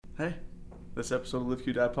Hey, this episode of Live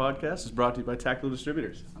Q Die podcast is brought to you by Tactical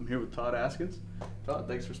Distributors. I'm here with Todd Askins. Todd,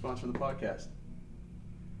 thanks for sponsoring the podcast.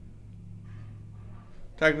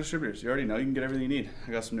 Tactical Distributors, you already know you can get everything you need.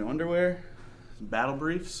 I got some new underwear, some battle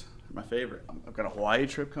briefs, my favorite. I've got a Hawaii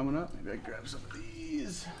trip coming up. Maybe I can grab some of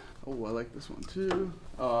these. Oh, I like this one too.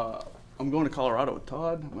 I'm going to Colorado with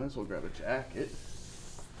Todd. Might as well grab a jacket.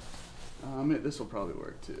 This will probably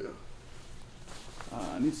work too.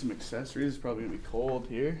 I need some accessories. It's probably going to be cold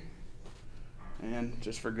here. And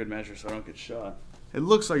just for good measure so I don't get shot. It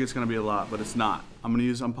looks like it's going to be a lot, but it's not. I'm going to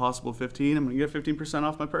use Impossible 15. I'm going to get 15%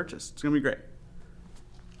 off my purchase. It's going to be great.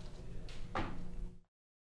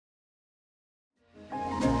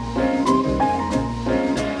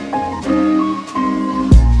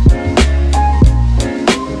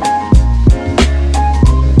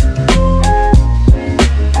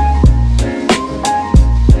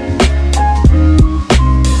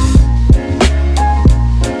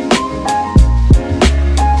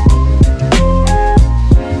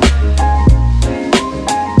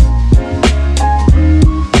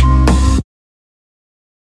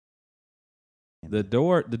 The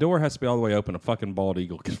door has to be all the way open. A fucking bald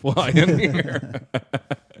eagle can fly in here.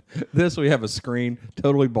 This, we have a screen,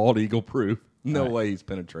 totally bald eagle proof. No way he's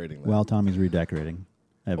penetrating that. While Tommy's redecorating,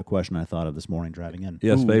 I have a question I thought of this morning driving in.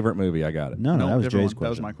 Yes, favorite movie. I got it. No, that was different Jay's one. That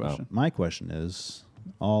was question. my question. My question is,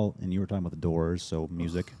 and you were talking about the Doors, so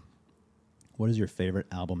music. What is your favorite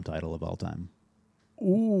album title of all time?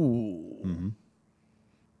 Ooh. Mm-hmm. Do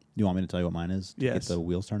you want me to tell you what mine is? To Yes. Get the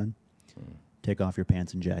wheels turning? Take Off Your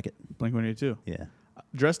Pants and Jacket. Blink-182. Yeah.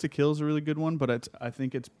 Dress to Kill is a really good one, but I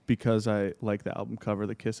think it's because I like the album cover,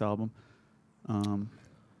 the Kiss album.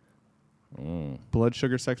 Blood,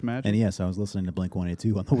 Sugar, Sex, Magic. And yes, I was listening to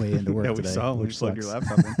Blink-182 on the way into work yeah, today. we saw when you which plugged your sucks.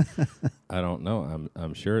 laptop in. I don't know.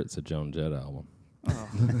 I'm sure it's a Joan Jett album.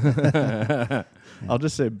 I'll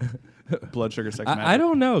just say Blood, Sugar, Sex, Magic. I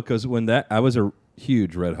don't know, because I was a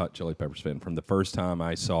huge Red Hot Chili Peppers fan from the first time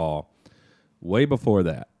I saw, way before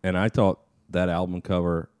that, and I thought that album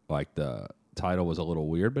cover, like the title was a little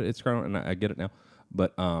weird, but it's grown, and I get it now.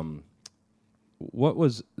 But what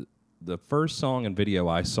was the first song and video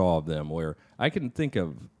I saw of them where I can think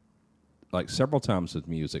of like several times with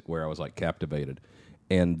music where I was like captivated,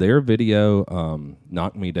 and their video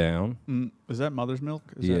 "Knock Me Down." Is that Mother's Milk?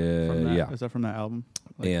 Is Yeah, that from that? yeah. Is that from that album?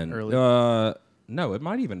 Like And early? no, it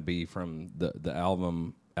might even be from the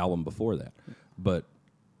album before that, but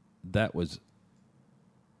that was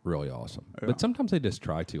really awesome. Yeah. But sometimes they just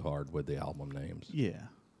try too hard with the album names. Yeah.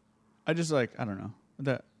 I just I don't know.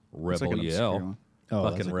 That it's Rebel like an obscure Yell. one. Oh,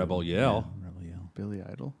 Fucking that's a good Rebel one. Yell. Yeah, Rebel Yell. Billy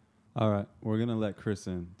Idol. All right, we're going to let Chris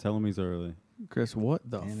in. Tell him he's early. Chris, what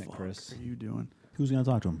the Damn it, fuck Chris. are you doing? Who's going to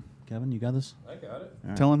talk to him? Kevin, you got this? I got it.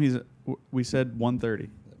 All Tell him we said 1:30.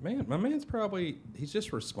 Man, my man's he's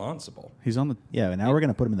just responsible. He's on the. Yeah, and now we're going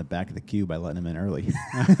to put him in the back of the queue by letting him in early.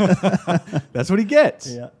 That's what he gets.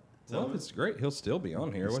 Well, if it's great, he'll still be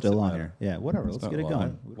on here. What's Still it on matter? here. Yeah, whatever. It's Let's not get it live.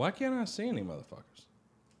 going. Why can't I see any motherfuckers?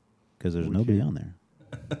 Because there's nobody on there.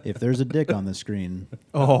 If there's a dick on the screen,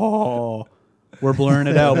 Oh, we're blurring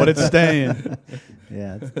it out, but it's staying.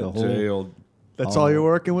 yeah, it's the whole. Jailed. That's all you're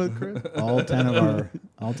working with, Chris? All 10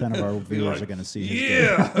 of our viewers are going to see his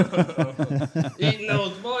dick. Yeah, eating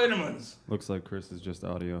those vitamins. Looks like Chris is just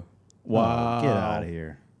audio. Wow. Oh, get out of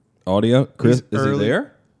here. Audio, Chris, He's is early. he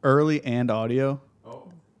there? Early and audio.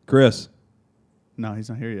 Chris, No, he's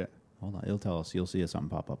not here yet. Hold on, he'll tell us. You'll see something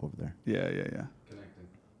pop up over there. Yeah.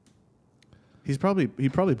 He probably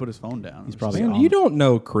put his phone down. He's probably man, on, you don't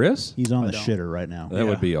know Chris. He's on I the don't. shitter right now. That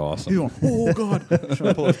would be awesome. He's going, oh god, trying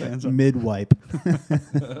to pull his pants up. Mid wipe.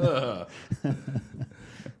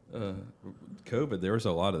 COVID, there was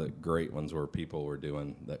a lot of the great ones where people were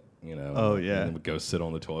doing that, Oh, yeah. and then would go sit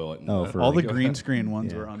on the toilet. And Oh, for All the Go green ahead. screen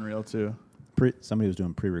ones Yeah. were unreal too. Somebody was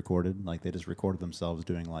doing pre-recorded, like they just recorded themselves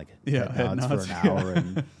doing like Yeah, head head nods nods, for an yeah. hour,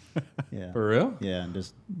 and yeah, For real? yeah, and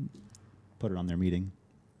just put it on their meeting.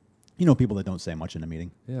 You know, people that don't say much in a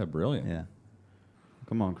meeting. Yeah, brilliant. Yeah,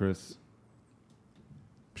 Come on, Chris.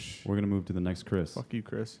 We're going to move to the next Chris. Fuck you,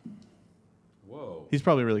 Chris. Whoa. He's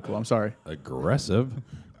probably really cool. I'm sorry. Aggressive.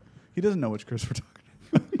 He doesn't know which Chris we're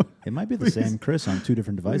talking about. it might be the same Chris on two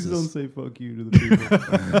different Please don't devices. say fuck you to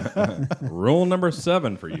the people. Rule number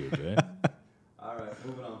 7 for you, Jay. All right,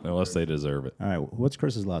 moving on. Unless they deserve it. All right, what's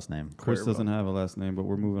Chris's last name? Chris Cuervo. doesn't have a last name, but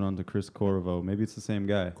we're moving on to Chris Corvo. Maybe it's the same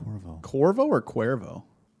guy. Corvo. Corvo or Cuervo?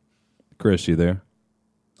 Chris, you there?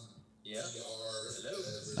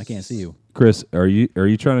 I can't see you. Chris, are you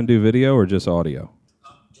trying to do video or just audio?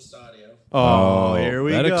 Just audio. Oh, here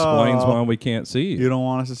we that go. explains why we can't see you. You don't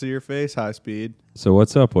want us to see your face, high speed. So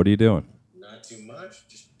what's up? What are you doing? Not too much.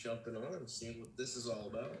 Just chilling jumping on and seeing what this is all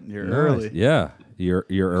about. You're Nice. early. Yeah, you're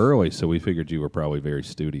early, so we figured you were probably very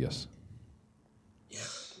studious. Yeah,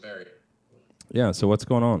 very. Yeah. So what's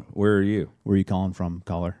going on? Where are you? Where are you calling from,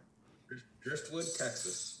 caller? Driftwood,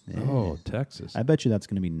 Texas. Oh, Texas. I bet you that's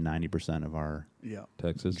going to be 90% of our. Yeah.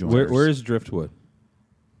 Texas. Joiners. Where is Driftwood?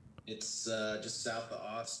 It's just south of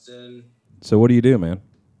Austin. So what do you do, man?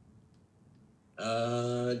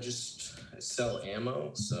 Just I sell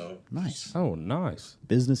ammo, so Nice. Oh, nice.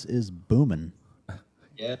 Business is booming.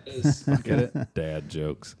 yeah, it is. Get it? Dad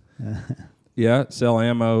jokes. Yeah, sell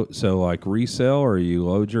ammo. So like resell, or you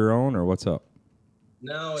load your own, or what's up?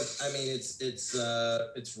 No, it's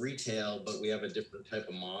retail, but we have a different type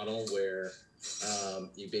of model where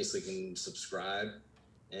you basically can subscribe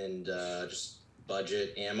and just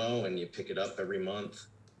budget ammo, and you pick it up every month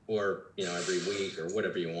or every week or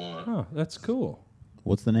whatever you want. Oh, that's cool.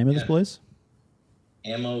 What's the name of this Yeah. place?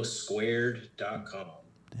 Ammosquared.com.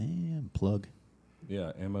 Damn, plug.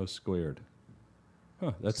 Yeah, ammo squared.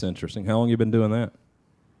 Huh, that's interesting. How long you been doing that?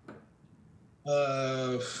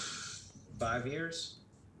 5 years,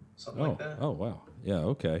 something Oh, like that. oh wow. Yeah,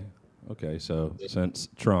 okay. Okay, so since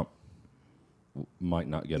Trump might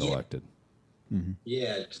not get Yeah. elected.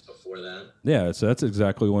 Yeah, just before that. Yeah, so that's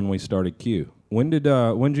exactly when we started Q. When did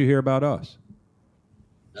you hear about us?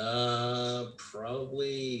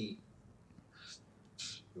 Probably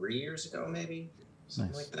 3 years ago, maybe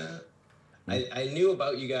something Nice. like that. I knew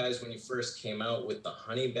about you guys when you first came out with the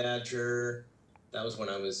Honey Badger. That was when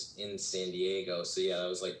I was in San Diego. So yeah, that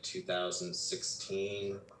was like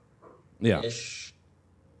 2016 Yeah. ish.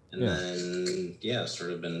 And Yeah. then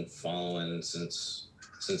sort of been following since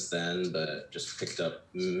then, but just picked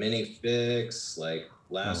up Minifix like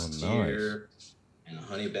last Oh, nice. year, and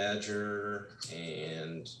Honey Badger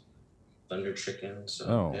and Thunder Chicken. So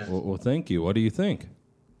Oh, yeah, well, thank you. What do you think?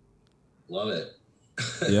 love it.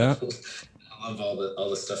 Yeah. I love all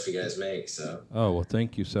the stuff you guys make. So Oh, well,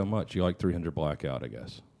 thank you so much. You like 300 Blackout, I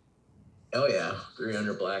guess. oh yeah,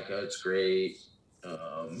 300 Blackout's great.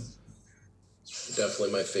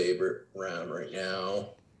 Definitely my favorite round right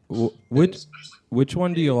now. Which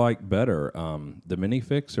one do you like better, the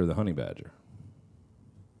Minifix or the Honey Badger?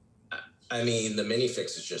 I mean, the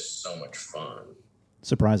Minifix is just so much fun.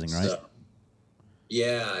 Surprising, right? So,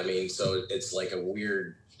 yeah, I mean, so it's like a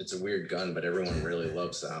weird gun, but everyone really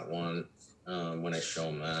loves that one. When I show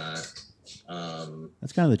them that,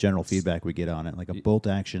 That's kind of the general feedback we get on it. Like a bolt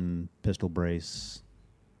action pistol brace.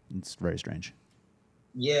 It's very strange.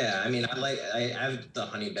 yeah, I mean, I have the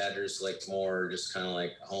Honey Badgers like more just kind of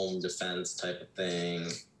like home defense type of thing.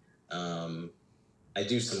 I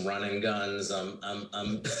do some running guns.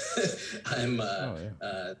 I'm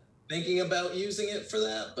thinking about using it for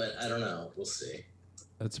that, but I don't know. We'll see.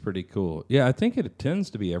 That's pretty cool. Yeah, I think it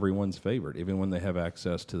tends to be everyone's favorite, even when they have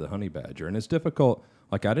access to the Honey Badger. And it's difficult.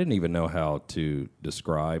 Like, I didn't even know how to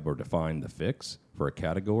describe or define the fix for a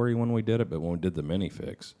category when we did it, but when we did the mini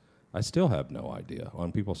fix, I still have no idea.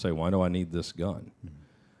 When people say, why do I need this gun?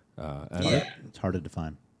 And Yeah. It's hard to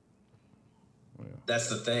define. That's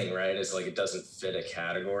the thing, right? It's like it doesn't fit a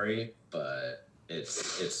category, but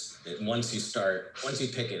once you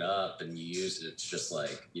pick it up and you use it, it's just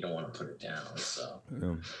like you don't want to put it down. So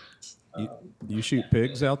you shoot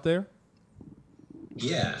pigs out there?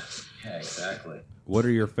 yeah, exactly. What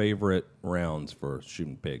are your favorite rounds for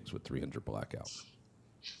shooting pigs with 300 Blackout?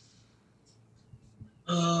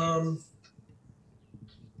 I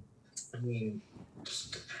mean,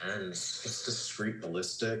 just depends. It's the street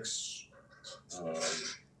ballistics.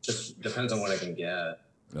 Just depends on what I can get.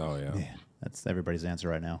 Oh, yeah. Yeah, that's everybody's answer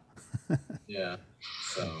right now. Yeah.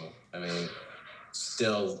 So, I mean,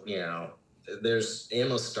 still, there's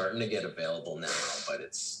ammo starting to get available now, but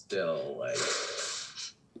it's still like,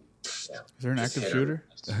 Is there an just active hit or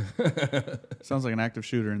shooter? Sounds like an active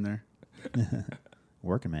shooter in there.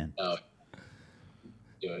 Working, man. Oh,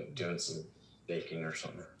 doing some baking or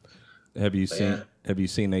something. Have you But seen yeah. Have you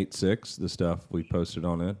seen 8.6, the stuff we posted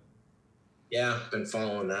on it? Yeah, been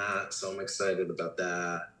following that, so I'm excited about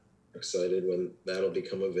that. Excited when that'll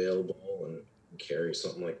become available and carry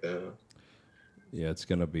something like that. Yeah, it's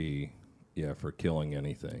going to be, for killing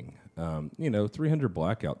anything. 300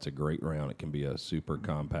 Blackout's a great round. It can be a super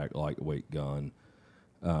compact, lightweight gun.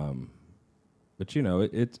 But,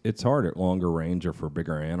 it's hard at longer range or for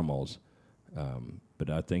bigger animals. But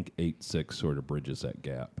I think 8.6 sort of bridges that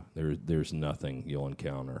gap. There's nothing you'll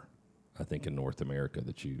encounter, I think, in North America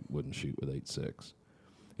that you wouldn't shoot with 8.6.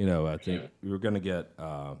 I think you're going to get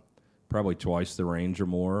probably twice the range or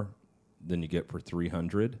more than you get for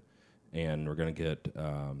 300, and we're going to get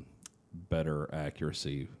better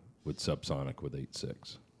accuracy with subsonic with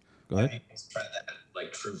 8.6. Go ahead. Have you tried that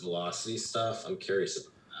like True Velocity stuff? I'm curious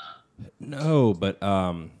about that. No, but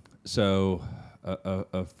so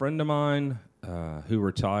a friend of mine who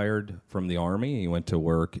retired from the Army, he went to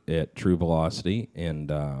work at True Velocity, and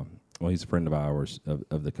well, he's a friend of ours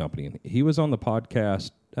of the company, and he was on the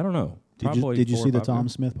podcast. I don't know. Did you 4 or see the 5 Tom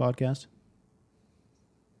years. Smith podcast?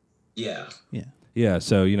 Yeah. Yeah. Yeah,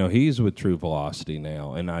 so he's with True Velocity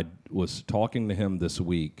now, and I was talking to him this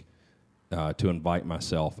week to invite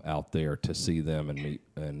myself out there to see them and meet.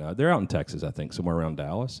 And they're out in Texas, I think, somewhere around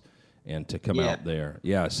Dallas, and to come out there.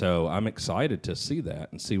 Yeah, so I'm excited to see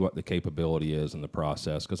that and see what the capability is in the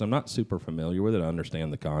process, because I'm not super familiar with it. I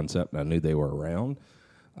understand the concept, and I knew they were around.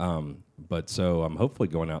 But so I'm hopefully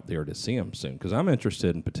going out there to see them soon, because I'm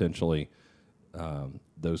interested in potentially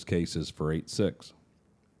those cases for 8.6.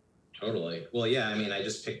 Totally. Well, yeah. I mean, I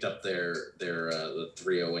just picked up their the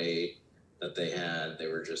 308 that they had. They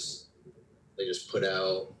just put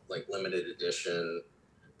out like limited edition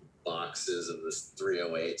boxes of this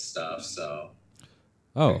 308 stuff. So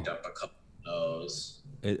picked up a couple of those.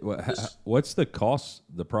 What's the cost,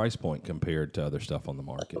 the price point compared to other stuff on the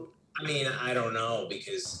market? I mean, I don't know,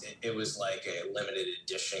 because it was like a limited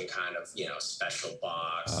edition kind of, special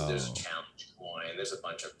box. Oh. There's a challenge coin. There's a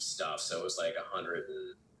bunch of stuff. So it was like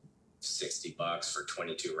 $160 for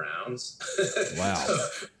 22 rounds. Wow. So,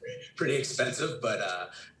 pretty expensive, but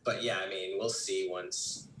yeah, I mean, we'll see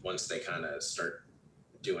once they kind of start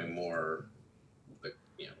doing more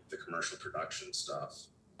the commercial production stuff.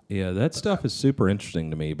 Yeah, that stuff is super interesting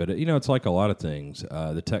to me, but it's like a lot of things.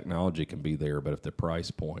 The technology can be there, but if the price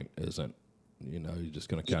point isn't, you're just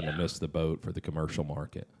going to kind of miss the boat for the commercial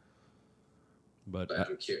market. But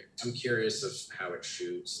I'm curious of how it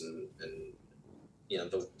shoots, and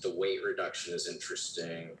the weight reduction is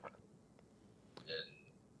interesting,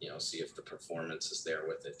 and see if the performance is there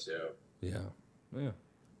with it too. yeah.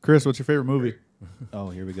 Chris, what's your favorite movie? Oh,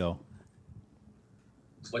 here we go.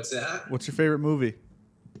 What's that? What's your favorite movie?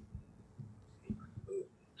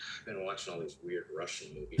 I've been watching all these weird Russian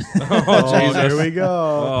movies. Oh, Jesus. There we go.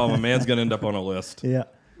 Oh, my man's going to end up on a list. Yeah.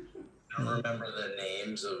 I don't remember the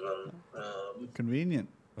names of them. Convenient.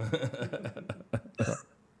 Yeah,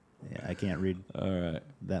 I can't read All right.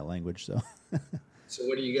 that language, so. So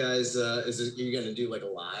what are you guys? You going to do like a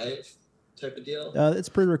live type of deal? It's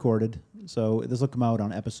pre-recorded, so this will come out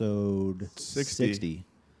on episode 60. 60.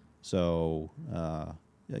 So, a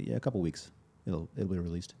couple weeks, it'll be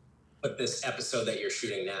released. But this episode that you're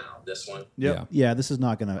shooting now, this one. Yep. Yeah, this is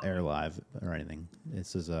not going to air live or anything.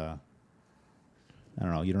 This is I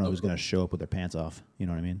don't know. You don't know who's going to show up with their pants off. You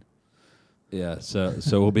know what I mean? Yeah, so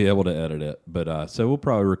we'll be able to edit it. But so we'll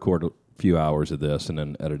probably record a few hours of this and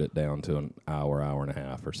then edit it down to an hour and a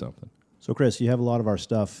half or something. So, Chris, you have a lot of our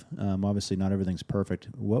stuff. Obviously, not everything's perfect.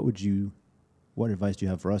 What advice do you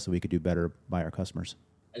have for us that we could do better by our customers?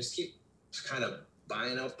 I just keep kind of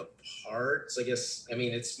buying out the parts. I guess, I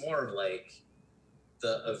mean, it's more of like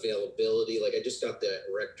the availability. Like I just got the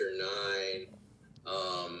Rector 9.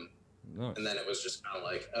 Nice. And then it was just kind of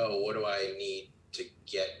like, oh, what do I need to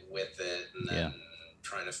get with it? And then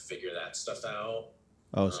trying to figure that stuff out.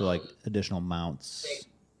 Oh, so like additional mounts,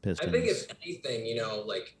 pistons. I think if anything,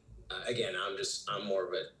 again, I'm more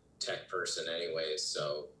of a tech person anyways.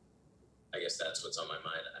 So I guess that's what's on my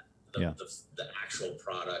mind. The actual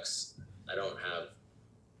products, I don't have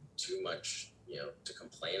too much, to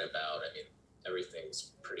complain about. I mean,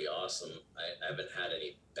 everything's pretty awesome. I haven't had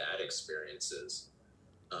any bad experiences.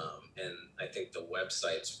 And I think the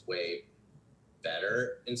website's way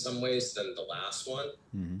better in some ways than the last one.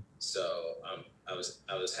 Mm-hmm. So I was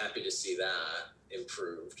happy to see that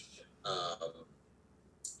improved. I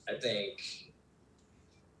think,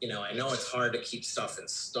 I know it's hard to keep stuff in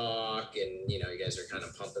stock, and you guys are kind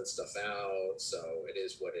of pumping stuff out, so it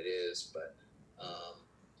is what it is. But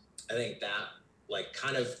I think that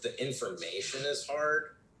kind of the information is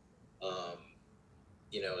hard.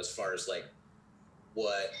 As far as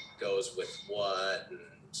what goes with what, and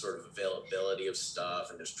sort of availability of stuff,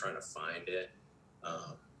 and just trying to find it.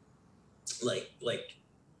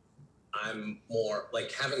 I'm more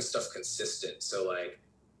having stuff consistent. So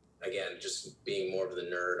again, just being more of the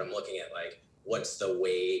nerd, I'm looking at what's the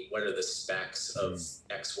weight, what are the specs of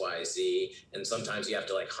XYZ, and sometimes you have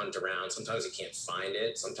to hunt around. Sometimes you can't find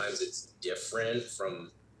it. Sometimes it's different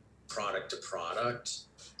from product to product.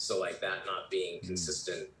 So that not being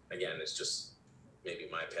consistent, again, it's just maybe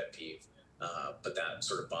my pet peeve. But that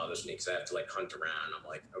sort of bothers me because I have to hunt around. I'm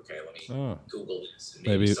like, okay, let me Google this. And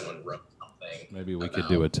maybe someone wrote something. Maybe we could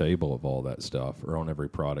do a table of all that stuff, or on every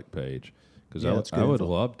product page, because I would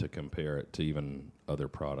love to compare it to even other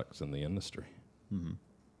products in the industry. Mm-hmm.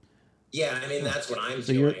 Yeah, I mean that's what I'm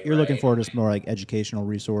So doing. you're looking right? for just more like educational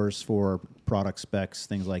resource for product specs,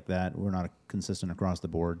 things like that. We're not consistent across the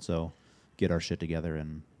board, so get our shit together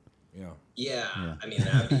and Yeah. Yeah, Yeah. I mean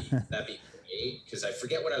that'd be great because I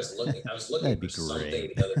forget what I was looking. I was looking That'd for be something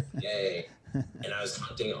great. the other day, and I was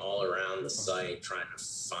hunting all around the site trying to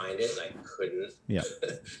find it, and I couldn't. yeah,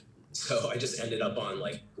 So I just ended up on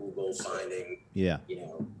like Google finding, yeah.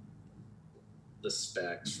 the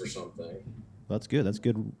specs for something. Well, that's good. That's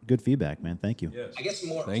good feedback, man. Thank you. I guess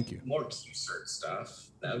more. Thank you. More Q-cert stuff.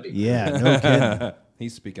 That would be. Yeah, no kidding.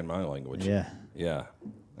 He's speaking my language. Yeah, Yeah.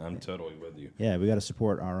 I'm totally with you. yeah. We got to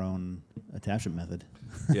support our own attachment method.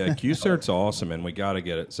 Yeah, QCert's awesome, and we got to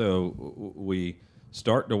get it. So we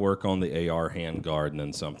start to work on the AR handguard, and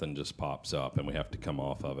then something just pops up, and we have to come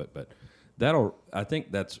off of it. But I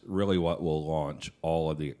think that's really what will launch all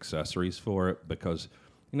of the accessories for it, because,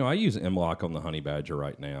 I use M-Lock on the Honey Badger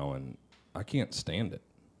right now, and I can't stand it.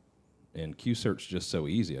 And QCert's just so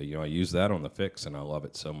easy. I use that on the Fix, and I love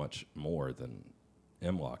it so much more than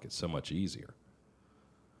M-Lock. It's so much easier.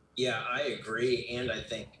 Yeah, I agree, and I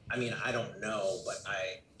think. I mean, I don't know, but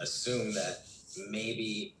I assume that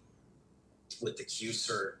maybe with the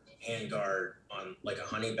Q-cert handguard on like a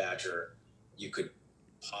Honey Badger, you could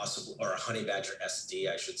possibly, or a Honey Badger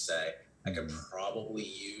SD, I should say, I could probably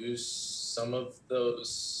use some of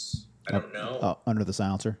those. I don't know. Under the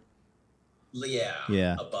silencer.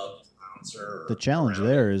 Yeah. Above the bouncer. The challenge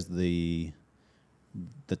there is the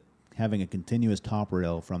having a continuous top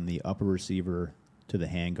rail from the upper receiver to the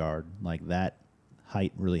handguard. Like that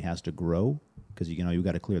height really has to grow because you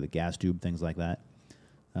got to clear the gas tube, things like that.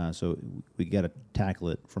 So we got to tackle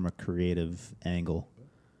it from a creative angle,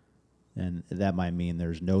 and that might mean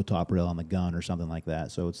there's no top rail on the gun or something like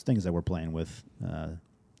that. So it's things that we're playing with.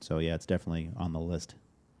 So yeah, it's definitely on the list.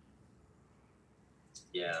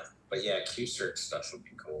 Yeah, but yeah, Q-cert stuff would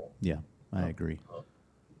be cool. Yeah, I agree.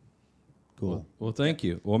 Cool. Well, thank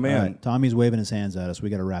you. Well, All man, right, Tommy's waving his hands at us. We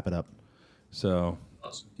got to wrap it up. so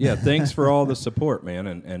Awesome. yeah, thanks for all the support, man,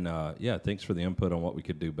 and yeah, thanks for the input on what we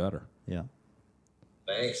could do better. Yeah.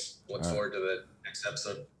 Thanks. Look forward to the next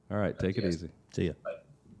episode. All right, take it Yes. easy. See ya.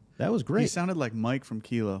 That was He great. sounded like Mike from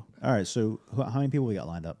Kilo. All right, so how many people we got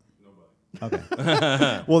lined up? Nobody.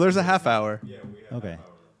 Okay. Well, there's a half hour. Yeah, we had Okay. half hour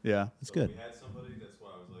left. Yeah. That's good. We had somebody, that's why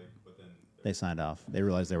I was like, but then They signed off. They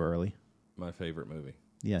realized they were early. My favorite movie.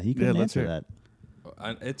 Yeah, he couldn't let's answer hear that.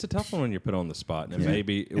 It's a tough one when you're put on the spot, and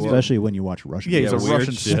maybe Especially when you watch Russian. Yeah, he's a movies. weird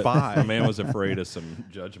Russian shit. spy. My man was afraid of some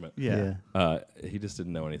judgment. Yeah. He just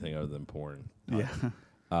didn't know anything other than porn. Yeah.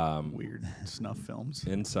 Weird snuff films.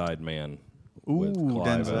 Inside Man Ooh, with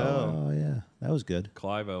Clive Denzel. Owen. Oh yeah, that was good.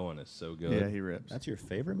 Clive Owen is so good. Yeah, he rips. That's your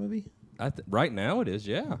favorite movie? Right now it is,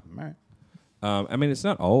 yeah. All right. I mean, it's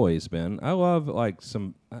not always been. I love like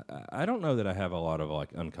some. I don't know that I have a lot of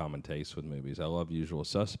like uncommon tastes with movies. I love Usual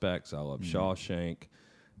Suspects. I love Shawshank.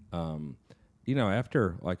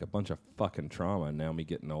 After like a bunch of fucking trauma, and now me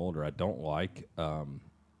getting older, I don't like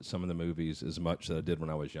some of the movies as much that I did when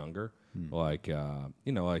I was younger. Like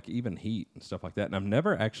like even Heat and stuff like that. And I've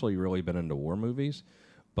never actually really been into war movies,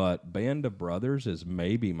 but Band of Brothers is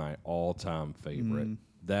maybe my all-time favorite.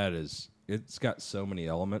 That is. It's got so many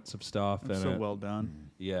elements of stuff in So it. well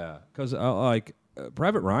done. Yeah, because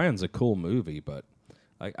Private Ryan's a cool movie, but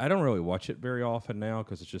I don't really watch it very often now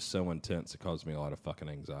because it's just so intense. It causes me a lot of fucking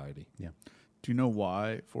anxiety. Yeah. Do you know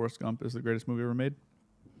why Forrest Gump is the greatest movie ever made?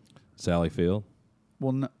 Sally Field.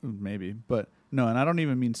 Well, no, maybe, but no, and I don't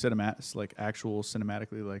even mean like actual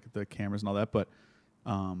cinematically, like the cameras and all that. But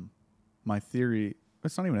my theory,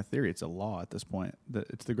 it's not even a theory; it's a law at this point that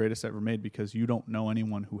it's the greatest ever made because you don't know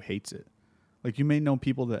anyone who hates it. Like you may know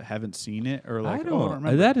people that haven't seen it or like, I I don't. don't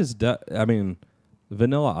remember. That is. I mean,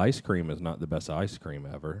 vanilla ice cream is not the best ice cream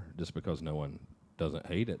ever, just because no one doesn't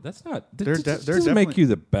hate it. That's not. They're That they're doesn't make definitely- you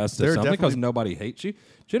the best at they're something because definitely- nobody hates you.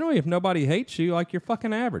 Generally, if nobody hates you, like you're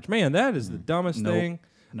fucking average. Man, that is the dumbest Nope. thing.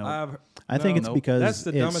 Nope. I think it's nope. because That's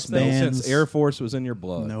the it dumbest thing spans, since Air Force was in your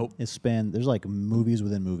blood. Nope. There's like movies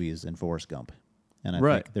within movies in Forrest Gump, and I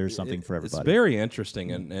Right. think there's something for It's everybody. very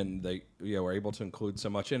interesting, and they were able to include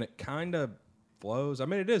so much, and it kind of flows. I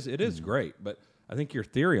mean, it is great, but I think your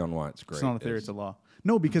theory on why it's great. It's not a theory; is- it's a law.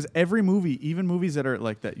 No, because every movie, even movies that are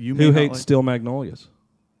like that, you may Who not hates like, Steel Magnolias?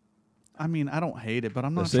 I mean, I don't hate it, but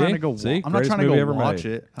I'm not See? trying to go. See? I'm not Greatest trying to movie go ever watch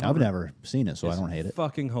made. it. I I've don't- never seen it, so I don't hate it.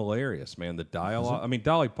 Fucking hilarious, man. The dialogue. I mean,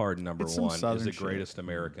 Dolly Parton, number It's some one, is Southern the shit. greatest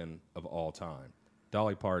American of all time.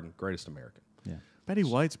 Dolly Parton, greatest American. Yeah. Betty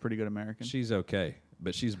White's pretty good American. She's okay,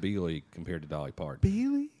 but she's B League compared to Dolly Parton.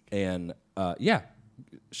 Bailey. And yeah,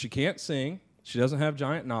 she can't sing. She doesn't have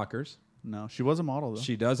giant knockers. No, she was a model though.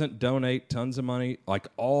 She doesn't donate tons of money, like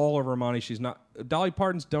all of her money. She's not. Dolly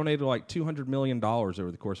Parton's donated like $200 million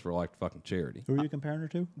over the course of her life to fucking charity. Who are you comparing her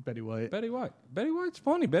to? Betty White. Betty White. Betty White's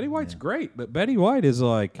funny. Betty White's great, but Betty White is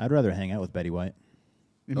like. I'd rather hang out with Betty White.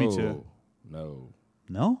 Me too. No.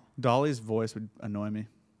 No? Dolly's voice would annoy me.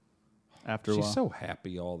 After a while. She's so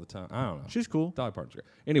happy all the time. I don't know. She's cool. Dolly Parton's great.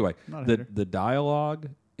 Anyway, Not a the hater. the dialogue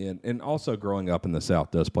and also growing up in the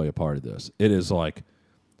South does play a part of this. It is like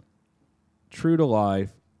true to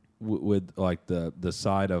life with like the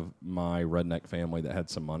side of my redneck family that had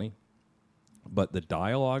some money. But the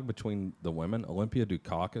dialogue between the women, Olympia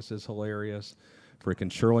Dukakis is hilarious.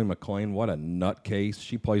 Freaking Shirley MacLaine, what a nutcase.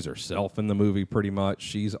 She plays herself in the movie pretty much.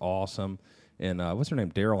 She's awesome. And what's her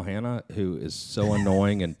name? Daryl Hannah, who is so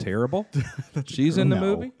annoying and terrible. She's in the No.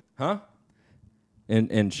 movie, huh?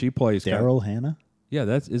 And she plays Daryl Hannah? Yeah,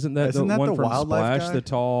 isn't Isn't the that one the from wildlife Splash? guy? The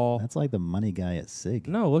tall. That's like the money guy at SIG.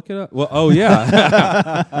 No, look it up. Well, oh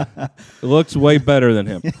yeah, looks way better than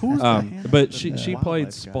him. But she wildlife played guy?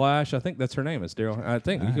 Splash. I think that's her name. Is Daryl. I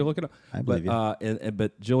think you can look it up. I But believe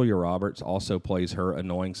but Julia Roberts also plays her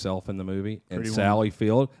annoying self in the movie, and Pretty Sally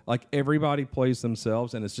Field. Like everybody plays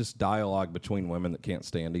themselves, and it's just dialogue between women that can't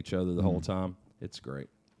stand each other the whole time. It's great.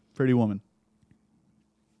 Pretty Woman.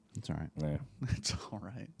 It's all right. Yeah. It's all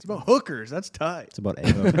right. It's about hookers. That's tight. It's about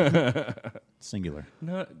a singular.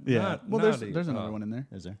 Not, Yeah. not- Well, not there's another one in there.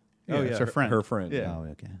 Is there? Oh, yeah, it's her friend. Her friend. Yeah. Oh,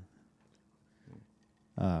 okay.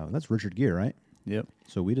 That's Richard Gere, right? Yep.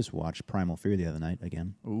 So we just watched Primal Fear the other night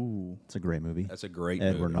again. Ooh. It's a great movie. That's a great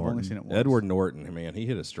Edward movie. I've only Norton. seen it once. Edward Norton, man, he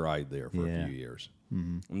hit a stride there for Yeah. a few years.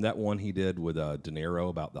 And that one he did with De Niro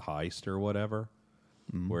about the heist or whatever,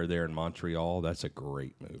 where they're in Montreal, that's a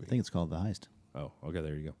great movie. I think it's called The Heist. Oh, okay,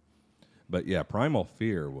 there you go. But yeah, Primal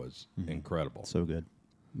Fear was incredible. So good.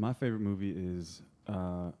 My favorite movie is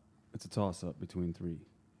it's a toss-up between three: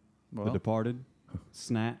 Well, The Departed,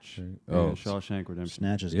 Snatch, Oh. and Shawshank Redemption.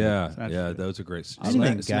 Snatch is yeah, Snatch yeah, is- those are great.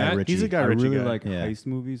 Anything Guy Ritchie. He's a Guy I Ritchie really guy. like Yeah. heist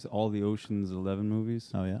movies, all the Ocean's 11 movies.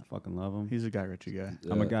 Oh, yeah? Fucking love them. He's a Guy Ritchie guy.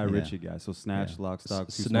 I'm a Guy yeah. Ritchie guy. So Snatch, Yeah. Lock, Stock,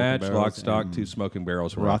 Two Snatch, Smoking Lock, Barrels, Stock, and Two Smoking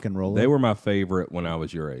Barrels. were Rock and Roller? They were my favorite when I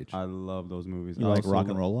was your age. I love those movies. You I like also Rock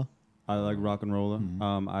and Roller? I like Rock and Roller.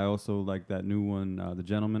 I also like that new one, The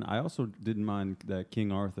Gentleman. I also didn't mind that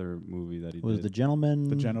King Arthur movie that he Was did. The Gentleman?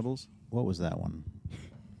 The Genitals. What was that one?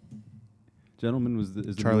 Gentleman is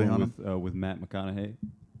the Charlie one with Matt McConaughey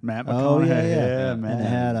Matt McConaughey. Oh, yeah. man. And it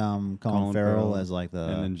had Colin Farrell as like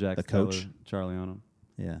and then Jack the coach. Steller, Charlie Hunnam.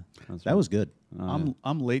 Yeah. That's That right. was good.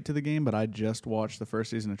 I'm late to the game, but I just watched the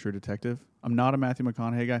first season of True Detective. I'm not a Matthew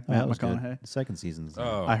McConaughey guy. That Matt was good. McConaughey. The second season's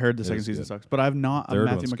Oh, I heard the it second is season good. sucks, but I'm not a Third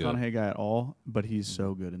Matthew one's good. McConaughey guy at all. But he's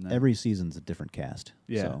so good in that. every season's a different cast.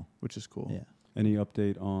 yeah, So, which is cool. yeah. Any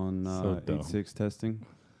update on So dumb. 8.6 testing?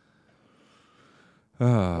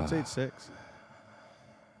 What's 8.6?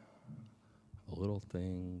 A little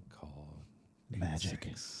thing called Magic.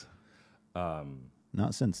 8.6.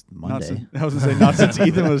 Not since Not Monday. since, I was gonna say not since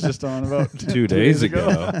Ethan was just on about 2 days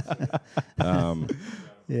ago.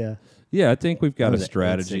 Yeah. Yeah, I think we've got That a was an 8.6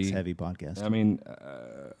 strategy. heavy podcast. I mean,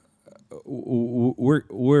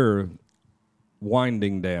 we're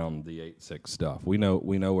winding down the 8.6 stuff. We know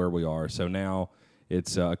where we are. So now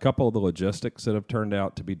it's a couple of the logistics that have turned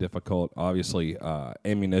out to be difficult. Obviously,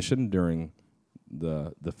 ammunition during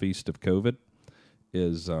the feast of COVID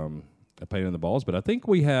is a pain in the balls. But I think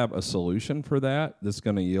we have a solution for that that's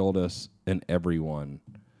going to yield us and everyone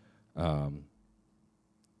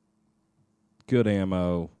good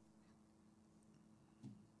ammo,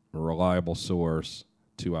 a reliable source,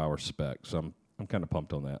 2-hour spec. So I'm kind of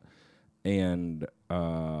pumped on that. And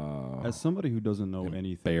As somebody who doesn't know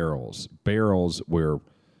anything, barrels, we're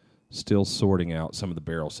still sorting out some of the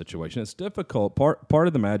barrel situation. It's difficult. Part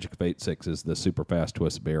of the magic of 8.6 is the super fast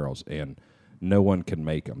twist barrels, and no one can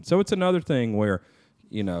make them. So it's another thing where,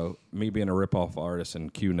 me being a rip-off artist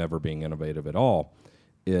and Q never being innovative at all,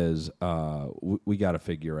 is we got to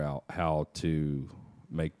figure out how to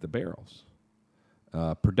make the barrels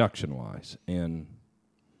production-wise. And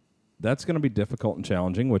that's going to be difficult and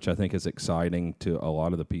challenging, which I think is exciting to a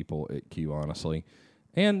lot of the people at Q, honestly.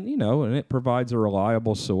 And, and it provides a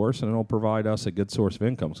reliable source, and it'll provide us a good source of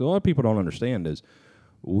income. So a lot of people don't understand is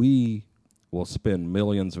we will spend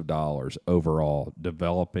millions of dollars overall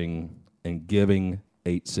developing and giving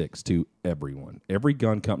 8.6 to everyone. Every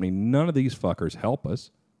gun company, none of these fuckers help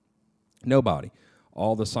us. Nobody.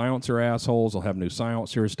 All the silencer assholes will have new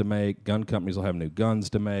silencers to make. Gun companies will have new guns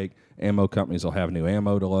to make. Ammo companies will have new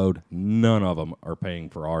ammo to load. None of them are paying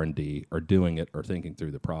for R&D or doing it or thinking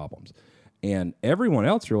through the problems. and everyone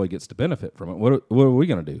else really gets to benefit from it. What are we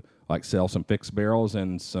going to do? Like sell some fixed barrels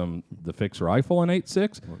and the fixed rifle in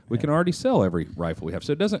 8.6? We can already sell every rifle we have,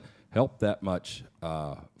 so it doesn't help that much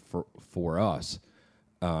for us.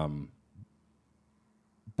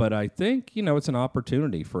 But I think, it's an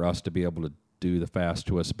opportunity for us to be able to do the fast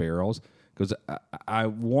twist barrels, because I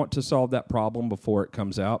want to solve that problem before it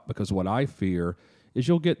comes out, because what I fear is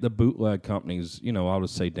you'll get the bootleg companies, I'll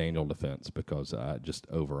just say Daniel Defense, because I just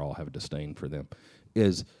overall have a disdain for them,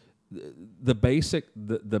 is the basic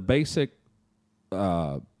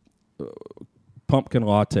pumpkin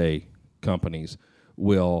latte companies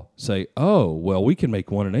will say, oh, well, we can make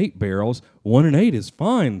 1 in 8 barrels. 1 in 8 is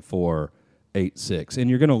fine for 8.6, and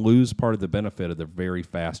you're going to lose part of the benefit of the very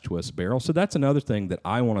fast twist barrel. So that's another thing that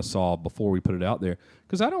I want to solve before we put it out there,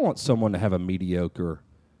 because I don't want someone to have a mediocre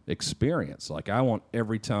experience. Like, I want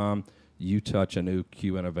every time you touch a new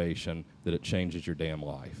Q innovation that it changes your damn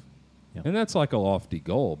life. Yep. And that's like a lofty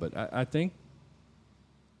goal, but I think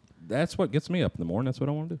that's what gets me up in the morning. That's what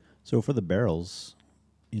I want to do. So for the barrels,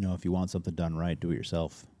 if you want something done right, do it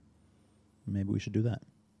yourself. Maybe we should do that.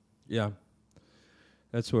 Yeah.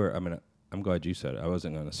 That's where, I'm glad you said it. I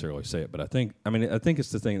wasn't going to necessarily say it, but I think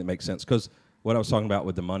it's the thing that makes sense, because what I was talking about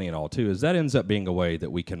with the money and all too is that ends up being a way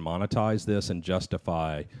that we can monetize this and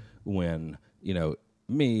justify when,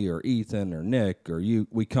 me or Ethan or Nick or you,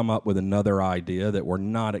 we come up with another idea that we're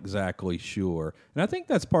not exactly sure. And I think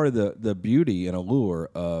that's part of the beauty and allure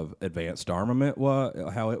of Advanced Armament,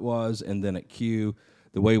 how it was, and then at Q,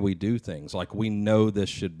 the way we do things. Like, we know this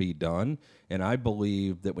should be done, and I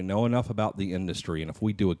believe that we know enough about the industry, and if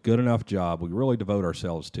we do a good enough job, we really devote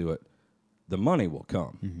ourselves to it, the money will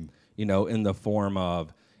come. Mm-hmm. In the form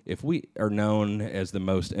of, if we are known as the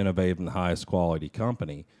most innovative and the highest quality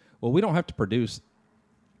company, well, we don't have to produce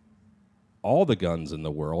all the guns in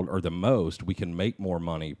the world, or the most. We can make more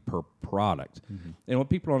money per product. Mm-hmm. And what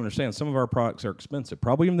people don't understand, some of our products are expensive,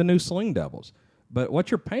 probably even the new Sling Devils. But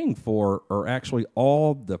what you're paying for are actually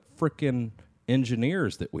all the frickin'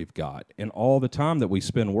 engineers that we've got and all the time that we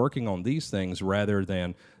spend working on these things, rather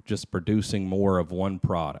than just producing more of one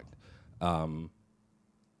product. And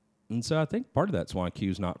so I think part of that's why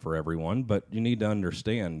Q's not for everyone, but you need to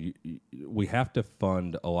understand we have to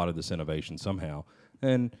fund a lot of this innovation somehow.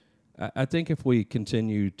 And I think if we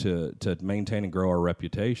continue to maintain and grow our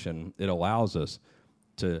reputation, it allows us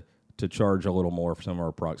to charge a little more for some of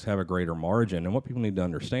our products, have a greater margin. And what people need to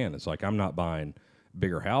understand is, like, I'm not buying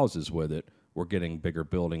bigger houses with it. We're getting bigger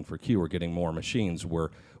building for Q. We're getting more machines.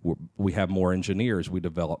 We have more engineers. We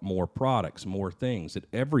develop more products, more things that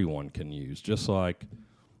everyone can use, just like,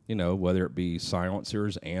 whether it be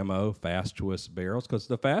silencers, ammo, fast twist barrels, because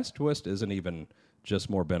the fast twist isn't even just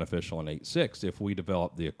more beneficial in 8.6. If we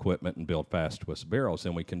develop the equipment and build fast twist barrels,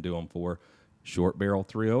 then we can do them for short barrel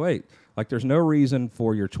 308. Like, there's no reason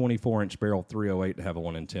for your 24-inch barrel 308 to have a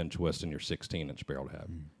 1 in 10 twist and your 16-inch barrel to have.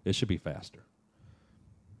 It should be faster.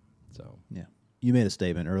 So yeah, you made a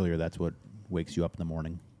statement earlier. That's what wakes you up in the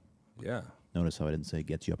morning. Yeah. Notice how I didn't say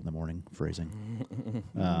gets you up in the morning phrasing.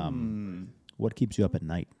 What keeps you up at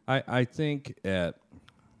night? I think I'm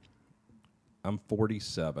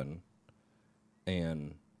 47,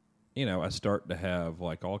 and I start to have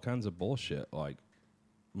like all kinds of bullshit, like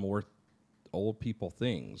more old people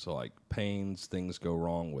things, like pains, things go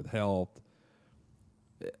wrong with health.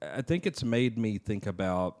 I think it's made me think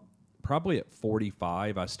about, probably at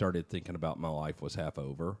 45, I started thinking about my life was half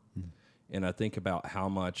over. Mm. And I think about how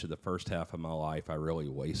much of the first half of my life I really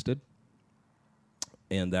wasted.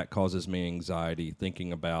 And that causes me anxiety,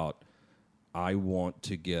 thinking about, I want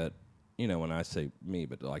to get, when I say me,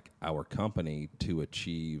 but like our company, to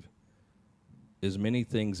achieve as many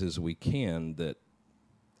things as we can that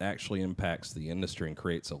actually impacts the industry and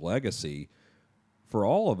creates a legacy for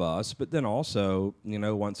all of us. But then also,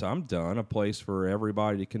 once I'm done, a place for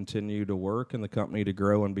everybody to continue to work and the company to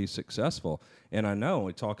grow and be successful. And I know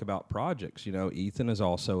we talk about projects, Ethan is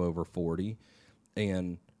also over 40,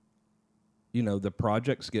 and the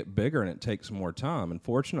projects get bigger and it takes more time.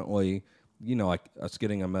 Unfortunately, like us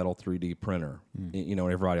getting a metal 3D printer, and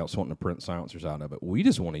everybody else wanting to print silencers out of it. We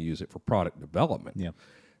just want to use it for product development. Yeah.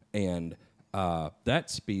 And that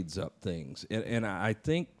speeds up things. And I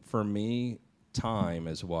think for me, time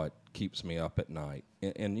is what keeps me up at night.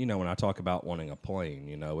 And when I talk about wanting a plane,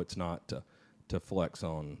 it's not to flex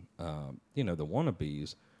on, the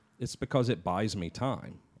wannabes. It's because it buys me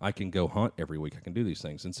time. I can go hunt every week. I can do these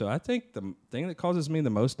things. And so I think the thing that causes me the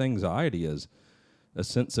most anxiety is a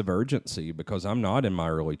sense of urgency, because I'm not in my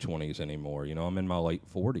early 20s anymore. I'm in my late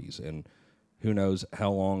 40s, and who knows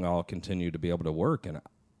how long I'll continue to be able to work. And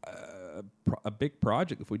a big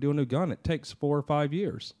project, if we do a new gun, it takes 4 or 5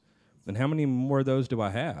 years. And how many more of those do I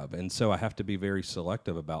have? And so I have to be very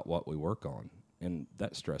selective about what we work on, and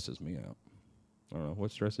that stresses me out. I don't know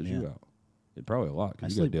what stresses you out. Probably a lot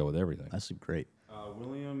because you got to deal with everything. I sleep great.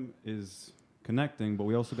 William is connecting, but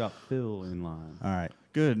we also got Phil in line. All right.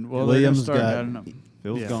 Good. Well, William's they're gonna got- start. I don't know.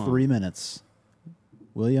 Phil's gone. 3 minutes.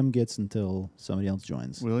 William gets until somebody else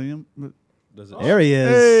joins. William. Does it? There he is.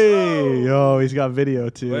 Hey! Oh, he's got video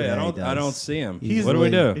too. Wait, Yeah, I he don't does. see him. He's What do we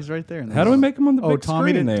do? He's right there. How do we make him on the Oh, big Tommy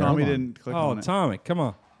screen didn't. there? Tommy Hold on. didn't click Oh, on it. Tommy, come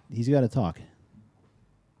on. He's got to talk.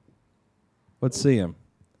 Let's see him.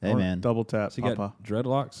 Hey, man. Double tap, Has he Papa. got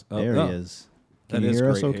dreadlocks? Oh, There no. he is. That Can you is hear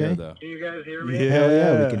us great hair, okay? though. Can you guys hear me? Yeah. Hell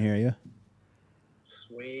yeah, we can hear you.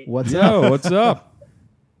 Sweet. What's up? Yo, what's up?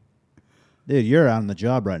 Dude, you're on the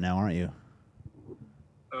job right now, aren't you?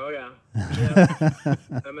 Oh yeah. Yeah.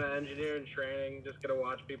 I'm an engineer in training. Just gonna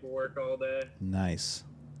watch people work all day. Nice.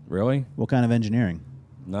 Really? What kind of engineering?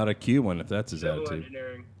 Not a Q one if that's his Civil attitude.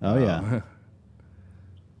 engineering. Oh, yeah.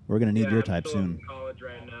 We're going to need yeah, your I'm type still soon. in college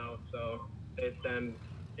right now, so they send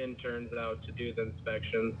interns out to do the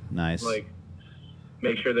inspections. Nice. Like,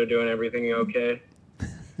 make sure they're doing everything okay,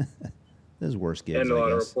 There's worse gigs, and a lot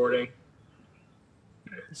I of guess. reporting.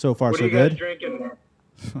 So far, What so are you guys good. drinking?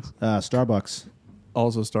 Starbucks.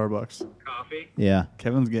 Also Starbucks. Coffee? Yeah.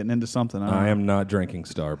 Kevin's getting into something. I am not drinking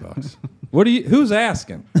Starbucks. What do you? Who's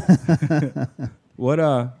asking? What?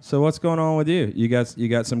 So what's going on with you? You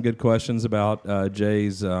got some good questions about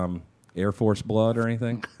Jay's Air Force blood or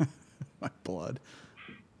anything? My blood.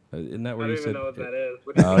 Isn't that I where don't you even said? know what that is.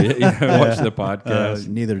 What do you Oh yeah. Watch the podcast.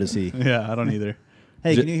 Neither does he. Yeah, I don't either.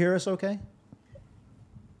 Hey, J- can you hear us okay?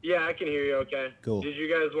 Yeah, I can hear you okay. Cool. Did you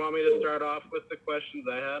guys want me to start off with the questions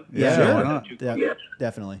I had? Yeah, sure. why not? Yeah,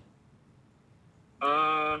 definitely.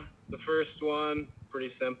 The first one,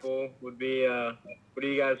 pretty simple, would be what do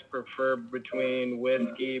you guys prefer between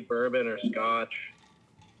whiskey, bourbon, or scotch?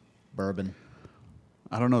 Bourbon.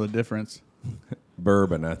 I don't know the difference.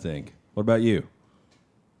 Bourbon, I think. What about you?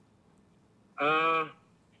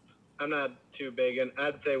 I'm not too big in.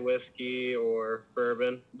 I'd say whiskey or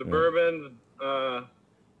bourbon. The bourbon's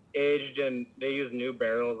aged and they use new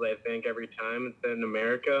barrels, I think, every time it's in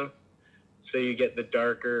America. So you get the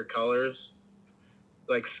darker colors.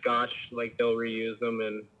 Like scotch, like they'll reuse them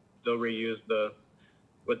and they'll reuse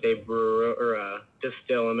what they brew or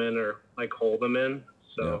distill them in or like hold them in.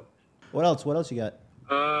 So What else? What else you got?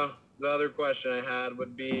 the other question I had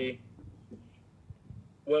would be,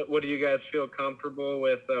 what do you guys feel comfortable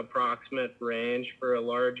with approximate range for a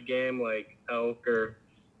large game like elk or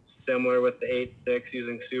similar with the 8.6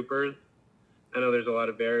 using supers? I know there's a lot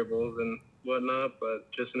of variables and whatnot,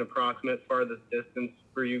 but just an approximate farthest distance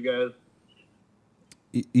for you guys.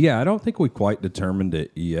 Yeah, I don't think we quite determined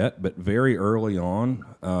it yet, but very early on,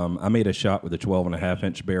 I made a shot with a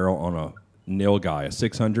 12.5-inch barrel on a nilgai, a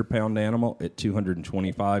 600-pound animal at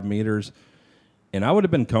 225 meters, and I would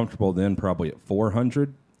have been comfortable then probably at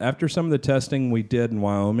 400. After some of the testing we did in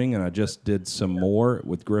Wyoming, and I just did some more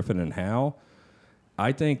with Griffin and Howe,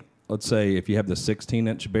 I think, let's say if you have the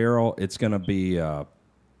 16-inch barrel, it's going to be a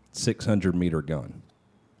 600-meter gun.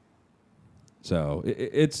 So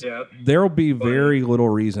there will be very little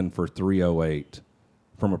reason for 308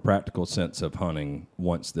 from a practical sense of hunting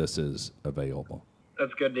once this is available.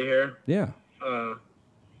 That's good to hear. Yeah.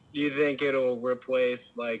 Do you think it'll replace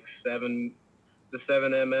like the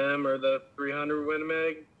 7mm or the 300 Win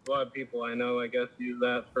Mag? A lot of people I know, I guess, use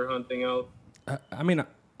that for hunting elk. I mean,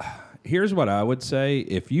 here's what I would say.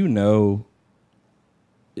 If you know,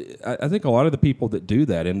 I think a lot of the people that do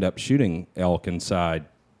that end up shooting elk inside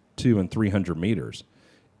 200 and 300 meters.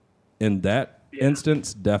 In that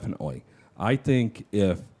instance, definitely. I think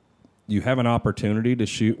if you have an opportunity to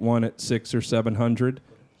shoot one at 600 or 700,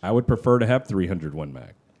 I would prefer to have 300 Win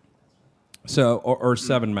Mag. So, or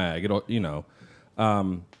 7 mag. It'll,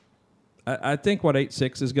 I think what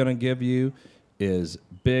 8.6 is going to give you is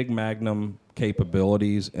big Magnum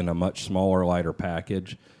capabilities in a much smaller, lighter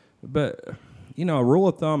package. But, a rule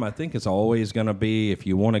of thumb, I think, is always going to be if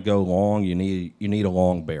you want to go long, you need a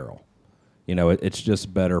long barrel. It's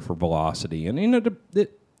just better for velocity. And,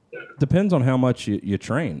 it depends on how much you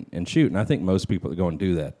train and shoot. And I think most people that go and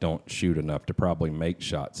do that don't shoot enough to probably make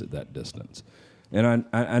shots at that distance. And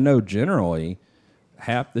I know generally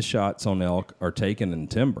half the shots on elk are taken in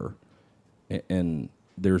timber, and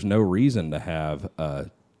there's no reason to have a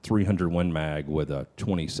 300 Win Mag with a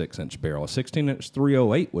 26-inch barrel. A 16-inch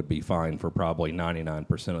 308 would be fine for probably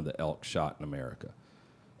 99% of the elk shot in America.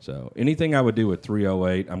 So anything I would do with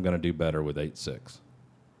 308, I'm going to do better with 8.6.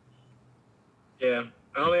 Yeah.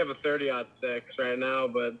 I only have a 30-06 right now,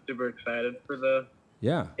 but super excited for the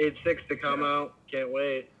 8.6 to come out. Can't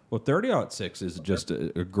wait. Well, 30-06 is just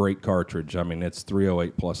a great cartridge. I mean, it's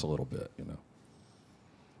 308 plus a little bit, you know.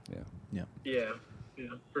 Yeah. Yeah,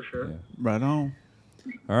 for sure. Yeah. Right on.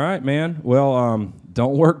 All right, man. Well,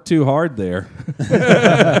 don't work too hard there.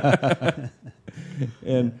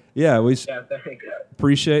 And yeah, we Yeah, thanks.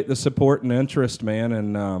 appreciate the support and interest, man.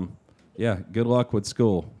 And yeah, good luck with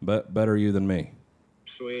school. But better you than me.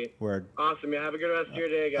 Sweet. Word. Awesome. Yeah, have a good rest of your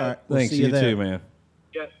day, guys. All right. We'll Thanks. see You there. too, man.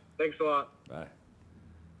 Yeah, thanks a lot. Bye.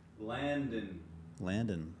 Landon.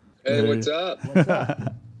 Landon. Hey, what's up?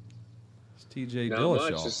 It's TJ Not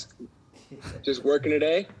Dillashaw. much. Just working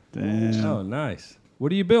today. Damn. Oh, nice.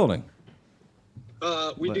 What are you building?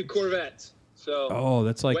 We do Corvettes. So Oh,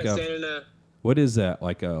 that's like wet a. sand and a What is that?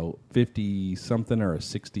 Like a 50 something or a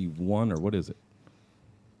 61 or what is it?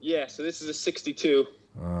 yeah. So this is a 62.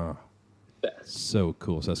 Oh, so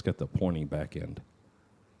cool. So that's got the pointy back end.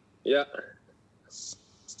 Yeah.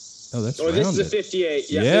 Oh, that's Or this is a rounded. 58.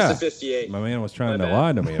 Yeah, Yeah. this is a 58. My man was trying My to bad.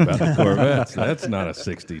 lie to me about the Corvettes. That's not a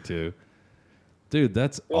 62. Dude,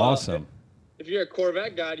 that's Well, awesome. If you're a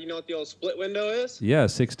Corvette guy, do you know what the old split window is? Yeah,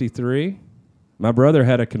 63. My brother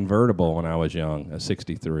had a convertible when I was young, a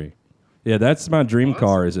 63. Yeah, that's my dream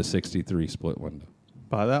car is a 63 split window.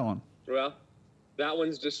 Buy that one. Well, that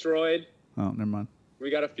one's destroyed. Oh, never mind. We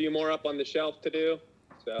got a few more up on the shelf to do.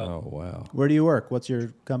 So, Oh, wow. Where do you work? What's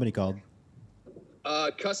your company called?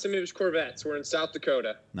 Custom Image Corvettes. We're in South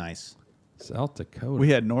Dakota. Nice. South Dakota. We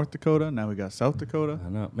had North Dakota. Now we got South Dakota. I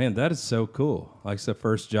know. Man, that is so cool. Like, it's the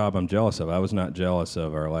first job I'm jealous of. I was not jealous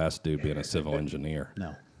of our last dude being a civil engineer.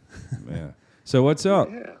 No. Yeah. So what's up?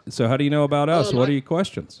 So how do you know about us? What are your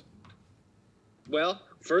questions? Well,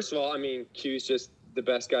 first of all, I mean, Q's just the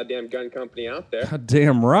best goddamn gun company out there. God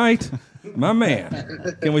damn right. My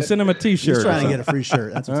man. Can we send him a T-shirt? He's or trying to something? get a free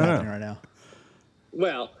shirt. That's what's I know. happening right now.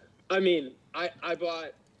 Well, I mean, I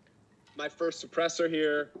bought my first suppressor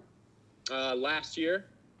here last year.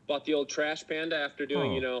 Bought the old Trash Panda after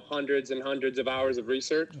doing, Oh. hundreds and hundreds of hours of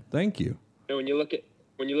research. Thank you. And when you look at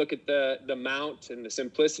the mount and the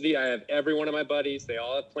simplicity, I have every one of my buddies. They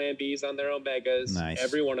all have Plan Bs on their Omegas. Nice.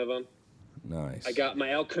 Every one of them. Nice. I got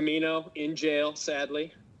my El Camino in jail,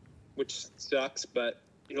 sadly, which sucks, but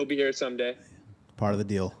he'll be here someday. Part of the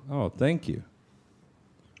deal. Oh, thank you.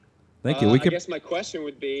 Thank you. We I could. guess my question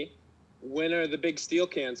would be, when are the big steel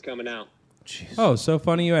cans coming out? Jeez. Oh, so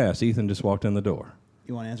funny you asked. Ethan just walked in the door.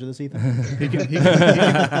 You want to answer this, Ethan?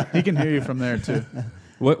 He can hear you from there too.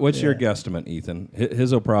 What's your guesstimate, Ethan?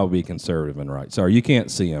 His will probably be conservative and right. Sorry, you can't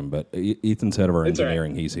see him, but Ethan's head of our It's all right.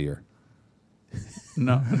 engineering. He's here.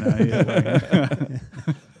 No. Yeah.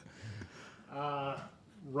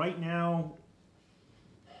 Right now,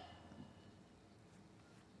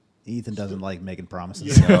 Ethan doesn't like making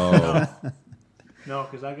promises. Oh, no,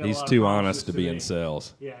 because I got. he's a lot too of honest to promises be in today.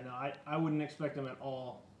 sales. Yeah, no, I wouldn't expect them at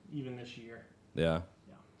all, even this year. Yeah,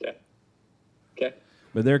 Yeah. Okay.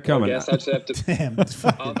 but they're I coming. guess I'll just have to, Damn, it's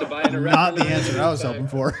I'll have to buy it a not the record answer I was time. hoping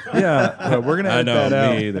for. Yeah, But we're gonna I edit know, that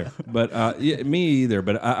out. me either. But yeah, me either.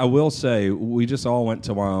 But I will say, we just all went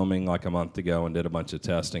to Wyoming like a month ago and did a bunch of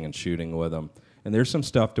testing and shooting with them. And there's some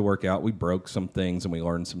stuff to work out. We broke some things and we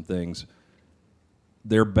learned some things.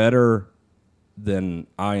 They're better than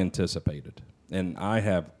I anticipated, and I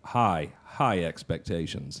have high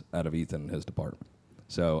expectations out of Ethan and his department.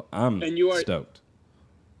 So I'm And you are- stoked.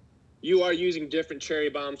 You are using different cherry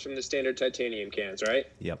bombs from the standard titanium cans, right?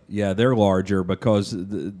 Yep. Yeah, they're larger because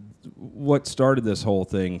what started this whole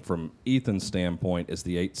thing from Ethan's standpoint is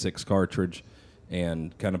the 8.6 cartridge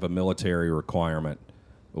and kind of a military requirement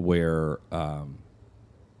where,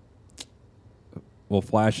 well,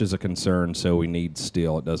 flash is a concern, so we need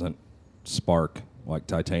steel. It doesn't spark like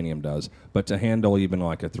titanium does. But to handle even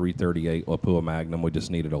like a 338 Lapua Magnum, we just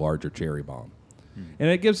needed a larger cherry bomb. And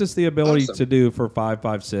it gives us the ability Awesome. to do for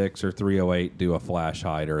 5.56 or 308, do a flash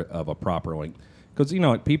hider of a proper length. Because,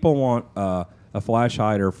 people want a flash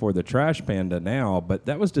hider for the Trash Panda now, but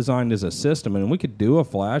that was designed as a system. And we could do a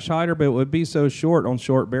flash hider, but it would be so short on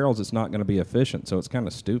short barrels, it's not going to be efficient. So it's kind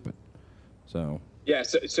of stupid. So, Yeah,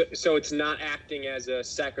 so it's not acting as a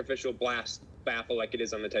sacrificial blast baffle like it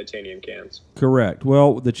is on the titanium cans. correct.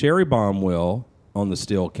 Well, the cherry bomb will on the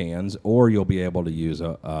steel cans, or you'll be able to use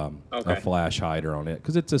a Okay. flash hider on it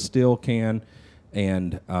because it's a steel can,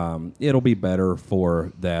 and it'll be better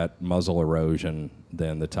for that muzzle erosion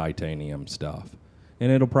than the titanium stuff,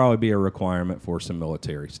 and it'll probably be a requirement for some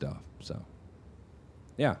military stuff. So,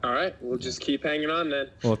 yeah. All right, we'll just keep hanging on then.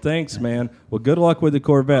 Well, thanks, man. Well, good luck with the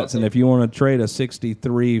Corvettes, Awesome. and if you want to trade a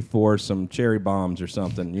 63 for some cherry bombs or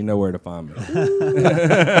something, you know where to find me. All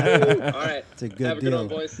right, It's a good have a deal. good one,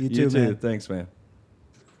 boys. You You too, man. Thanks, man.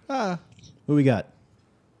 Ah, Who we got?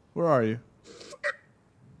 where are you?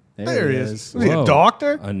 There he is. Is he Whoa. a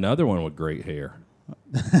doctor? Another one with great hair.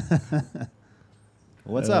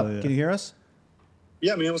 What's Hell up? yeah. Can you hear us?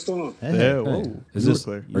 Yeah, man, what's going on? Hey. Yeah, whoa. Is You this-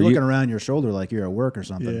 were clear. You're looking around your shoulder like you're at work or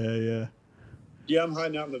something. Yeah, yeah. Yeah, I'm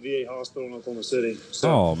hiding out in the VA hospital in Oklahoma City. So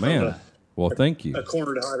Oh, man. found Well, thank you. a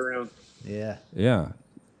corner to hide around. Yeah. Yeah.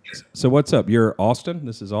 So what's up? You're Austin?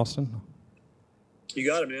 This is Austin? You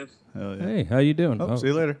got it, man. Hell yeah. Hey, how you doing? Oh, see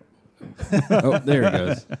you later. Oh, there he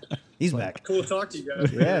goes. He's back. Cool to talk to you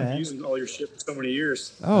guys. Yeah, Man. I've man. been using all your shit for so many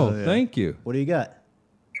years. Oh, Oh, yeah. thank you. What do you got?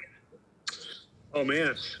 Oh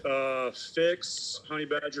man, Fix, Honey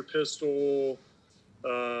Badger pistol,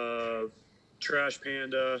 Trash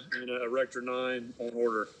Panda, and a Rector 9 on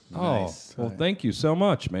order. Nice. Oh, well, thank you so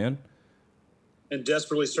much, man. And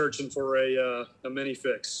desperately searching for a mini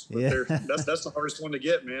Fix. But Yeah. that's the hardest one to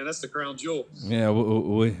get, man. That's the crown jewel. Yeah,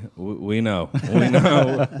 we know. We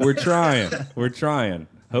know. We're trying. We're trying.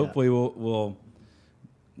 Hopefully, we'll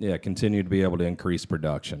continue to be able to increase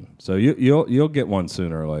production. So you'll get one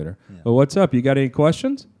sooner or later. But what's up? You got any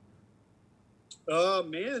questions?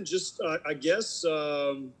 Man, just I guess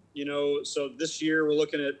so this year we're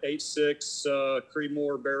looking at 8.6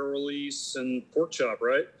 Creedmoor barrel release and pork chop,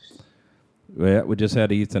 right? Yeah, we just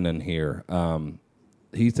had Ethan in here.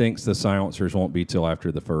 He thinks the silencers won't be till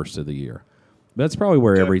after the first of the year. That's probably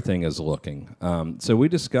where Okay. everything is looking. So we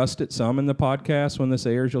discussed it some in the podcast. When this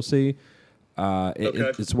airs, you'll see.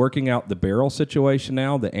 It's working out the barrel situation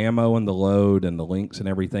now, the ammo and the load and the links and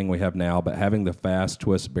everything we have now, but having the fast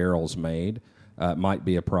twist barrels made might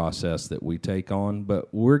be a process that we take on,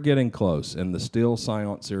 but we're getting close. And the steel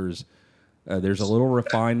silencers, there's a little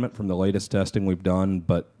refinement from the latest testing we've done,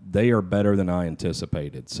 but they are better than I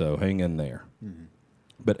anticipated, so hang in there. Mm-hmm.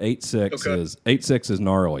 But 8.6 is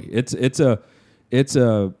gnarly. It's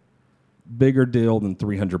a bigger deal than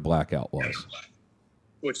 300 Blackout was.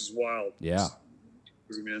 Which is wild. Yeah.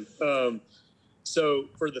 Crazy, man. So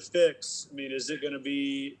for the Fix, I mean, is it going to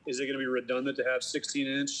be redundant to have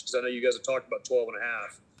 16-inch? Because I know you guys have talked about 12 and a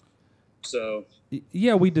half. So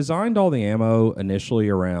Yeah, we designed all the ammo initially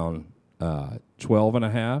around 12 and a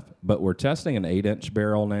half, but we're testing an 8-inch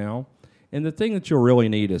barrel now. And the thing that you'll really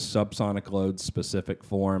need is subsonic loads specific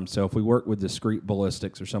for them. So if we work with Discreet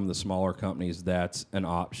Ballistics or some of the smaller companies, that's an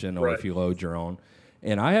option, or Right. if you load your own.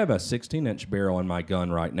 And I have a 16-inch barrel in my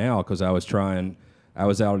gun right now because I was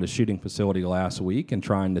out at a shooting facility last week and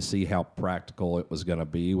trying to see how practical it was going to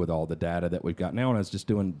be with all the data that we've got now. And I was just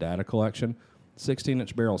doing data collection.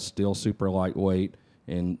 16-inch barrel is still super lightweight,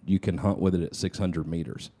 and you can hunt with it at 600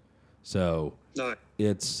 meters. So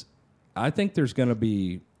nice. I think there's going to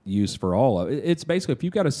be use for all of it. It's basically, if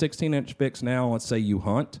you've got a 16-inch Fix now, let's say you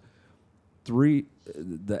hunt, the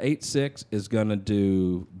 8.6 is going to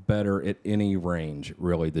do better at any range,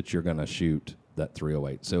 really, that you're going to shoot that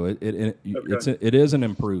 308. So it is an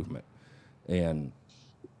improvement. And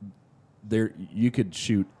there you could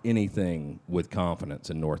shoot anything with confidence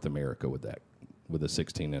in North America with a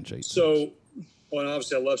 16-inch 8.6. So, well,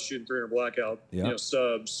 obviously, I love shooting 300 Blackout, Yeah.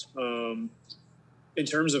 subs. In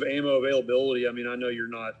terms of ammo availability, I mean, I know you're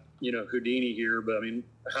not, Houdini here, but I mean,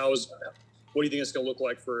 what do you think it's going to look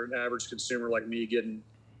like for an average consumer like me getting,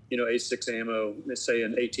 8.6 ammo, let's say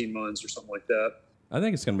in 18 months or something like that? I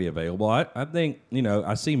think it's going to be available. I think,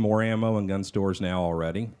 I see more ammo in gun stores now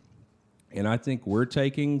already. And I think we're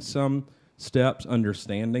taking some steps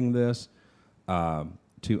understanding this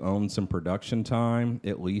to own some production time,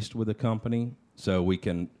 at least with a company, so we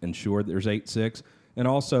can ensure there's 8.6. And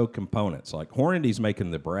also components. Like Hornady's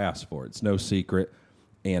making the brass for it. It's no secret.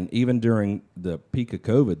 And even during the peak of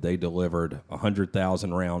COVID, they delivered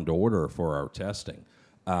 100,000 round order for our testing.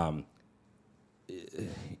 I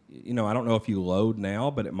don't know if you load now,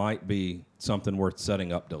 but it might be something worth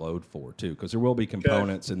setting up to load for, too, because there will be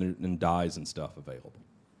components and dies and stuff available.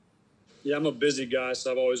 Yeah, I'm a busy guy,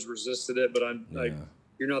 so I've always resisted it, but Yeah.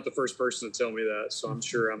 you're not the first person to tell me that, so I'm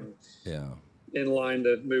sure I'm in line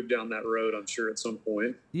to move down that road, I'm sure, at some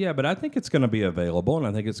point. Yeah, but I think it's going to be available, and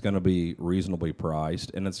I think it's going to be reasonably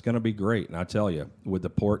priced, and it's going to be great. And I tell you, with the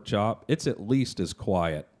pork chop, it's at least as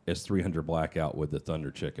quiet as 300 Blackout with the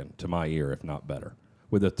Thunder Chicken, to my ear, if not better.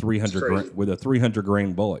 With a 300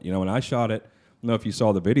 grain bullet, and I shot it. I don't know if you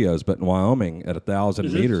saw the videos, but in Wyoming at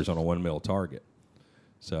 1,000 meters on a 1 mil target.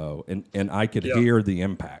 So, and I could hear the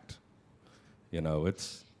impact.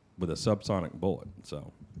 It's with a subsonic bullet.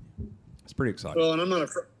 So. It's pretty exciting. Well, and I'm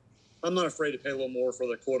not afraid to pay a little more for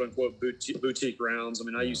the quote unquote boutique rounds. I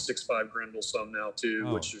mean, I use 6.5 Grendel some now too,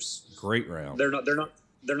 which is great round. They're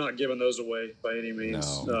not giving those away by any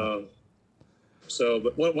means. No.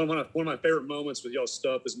 But one of my favorite moments with y'all's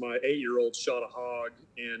stuff is my 8-year-old shot a hog,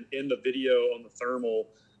 and in the video on the thermal,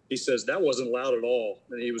 he says that wasn't loud at all,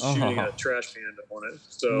 and he was shooting a trash panda on it.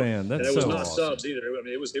 So Man, that's and it was so not awesome. subs either. I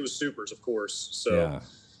mean, it was supers, of course. So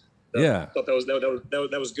Yeah. I thought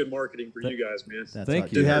that was good marketing for you guys, man. Thank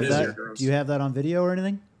Do you have There it is, that? your Do you have that on video or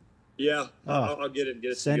anything? Yeah, Oh. I'll get it and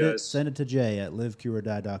get it Send to you it. guys. Send it to Jay at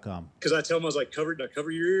livecurordie.com. Because I tell him I was like, cover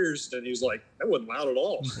your ears, and he was like, that wasn't loud at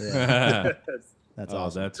all. Yeah. That's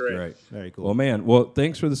awesome. That's great. Very cool. Well, man. Well,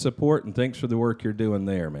 thanks for the support and thanks for the work you're doing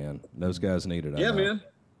there, man. Those guys need it. I Yeah, know. man.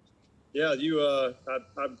 Yeah,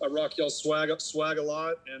 I rock y'all swag a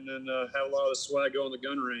lot, and then had a lot of the swag go on the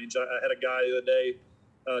gun range. I had a guy the other day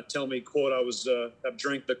tell me, quote, I've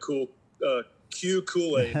drank the Q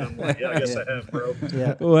Kool-Aid. I'm like, yeah, I guess I have, bro.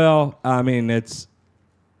 Yeah. Well, I mean,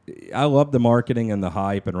 I love the marketing and the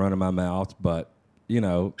hype and running my mouth, but you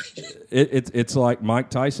know, it's like Mike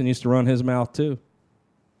Tyson used to run his mouth too.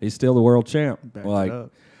 He's still the world champ. Back like, it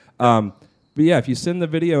up. But yeah, if you send the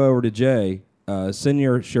video over to Jay, send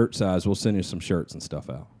your shirt size. We'll send you some shirts and stuff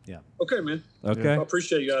out. Yeah. Okay, man. Okay. I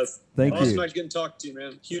appreciate you guys. Thank awesome you. nice getting to talk to you,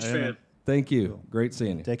 man. Huge Hey, fan. man. Thank you. Great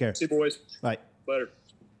seeing you. Take care. See you, boys. Bye. Later.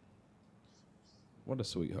 What a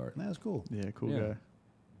sweetheart. That was cool. Yeah, cool Yeah. guy.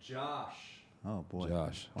 Josh. Oh boy.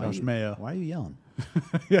 Josh. Josh Mayo. Why are you yelling?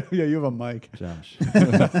 yeah, you have a mic. Josh.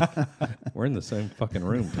 We're in the same fucking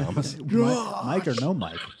room, Thomas. Mic or no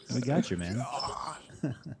mic? We got you, man.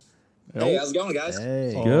 Hey, how's it going, guys?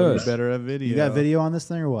 Hey. Oh, Good. You better have video. You got video on this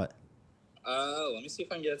thing or what? Let me see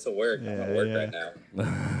if I can get it to work. I'm Yeah, at work yeah. right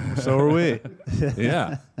now. So are we.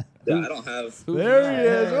 Yeah. Yeah, I don't have. There he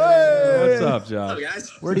is. Hey! What's up, Hello, Josh?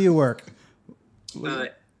 guys. Where do you work?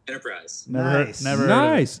 Enterprise. Never Nice. heard, never heard of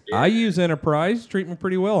it. Nice. I use Enterprise. Treat me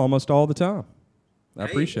pretty well almost all the time. I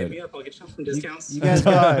Hey, appreciate hit me it. up. I'll get you some discounts. You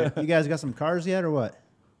guys got some cars yet or what?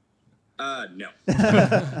 No.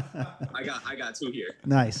 I got two here.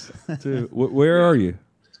 Nice. Too. Where are you?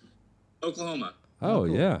 Oklahoma. Oh,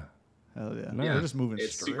 yeah. Hell yeah. Nice. They're just moving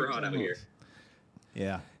It's straight. super hot out here.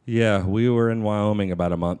 Yeah. Yeah, we were in Wyoming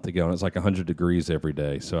about a month ago, and it's like 100 degrees every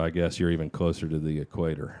day. So I guess you're even closer to the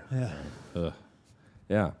equator. Yeah.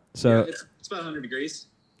 Yeah. So, Yeah, it's about 100 degrees.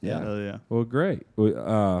 Yeah. Hell yeah. well, great.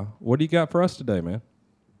 What do you got for us today, man?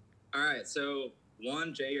 All right. So,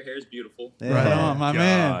 one, Jay, your hair is beautiful. Right on, my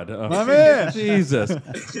man. God. My man. Jesus.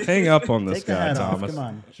 Hang up on this Take the guy, hat off. Thomas. Come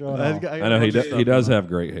on. Show it That all. guy- I know he got does have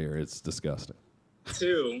great hair. It's disgusting.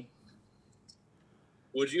 Two,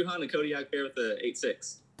 would you hunt a Kodiak bear with the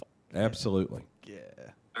 8.6? Absolutely. Yeah.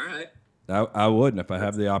 All right. I would, and if I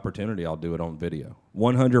have the opportunity, I'll do it on video.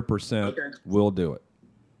 100% Okay. will do it.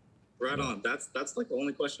 Right on. That's like the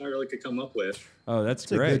only question I really could come up with. Oh, that's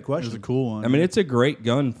It's a great. good It was question. a cool one. I mean, it's a great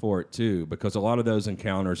gun for it, too, because a lot of those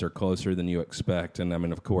encounters are closer than you expect. And, I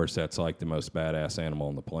mean, of course, that's like the most badass animal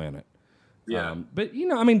on the planet. Yeah. But, you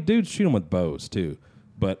know, I mean, dudes shoot them with bows, too.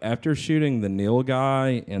 But after shooting the Neil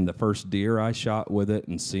guy and the first deer I shot with it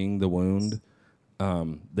and seeing the wound,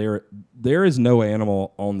 there is no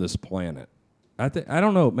animal on this planet. I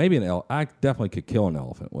don't know, maybe an elephant. I definitely could kill an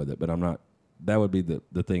elephant with it, but I'm not. That would be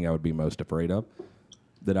the thing I would be most afraid of,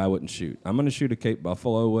 that I wouldn't shoot. I'm going to shoot a Cape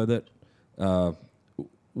Buffalo with it,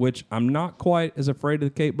 which I'm not quite as afraid of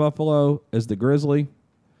the Cape Buffalo as the Grizzly,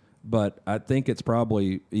 but I think it's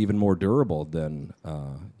probably even more durable than,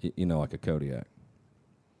 like a Kodiak.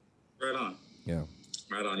 Right on. Yeah.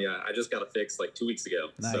 Right on. Yeah. I just got it fixed like 2 weeks ago.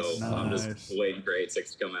 Nice. So I'm Nice. just waiting for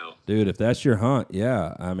 8.6 to come out. Dude, if that's your hunt,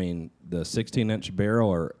 yeah. I mean, the 16-inch barrel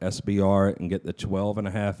or SBR it and get the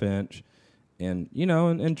 12.5-inch and,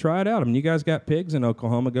 and try it out. I mean, you guys got pigs in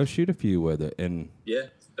Oklahoma. Go shoot a few with it. And, Yeah.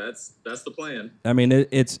 That's the plan. I mean,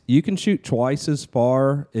 it's you can shoot twice as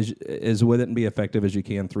far as with it and be effective as you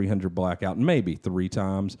can 300 blackout, maybe 3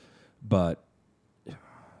 times. But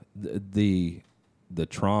the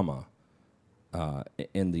trauma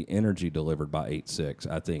and the energy delivered by 8.6,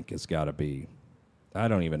 I think it's got to be, I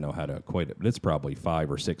don't even know how to equate it, but it's probably 5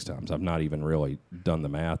 or 6 times. I've not even really done the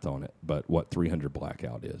math on it, but what 300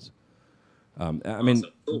 blackout is. I mean,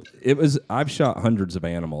 I've shot hundreds of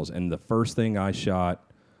animals, and the first thing I shot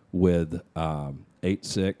with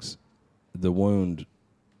 8.6, the wound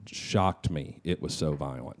shocked me. It was so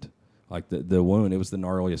violent. Like the wound, it was the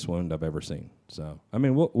gnarliest wound I've ever seen. So, I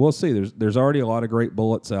mean, we'll see. There's already a lot of great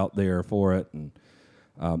bullets out there for it, and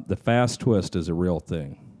the fast twist is a real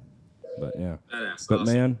thing. But yeah, Badass. but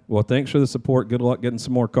Awesome. man, well, thanks for the support. Good luck getting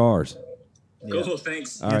some more cars. Cool.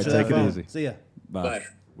 Thanks. All right, Answer that take it phone. easy. See ya. Bye. Bye.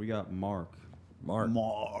 We got Mark. Mark.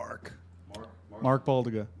 Mark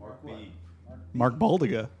Baldiga. Mark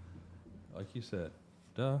Baldiga. Like you said,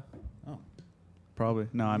 duh. Oh. Probably.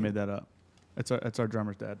 No, I made that up. It's our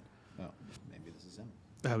drummer's dad. Oh. Maybe this is him.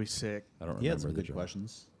 That'd be sick. I don't He had remember some the good drum.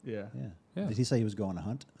 questions. Yeah. Yeah. Yeah. Did he say he was going to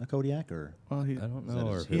hunt a Kodiak or? Well, I don't know.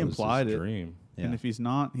 Or if he it was implied his it. dream. Yeah. And if he's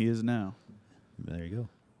not, he is now. There you go.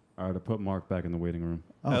 All right, I put Mark back in the waiting room.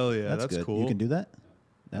 Oh, Hell yeah, that's good. cool. You can do that.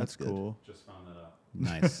 That's good. cool. Just found that out.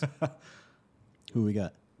 Nice. Who we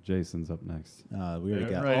got? Jason's up next. We already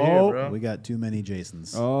got. Right here, bro. We got too many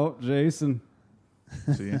Jasons. Oh, Jason.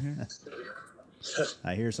 See in here?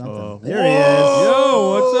 I hear something. Oh. There he is.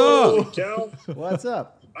 Yo, what's up? Cal, What's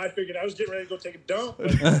up? I figured I was getting ready to go take a dump.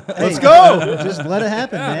 Let's go. Just let it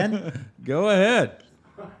happen, man. Go ahead.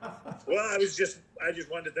 Well, I just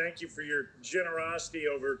wanted to thank you for your generosity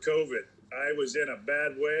over COVID. I was in a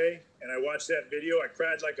bad way, and I watched that video. I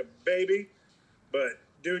cried like a baby, but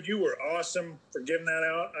dude, you were awesome for giving that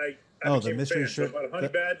out. I Oh, became the mystery a fan. shirt. So about a honey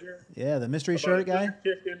badger, Yeah, the mystery about shirt a guy.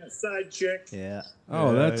 chicken, a side chick. Yeah.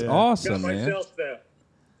 Oh, that's yeah. awesome, Got man. myself the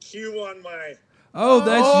Q on my. Oh,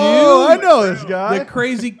 that's Oh, you. I know this guy. The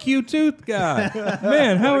crazy Q-tooth guy.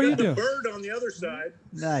 Man, how are I you got the doing? bird on the other side.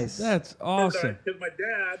 Nice. That's awesome. Because my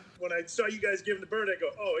dad, when I saw you guys giving the bird, I go,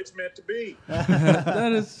 "Oh, it's meant to be."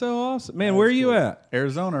 That is so awesome. Man, where are you at?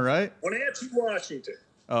 Arizona, right? Wenatchee, Washington.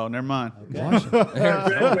 Oh, never mind. Graduated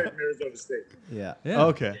from Arizona State. Yeah. Yeah.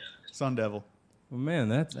 Okay. Sun Devil. Well, man,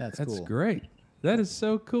 that's cool. great. That is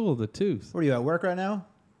so cool, the tooth. Where are you at work right now?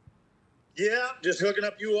 Yeah, just hooking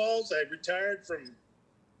up U-Hauls. I retired from.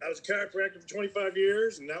 I was a chiropractor for 25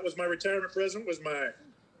 years, and that was my retirement present. Was my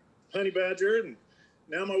honey badger, and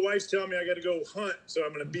now my wife's telling me I got to go hunt, so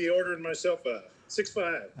I'm going to be ordering myself a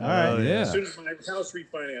 6.5 All right. Yeah. as soon as my house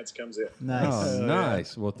refinance comes in. Nice. Oh,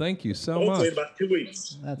 nice. Well, thank you so Hopefully in much. about 2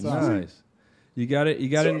 weeks. That's awesome. Nice. You got it. You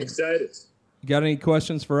got So I'm any? excited. You got any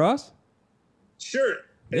questions for us? Sure.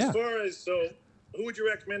 As Yeah. far as who would you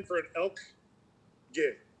recommend for an elk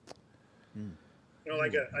gig? You know,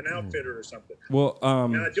 like an outfitter or something. Well,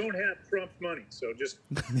 Now I don't have Trump money, so just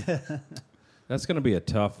that's going to be a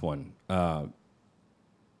tough one.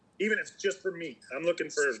 even if it's just for meat, I'm looking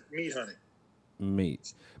for meat hunting.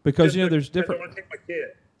 Meat, because you know there's I don't different. want to take my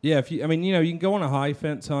kid. Yeah, if you, I mean, you know, you can go on a high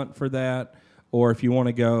fence hunt for that, or if you want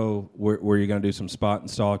to go where you're going to do some spot and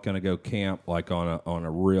stalk, going to go camp like on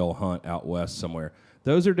a real hunt out west somewhere.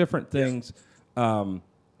 Those are different things.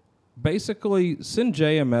 Basically, send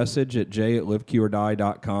Jay a message at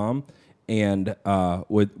jay@liveqordie.com and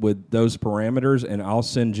with those parameters, and I'll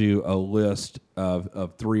send you a list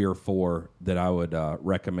of 3 or 4 that I would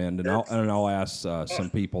recommend, and I'll ask some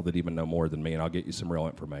people that even know more than me, and I'll get you some real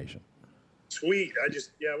information. Sweet. I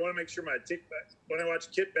want to make sure when I watch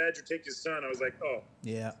Kit Badger take his son, I was like, oh,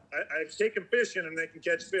 Yeah. I take them fishing and they can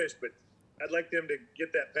catch fish, but I'd like them to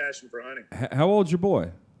get that passion for hunting. How old's your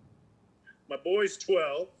boy? My boy's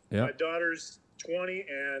 12. Yeah. My daughter's 20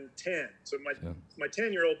 and 10. So my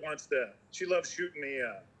 10-year-old she loves shooting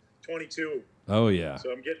the 22. Oh yeah.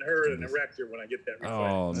 So I'm getting her an erector when I get that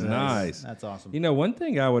Oh, refinance. nice. That's awesome. You know, one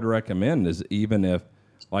thing I would recommend is even if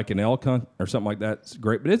like an elk hunt or something like that's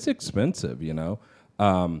great, but it's expensive, you know.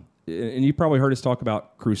 And you probably heard us talk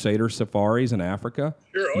about Crusader safaris in Africa.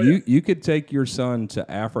 Sure, oh, yeah. You could take your son to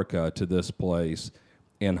Africa to this place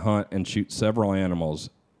and hunt and shoot several animals,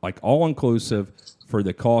 like all inclusive, for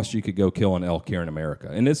the cost you could go kill an elk here in America.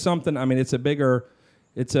 And it's something. I mean, it's a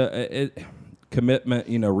commitment,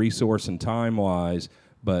 you know, resource and time wise,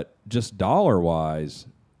 but just dollar wise,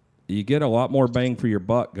 you get a lot more bang for your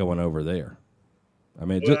buck going over there. I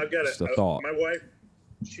mean, Well, just a thought. My wife,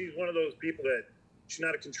 she's one of those people that she's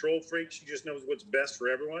not a control freak. She just knows what's best for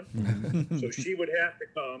everyone. So she would have to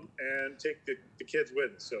come and take the kids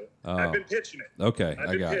with us. So I've been pitching it. Okay, I've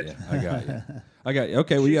I been got you. pitching. I got you.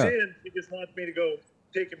 Okay, well, She's yeah. in. She just wants me to go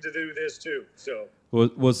take him to do this too. So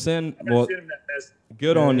We'll send. I'm gonna send him that message.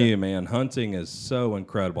 Good on you, man. Hunting is so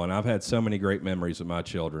incredible, and I've had so many great memories with my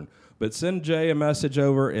children. But send Jay a message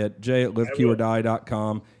over at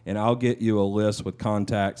jay@liveqordie.com, and I'll get you a list with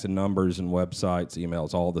contacts and numbers and websites,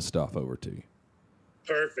 emails, all the stuff over to you.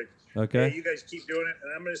 Perfect. Okay. Yeah, you guys keep doing it,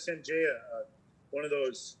 and I'm going to send Jay one of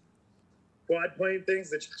those quad plane things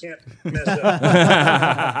that you can't mess up.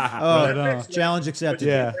 Oh, no. Challenge accepted.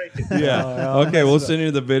 Yeah. Yeah. Okay, we'll send you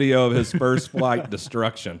the video of his first flight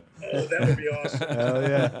destruction. Oh, that would be awesome. Hell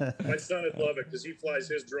yeah. My son would love it because he flies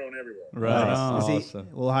his drone everywhere. Right Nice. on. Is he- Awesome.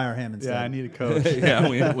 We'll hire him instead. Yeah, I need a coach. Yeah,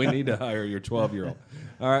 we need to hire your 12-year-old.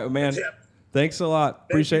 All right, man. Yeah. Thanks a lot.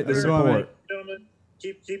 Appreciate the Thank you very support. much. Gentlemen,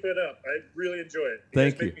 keep it up. I really enjoy it.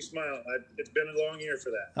 Thank guys you. make me smile. It's been a long year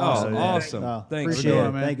for that. Oh, Awesome. awesome. Oh, Thanks. appreciate doing it.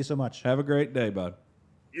 it, man. Thank you so much. Have a great day, bud.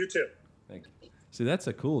 You too. Thank you. See, that's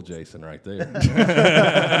a cool Jason right there.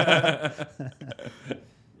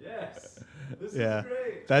 Yes. This Yeah. is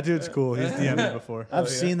great. That dude's cool. He's DM'd me before. I've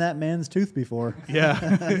seen that man's tooth before.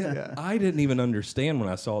 Yeah. I didn't even understand when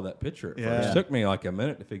I saw that picture at first. It took me like a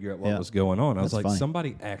minute to figure out what was going on. I was That's like, funny.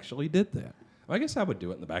 somebody actually did that. I guess I would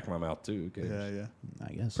do it in the back of my mouth too. Yeah.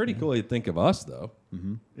 I guess. Pretty cool. You'd think of us though.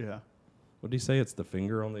 Yeah. What did he say? It's the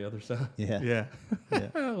finger on the other side. Yeah. Yeah.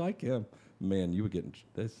 I like him. Man, you would get.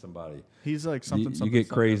 There's somebody. He's like something. You get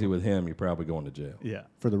crazy with him, you're probably going to jail. Yeah.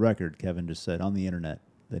 For the record, Kevin just said on the internet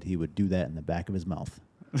that he would do that in the back of his mouth.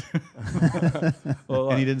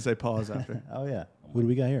 And he didn't say pause after. Oh, yeah. Who do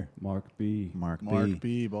we got here? Mark B. Mark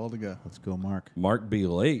B. Ball to go. Let's go, Mark. Mark B.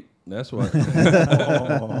 late. That's what.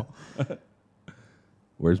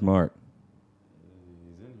 Where's Mark?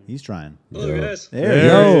 He's trying. Hello, guys. There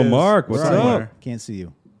Yo, he is. Mark, what's Where are you? up? Can't see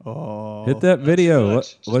you. Oh. Hit that video.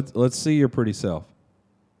 much. Let's see your pretty self.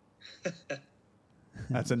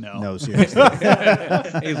 That's a no. No, seriously.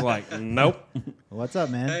 He's like, nope. What's up,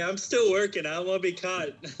 man? Hey, I'm still working. I don't want to be caught.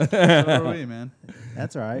 So are we, man.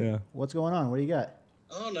 That's all right. Yeah. What's going on? What do you got?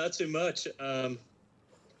 Oh, not too much.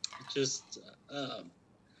 Just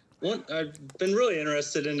one. I've been really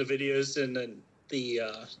interested in the videos and the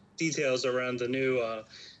details around the new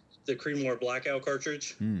the Creedmoor Blackout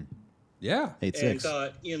cartridge. Yeah. 8.6. And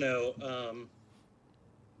thought,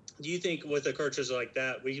 do you think with a cartridge like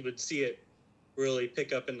that, we would see it really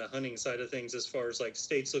pick up in the hunting side of things as far as like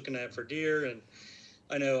states looking at for deer? And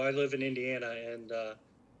I know I live in Indiana, and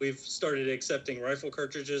we've started accepting rifle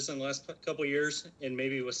cartridges in the last couple of years, and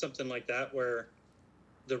maybe with something like that where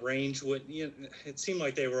the range would, it seemed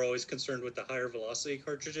like they were always concerned with the higher velocity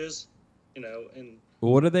cartridges, and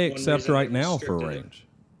Well, what do they one accept reason right they now for restricted it. range?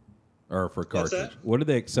 Or for What's cartridge? that? What do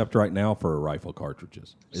they accept right now for rifle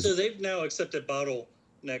cartridges? So they've now accepted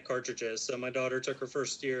bottleneck cartridges. So my daughter took her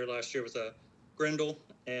first deer last year with a Grendel,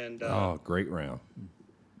 and oh, great round.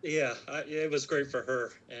 yeah, it was great for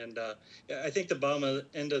her. And I think the bottom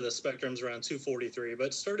end of the spectrum's around 243, but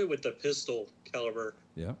it started with the pistol caliber,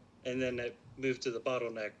 Yeah. and then it moved to the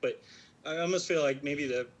bottleneck. But I almost feel like maybe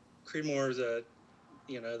the Creedmoor,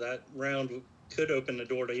 that round could open the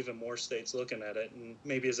door to even more states looking at it. And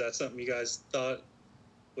maybe is that something you guys thought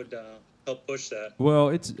would help push that? Well,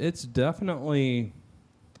 it's definitely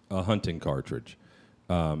a hunting cartridge.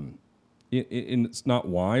 And it's not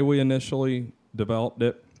why we initially developed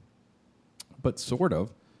it, but sort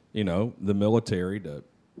of, the military to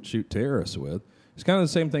shoot terrorists with. It's kind of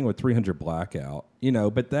the same thing with 300 Blackout,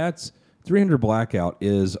 but that's 300 Blackout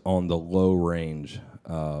is on the low range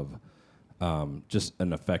of just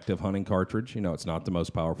an effective hunting cartridge. It's not the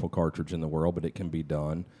most powerful cartridge in the world, but it can be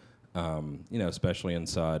done. Especially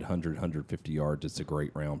inside 100, 150 yards, it's a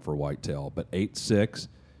great round for whitetail. But 8.6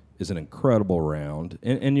 is an incredible round.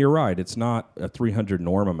 And you're right, it's not a 300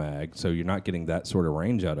 Norma mag, so you're not getting that sort of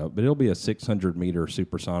range out of it. But it'll be a 600-meter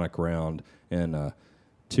supersonic round and a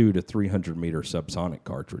 200 to 300-meter subsonic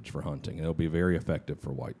cartridge for hunting. It'll be very effective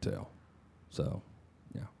for whitetail. So,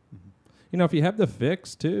 yeah. If you have the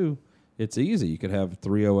fix, too, it's easy. You could have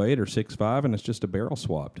 308 or 6.5, and it's just a barrel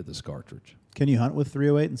swap to this cartridge. Can you hunt with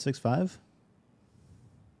 308 and 6.5?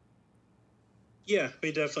 Yeah,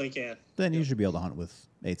 we definitely can. Then you should be able to hunt with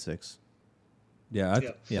 8.6. Yeah,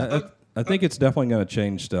 Yeah. I think it's definitely going to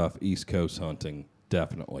change stuff East Coast hunting,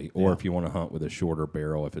 definitely. Or if you want to hunt with a shorter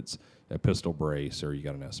barrel, if it's a pistol brace or you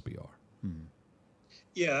got an SBR.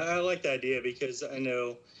 Yeah, I like the idea because I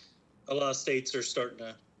know a lot of states are starting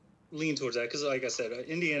to lean towards that. Because, like I said,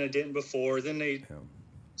 Indiana didn't before. Then they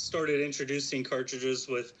started introducing cartridges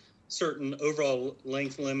with certain overall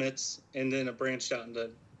length limits, and then it branched out into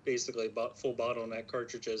basically full bottleneck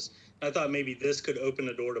cartridges. I thought maybe this could open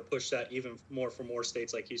the door to push that even more for more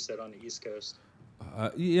states, like you said, on the East Coast.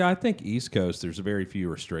 Yeah, I think East Coast, there's very few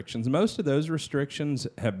restrictions. Most of those restrictions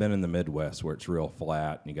have been in the Midwest where it's real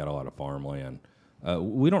flat and you got a lot of farmland.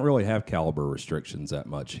 We don't really have caliber restrictions that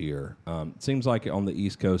much here. It seems like on the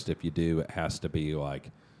East Coast, if you do, it has to be like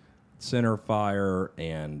center fire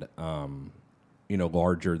and,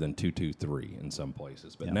 larger than 223 in some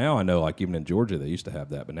places. But now I know, like even in Georgia, they used to have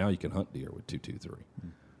that, but now you can hunt deer with 223.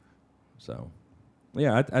 So,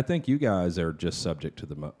 yeah, I think you guys are just subject to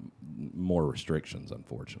the more restrictions,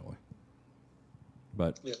 unfortunately.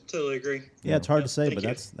 But Yeah, totally agree. Yeah, it's hard to say, Thank but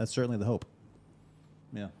you. that's certainly the hope.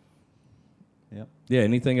 Yeah. Yep. yeah,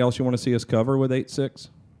 anything else you want to see us cover with 8.6?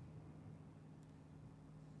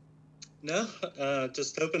 No,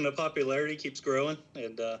 just hoping the popularity keeps growing,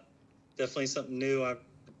 and definitely something new I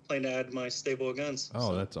plan to add to my stable of guns.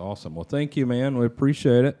 Oh, that's awesome. Well, thank you, man. We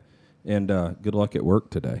appreciate it. And good luck at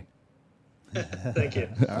work today. Thank you.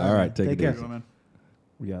 All right, take it care. easy.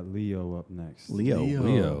 We got Leo up next. Leo.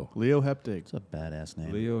 Leo. Leo Heptig. It's a badass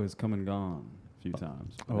name. Leo is come and gone few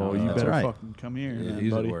times. Oh, you That's better right. fucking come here, Yeah, man,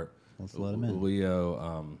 he's buddy. at work. Let's let him in.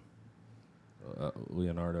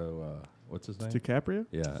 Leonardo, what's his name? DiCaprio?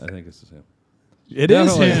 Yeah, I think this is him. It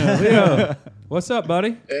is Definitely. him. Leo, what's up,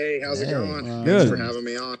 buddy? Hey, how's it Hey. going? Good. Thanks for having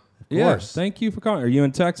me on. Yeah, course. thank you for calling. Are you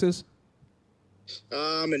in Texas?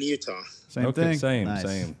 I'm in Utah. Same okay, thing. same, Nice.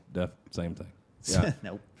 same thing. Yeah,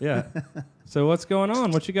 Nope. yeah. So what's going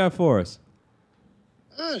on? What you got for us?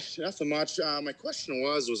 Nothing much. My question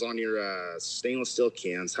was on your stainless steel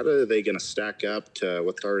cans. How are they going to stack up to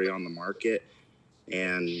what's already on the market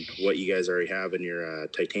and what you guys already have in your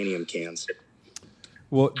titanium cans?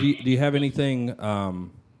 Well, do you have anything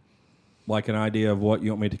like an idea of what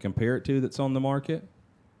you want me to compare it to that's on the market?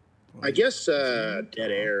 I guess Dead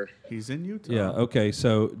Air. He's in Utah. Yeah. Okay.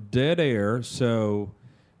 So Dead Air. So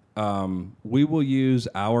we will use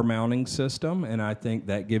our mounting system, and I think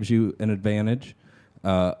that gives you an advantage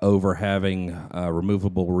over having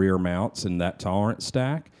removable rear mounts and that tolerance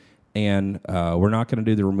stack. And we're not going to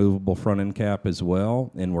do the removable front end cap as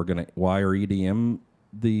well, and we're going to wire EDM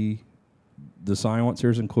the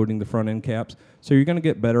silencers, including the front end caps. So you're going to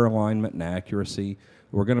get better alignment and accuracy.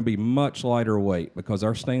 We're going to be much lighter weight because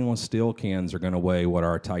our stainless steel cans are going to weigh what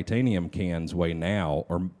our titanium cans weigh now,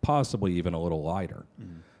 or possibly even a little lighter.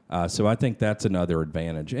 So I think that's another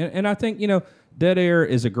advantage. And I think, Dead Air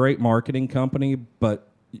is a great marketing company, but,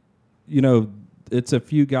 it's a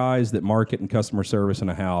few guys that market and customer service in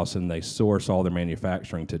a house, and they source all their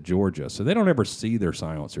manufacturing to Georgia. So they don't ever see their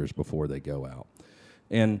silencers before they go out.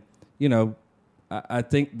 And, I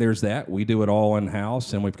think there's that. We do it all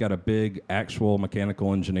in-house, and we've got a big actual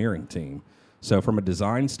mechanical engineering team. So from a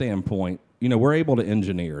design standpoint, we're able to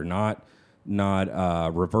engineer, not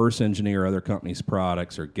reverse engineer other companies'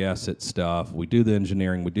 products or guess at stuff. We do the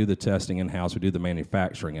engineering, we do the testing in-house, we do the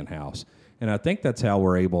manufacturing in-house. And I think that's how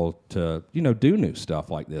we're able to, do new stuff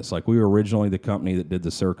like this. Like we were originally the company that did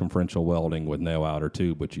the circumferential welding with no outer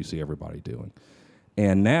tube, which you see everybody doing.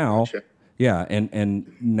 And now... Gotcha. Yeah,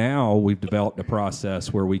 and now we've developed a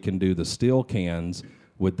process where we can do the steel cans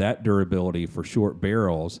with that durability for short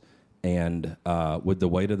barrels and with the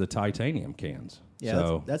weight of the titanium cans. Yeah,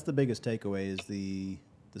 so, that's the biggest takeaway is the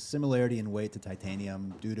similarity in weight to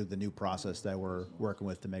titanium due to the new process that we're working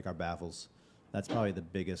with to make our baffles. That's probably the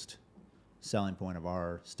biggest selling point of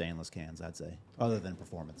our stainless cans, I'd say, other than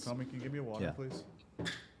performance. Tommy, can you give me a water, Yeah. please?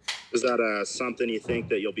 Is that something you think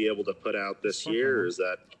that you'll be able to put out this year, or is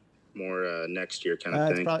that more next year kind of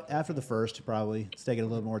It's thing? probably after the first, probably. It's taking a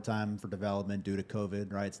little more time for development due to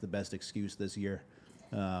COVID, right? It's the best excuse this year.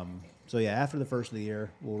 So, yeah, after the first of the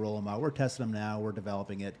year, we'll roll them out. We're testing them now. We're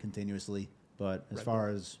developing it continuously. But as far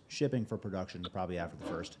as shipping for production, probably after the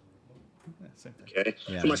first. Yeah, same thing. Okay.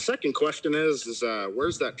 Yeah. So my second question is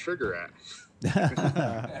where's that trigger at?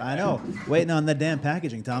 I know. Waiting on the damn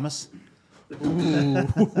packaging, Thomas. you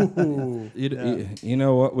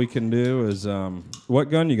know what we can do is, what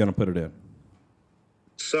gun you going to put it in?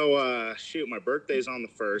 So, my birthday's on the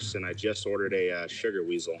 1st, and I just ordered a sugar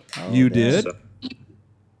weasel. You damn. did? So,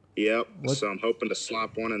 yep. So I'm hoping to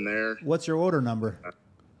slap one in there. What's your order number?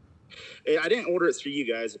 I didn't order it through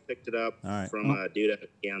you guys. I picked it up All right. from a dude out of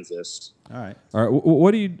Kansas. All right. All right,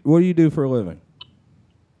 what do you do for a living?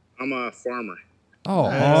 I'm a farmer. Oh,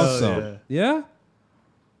 awesome. Yeah?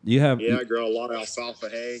 You have... Yeah, I grow a lot of alfalfa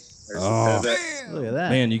hay. There's Oh. some pivot. Look at that.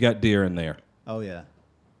 Man, you got deer in there. Oh, yeah.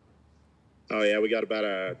 Oh, yeah, we got about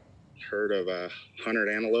a herd of 100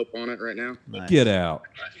 antelope on it right now. Nice. Get out.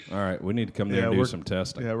 All right, we need to come there Yeah, and do we're- some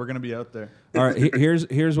testing. Yeah, we're going to be out there. All right,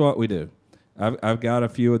 here's what we do. I've got a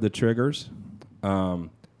few of the triggers.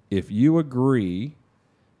 If you agree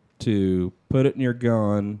to put it in your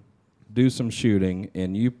gun, do some shooting,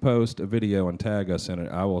 and you post a video and tag us in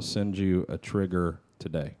it, I will send you a trigger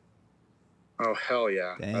today. Oh, hell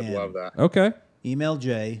yeah. I'd Damn. love that. Okay. Email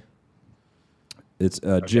Jay. It's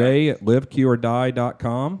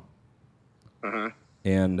jay@liveqordie.com. Uh-huh.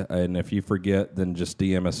 And if you forget, then just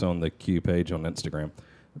DM us on the Q page on Instagram.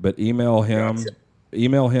 But email him. Gotcha.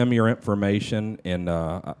 Email him your information, and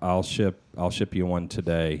I'll ship you one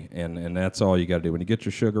today. And that's all you got to do. When you get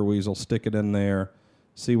your sugar weasel, stick it in there,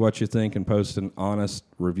 see what you think, and post an honest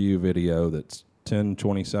review video that's 10,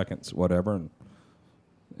 20 seconds, whatever.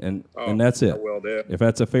 And that's it. I will do. If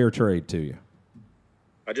that's a fair trade to you.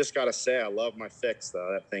 I just got to say, I love my fix, though.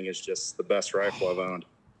 That thing is just the best rifle I've owned.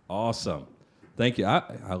 Awesome. Thank you.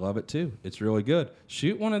 I love it too. It's really good.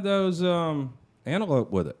 Shoot one of those antelope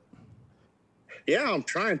with it. Yeah, I'm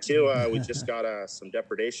trying to. We just got some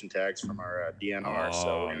depredation tags from our DNR,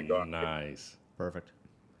 so we're going to go out and nice. Perfect.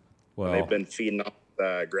 Well, they've been feeding off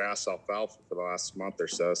grass alfalfa for the last month or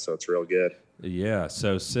so, so it's real good. Yeah,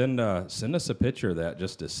 so send us a picture of that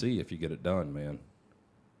just to see if you get it done, man.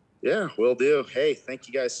 Yeah, will do. Hey, thank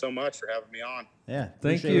you guys so much for having me on. Yeah. Thank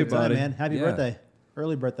appreciate you, your time, buddy. man. Happy Yeah. birthday.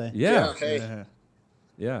 Early birthday. Yeah. Hey,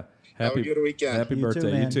 Yeah. have a good weekend. Happy You too,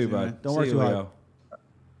 birthday. man. You too, bud. Don't See work you, too hard. Leo.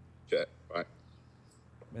 Okay, bye.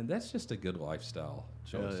 Man, that's just a good lifestyle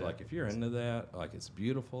choice. yeah. Like if you're into that, like it's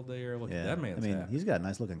beautiful there. Look Yeah. at that man's I mean, happy. he's got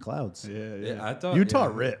nice looking clouds. Yeah, I thought Utah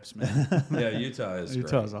yeah. rips, man. Yeah, Utah is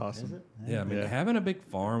Utah's great. awesome. Yeah, I mean, Yeah. having a big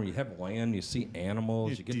farm, you have land, you see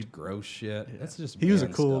animals, You- you get you- to grow shit. That's just He was a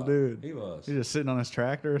man cool stuff. dude. He was. He was just sitting on his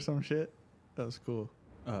tractor or some shit. That was cool.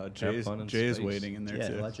 Jay's fun in Jay's space. waiting in there Yeah,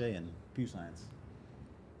 too. Lecce and Pew Science.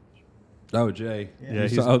 Oh, Jay. Yeah, You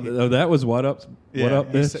he's- saw- oh, that was what up? Yeah, What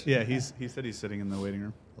up, he bitch? sa- yeah, he said he's sitting in the waiting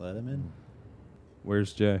room. Let him in.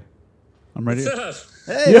 Where's Jay? I'm ready.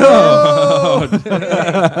 Hey,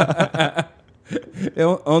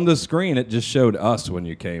 On the screen, it just showed us when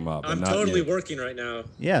you came up. I'm and not totally you. working right now.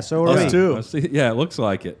 Yeah, so are Us we. too. I see- yeah, it looks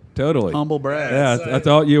like it. Totally. Humble brag. Yeah, That's I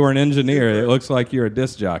thought you were an engineer. It looks like you're a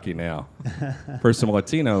disc jockey now for some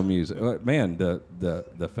Latino music. Man,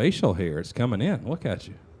 the facial hair is coming in. Look at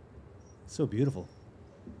you. So beautiful.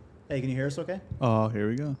 Hey, can you hear us okay? Oh, here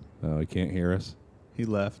we go. Oh, he can't hear us. He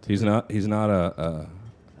left. He's not a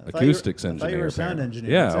I thought acoustics you were- I thought you engineer. were a sound apparently.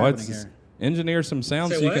 engineer. Yeah, What's well, happening it's here? engineer some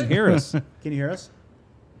sound Say so you can what? hear us. Can you hear us?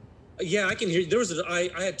 Yeah, I can hear. There was I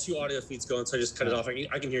had two audio feeds going, so I just cut it off.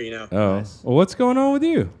 I can hear you now. Oh, Nice. well, what's going on with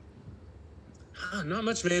you? Not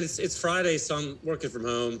much, man. It's Friday, so I'm working from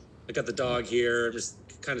home. I got the dog here. I'm just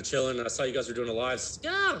kind of chilling. I saw you guys were doing a live. So,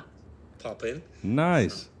 yeah, pop in.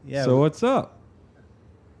 Nice. Yeah, So we- what's up?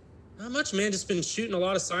 Not much, man. Just been shooting a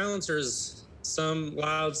lot of silencers. Some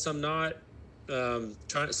loud, some not.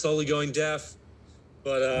 Trying slowly going deaf,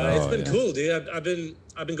 but it's been yeah. cool, dude. I've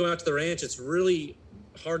been going out to the ranch. It's really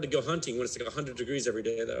hard to go hunting when it's like 100 degrees every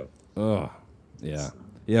day, though. Oh, yeah.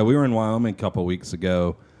 Yeah, we were in Wyoming a couple weeks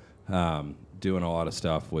ago doing a lot of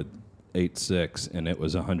stuff with 8.6, and it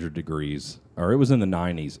was 100 degrees, or it was in the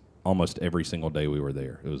 90s almost every single day we were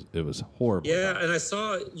there. It was horrible. Yeah, and I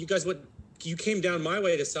saw you guys you came down my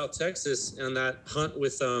way to South Texas on that hunt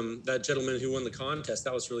with that gentleman who won the contest.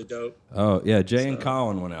 That was really dope. Oh, yeah, Jay and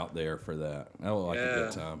Colin went out there for that. That was like a good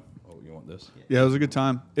Yeah. time. Oh, you want this? Yeah, it was a good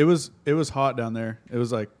time. It was hot down there. It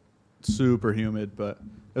was like super humid, but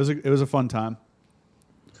it was a fun time.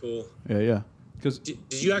 Cool. Yeah. Because Did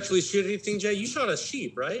you actually shoot anything, Jay? You shot a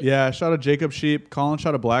sheep, right? Yeah, I shot a Jacob sheep. Colin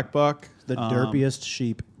shot a black buck. The derpiest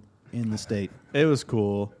sheep in the state. It was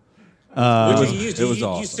cool. What did you use? Did it was you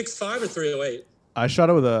awesome. use 6.5 or 308? I shot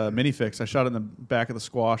it with a mini fix. I shot it in the back of the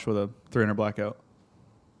squash with a 300 blackout.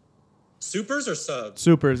 Supers or subs?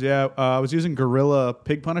 Supers, yeah. I was using Gorilla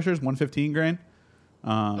Pig Punishers, 115 grain.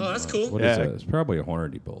 Oh, that's cool. what is Yeah. that? It's probably a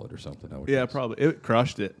Hornady bullet or something. I would Yeah, guess. probably. It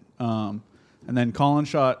crushed it. And then Colin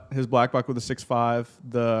shot his black buck with a 6.5.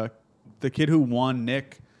 The kid who won,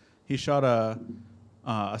 Nick, he shot a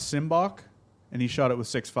Simbok, and he shot it with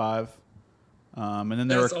 6.5. And then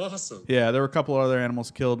there That's were awesome. there were a couple other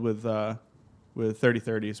animals killed with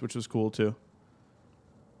 30-30s, which was cool too.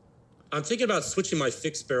 I'm thinking about switching my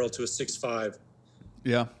fixed barrel to a 6.5.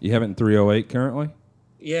 Yeah. You have it in 308 currently?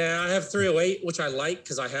 Yeah, I have 308, which I like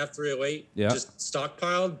because I have 308 Yeah. just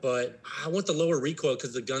stockpiled, but I want the lower recoil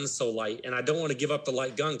because the gun's so light, and I don't want to give up the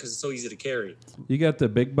light gun because it's so easy to carry. You got the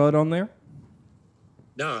big bud on there?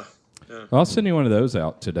 Nah. I'll send you one of those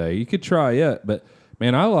out today. You could try it, but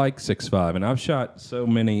man, I like 6.5, and I've shot so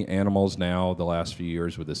many animals now the last few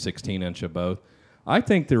years with a 16-inch of both. I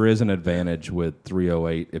think there is an advantage with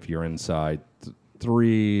 308 if you're inside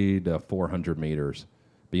 300 to 400 meters.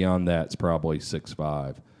 Beyond that, it's probably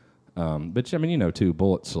 6.5. But I mean, too,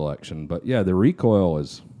 bullet selection. But yeah, the recoil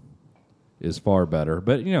is far better.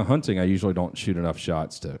 But hunting, I usually don't shoot enough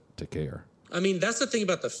shots to care. I mean, that's the thing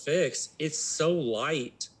about the fix. It's so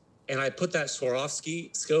light, and I put that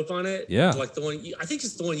Swarovski scope on it. Yeah. Like the one, I think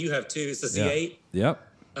it's the one you have too. It's the Z8. Yep.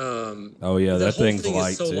 Oh yeah, the that whole thing's thing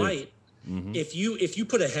light is so too. light. Mhm. If you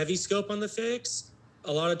put a heavy scope on the fix,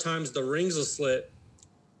 a lot of times the rings will slip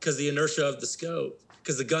because the inertia of the scope,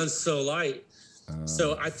 because the gun's so light.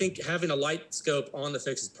 So I think having a light scope on the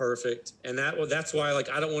fix is perfect, and that's why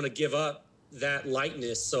I don't want to give up that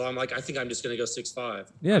lightness. So I think I'm just going to go 6.5.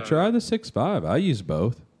 Yeah, try the 6.5. I use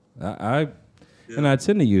both. And I'd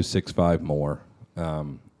tend to use 6.5 more,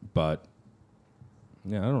 but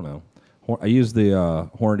yeah, I don't know. I use the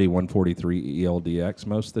Hornady 143 ELDX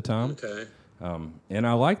most of the time. Okay. And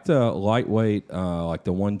I like the lightweight, like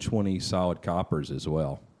the 120 solid coppers as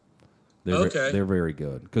well. Okay. They're very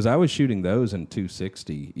good because I was shooting those in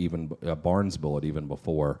 260, even a Barnes bullet, even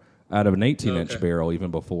before out of an 18-inch Okay. barrel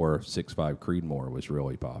even before 6.5 Creedmoor was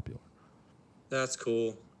really popular. That's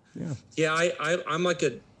cool. Yeah. Yeah, I'm like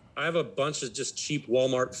I have a bunch of just cheap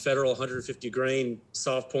Walmart Federal 150 grain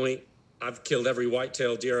soft point. I've killed every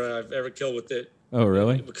whitetail deer I've ever killed with it. Oh,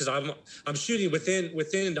 really? Because I'm shooting within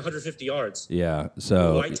 150 yards. Yeah.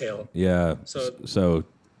 So Whitetail. Yeah. So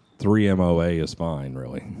 3 MOA is fine,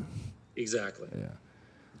 really. Exactly. Yeah.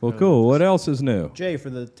 Well, cool. What else is new? Jay, for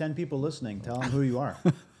the 10 people listening, tell them who you are.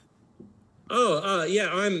 Yeah,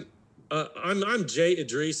 I'm Jay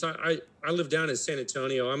Idris. I live down in San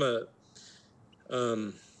Antonio. I'm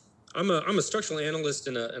a structural analyst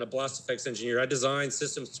and a blast effects engineer. I design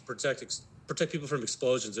systems to protect people from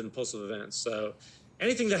explosions and impulsive events. So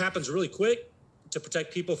anything that happens really quick to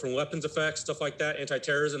protect people from weapons effects, stuff like that,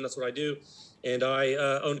 anti-terrorism, that's what I do. And I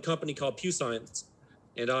own a company called Pew Science.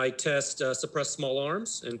 And I test suppressed small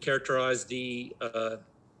arms and characterize the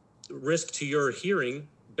risk to your hearing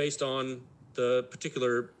based on the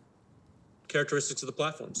particular characteristics of the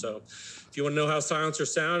platform. So if you want to know how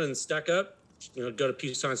silencers sound and stack up, go to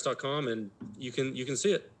pewscience.com and you can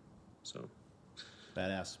see it. So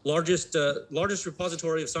badass. Largest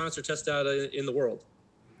repository of silencer test data in the world.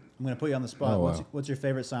 I'm going to put you on the spot. Oh, wow. What's your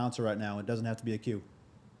favorite silencer right now? It doesn't have to be a Q.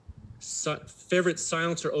 Favorite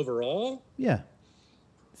silencer overall? Yeah.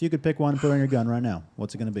 If you could pick one and put it on your gun right now,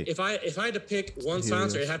 what's it going to be? If I had to pick one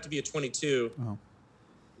silencer, it'd have to be a 22. Oh.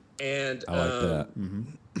 And I like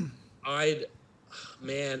that.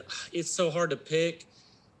 Man, it's so hard to pick.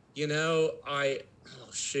 Oh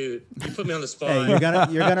shoot, you put me on the spot. Hey, you're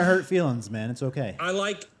gonna hurt feelings, man. It's okay.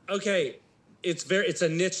 It's a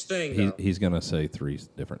niche thing. He's going to say 3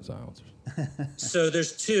 different silencers. So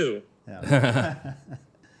there's 2. Yeah.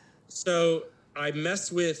 So I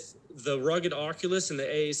mess with the Rugged Oculus and the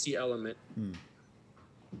AAC Element.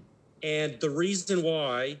 And the reason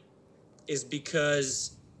why is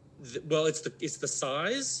because, it's the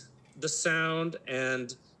size, the sound,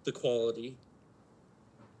 and the quality.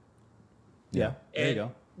 Yeah. There you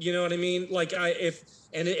go. You know what I mean? Like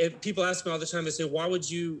if people ask me all the time, they say, why would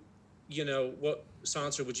you, what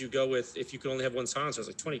silencer would you go with if you could only have one silencer? I was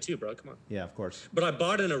like, 22, bro, come on. Yeah, of course. But I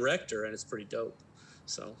bought an Erector and it's pretty dope.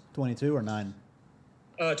 So 22 or 9?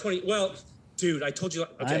 20. Well, dude, I told you.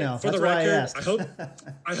 Okay, I know. For That's the why I record, asked.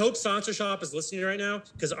 I hope Silencer Shop is listening right now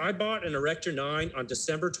because I bought an Erector 9 on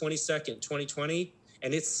December 22nd, 2020,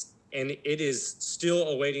 and it is still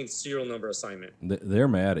awaiting serial number assignment. They're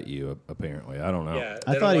mad at you, apparently. I don't know. Yeah,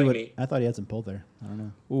 I they thought don't he like would. me. I thought he had some pull there. I don't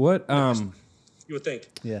know. What? You would think.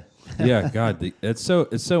 Yeah. Yeah, God, it's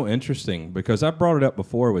so interesting because I brought it up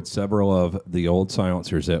before with several of the old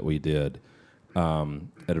silencers that we did at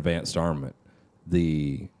Advanced Armament.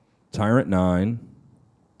 The Tyrant 9,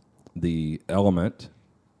 the Element,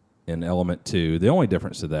 and Element 2. The only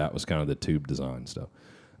difference to that was kind of the tube design stuff.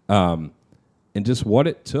 And just what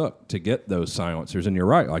it took to get those silencers. And you're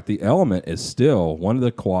right, like the Element is still one of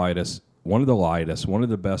the quietest, one of the lightest, one of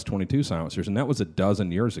the best 22 silencers, and that was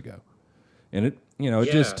 12 years ago. And it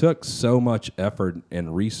just took so much effort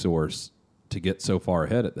and resource to get so far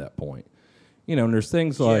ahead at that point. And there's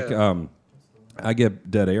things like I give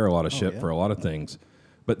Dead Air a lot of shit for a lot of things,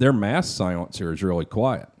 but their mass silencer is really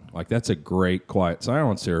quiet. Like that's a great quiet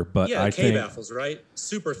silencer, but I think K-baffles, right?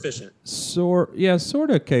 Super efficient. Sort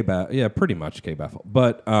of K-baffle. Yeah, pretty much K-baffle.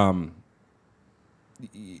 But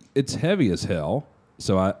it's heavy as hell,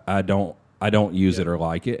 so I don't use it or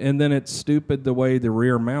like it. And then it's stupid the way the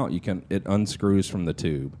rear mount it unscrews from the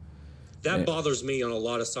tube. That bothers me on a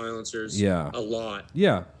lot of silencers. Yeah. A lot.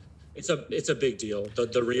 Yeah. It's a big deal.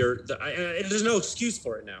 The rear. There's no excuse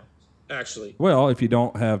for it now. Actually. Well, if you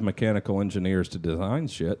don't have mechanical engineers to design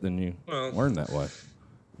shit, then you learn that way.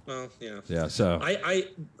 Well, yeah. Yeah. So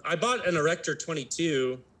I bought an Erector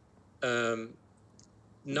 22,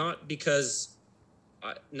 not because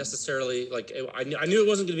I necessarily I knew it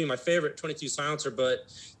wasn't going to be my favorite 22 silencer,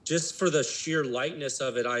 but just for the sheer lightness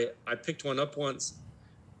of it, I picked one up once.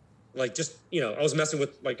 I was messing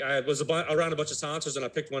with I was around a bunch of silencers and I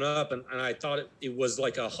picked one up and I thought it was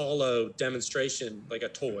like a hollow demonstration, like a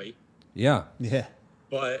toy. Yeah. Yeah.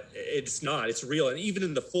 But it's not. It's real, and even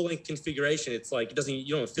in the full length configuration, it's like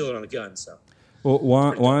you don't feel it on the gun. So, well,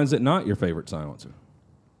 why is it not your favorite silencer?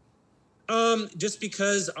 Just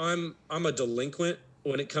because I'm a delinquent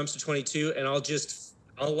when it comes to 22, and I'll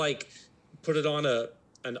put it on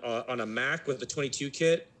a Mac with the 22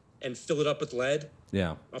 kit and fill it up with lead.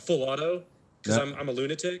 Yeah. A full auto because I'm a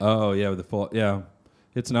lunatic. Oh yeah, with the full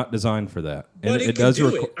It's not designed for that. And but it does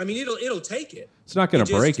do it. I mean, it'll take it. It's not going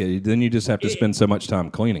to break it. Then you just have to spend so much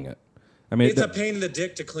time cleaning it. I mean, it's a pain in the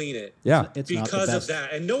dick to clean it. Yeah, it's because of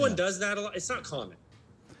that, and no one does that a lot. It's not common.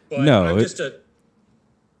 But no, I'm just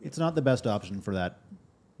It's not the best option for that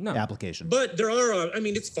No. application. But there are. I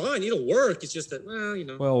mean, it's fine. It'll work. It's just that, well, you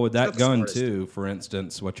know. Well, with it's that not the gun smartest. too, for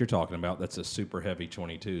instance, what you're talking about, that's a super heavy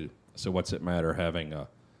 22. So what's it matter having a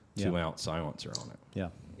 2-ounce silencer on it? Yeah.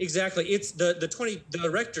 Exactly. It's the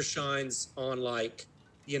Erector shines on, like,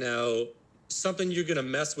 you know, something you're going to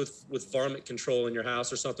mess with varmint control in your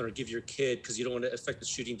house or something, or give your kid because you don't want to affect the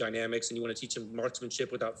shooting dynamics and you want to teach them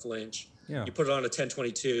marksmanship without flinch. Yeah. You put it on a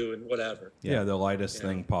 10-22 and whatever. Yeah, the lightest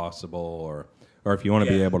thing possible, or if you want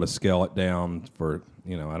to be able to scale it down for,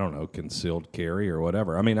 you know, I don't know, concealed carry or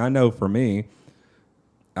whatever. I mean, I know for me,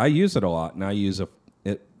 I use it a lot, and I use it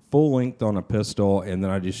full length on a pistol, and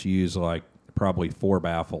then I just use like probably 4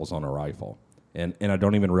 baffles on a rifle, and I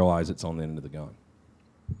don't even realize it's on the end of the gun.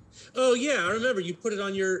 Oh yeah, I remember you put it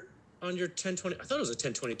on your 10-20. I thought it was a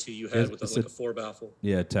 10-22 you had with it's like a 4 baffle.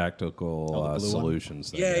 Yeah, tactical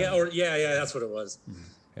solutions thing. Yeah, that's what it was.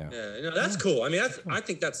 Yeah. Yeah, no, that's cool. I mean, I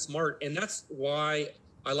think that's smart, and that's why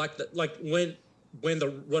I like that. Like when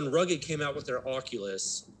Rugged came out with their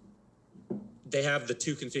Oculus, they have the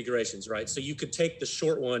 2 configurations, right? So you could take the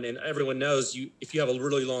short one, and everyone knows if you have a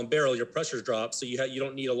really long barrel, your pressures drop, so you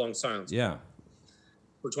don't need a long silencer. Yeah.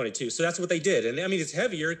 For 22. So that's what they did, and I mean it's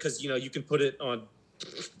heavier because you can put it on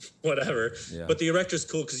whatever. Yeah. But the Erector's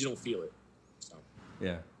cool because you don't feel it. So.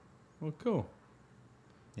 Yeah. Well, cool.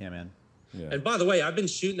 Yeah, man. Yeah. And by the way, I've been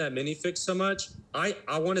shooting that minifix so much. I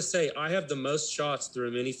want to say I have the most shots through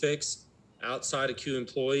a minifix outside a Q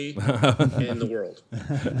employee in the world.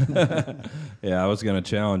 Yeah, I was going to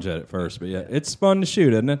challenge that at first, but yeah, it's fun to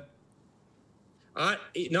shoot, isn't it? Not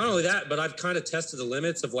only that, but I've kind of tested the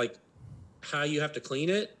limits of like how you have to clean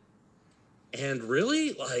it, and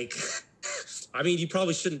really, like, I mean, I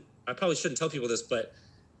probably shouldn't tell people this, but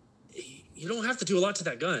you don't have to do a lot to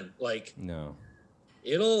that gun. Like, no,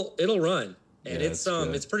 it'll run, and Yeah,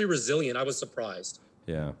 it's pretty resilient. I was surprised.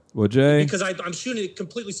 Yeah. Well, Jay, Because I'm shooting it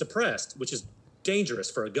completely suppressed, which is dangerous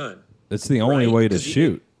for a gun. it's the only way to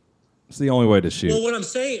shoot. It's the only way to shoot. Well, what I'm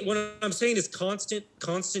saying is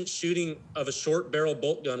constant shooting of a short barrel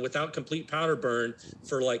bolt gun without complete powder burn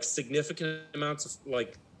for like significant amounts of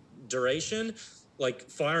like duration, like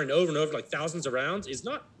firing over and over like thousands of rounds, is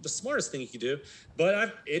not the smartest thing you can do.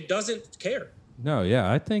 But it doesn't care. No,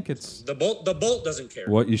 yeah, I think it's The bolt doesn't care.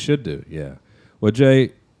 what you should do. Yeah. Well,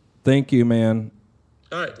 Jay, thank you, man.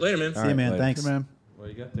 All right, later, man. See you, man. later. Thanks. man. What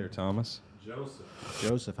you got there, Thomas?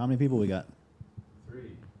 Joseph, how many people we got? 3.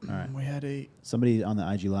 All right. We had 8. Somebody on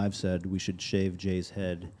the IG Live said we should shave Jay's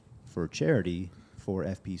head for charity for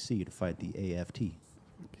FPC to fight the AFT.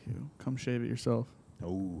 Come shave it yourself.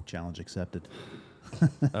 Oh, challenge accepted.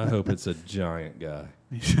 I hope it's a giant guy.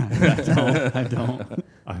 I don't.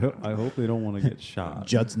 I hope they don't want to get shot.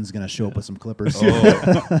 Judson's going to show up with some clippers.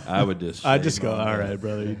 Oh, I would just. I just shave go, my all head." right,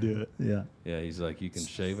 brother, you do it. Yeah. Yeah, he's like, you can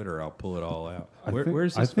shave it, or I'll pull it all out. I think-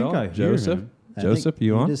 Where's I this think fella? I hear Joseph? him. Joseph,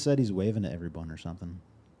 you He on? just said he's waving to everyone or something.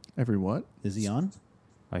 Every what? Is he on?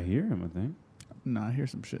 I hear him. I think. No, I hear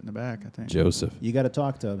some shit in the back, I think. Joseph. You got to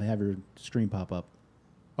talk to him. Have your screen pop up.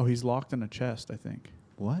 Oh, he's locked in a chest, I think.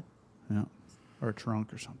 What? Yeah. Or a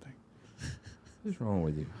trunk or something. What's wrong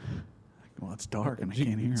with you? Well, it's dark and I Did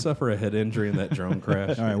can't you hear him. suffer a head injury in that drone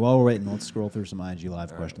crash? All right, while we're waiting, let's scroll through some IG Live All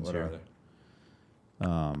right, questions what here.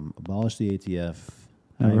 are Abolish the ATF.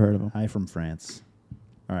 Never Hi- heard of 'em. Hi from France.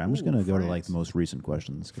 All right, I'm just Ooh, going to go to like France. the most recent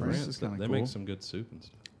questions. 'cause France France, is kinda they cool. make some good soup and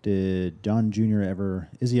stuff. Did Don Jr.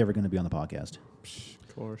 is he ever going to be on the podcast?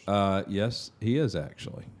 Of course. Yes, he is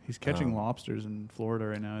actually. He's catching lobsters in Florida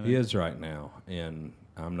right now. I He think. is right now, and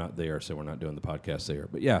I'm not there, so we're not doing the podcast there.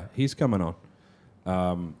 But yeah, he's coming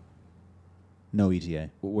on. No E ETA.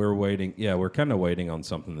 We're waiting. Yeah, we're kind of waiting on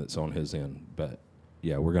something that's on his end, but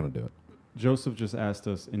yeah, we're gonna do it. Joseph just asked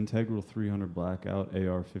us Integral 300 Blackout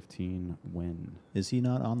AR-15 when? Is he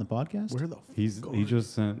not on the podcast? Where the He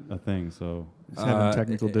just sent a thing, so He's having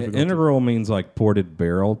technical difficulty. Integral means like ported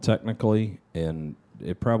barrel technically, and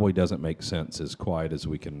it probably doesn't make sense as quiet as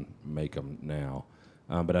we can make them now.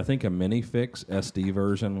 But I think a mini fix SD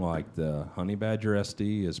version like the Honey Badger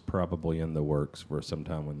SD is probably in the works for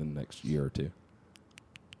sometime within the next year or two.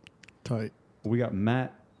 Tight. we got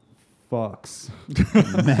Matt Fox.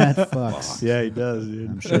 Matt Fox. Yeah, he does, dude.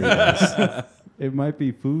 I'm sure he does. It might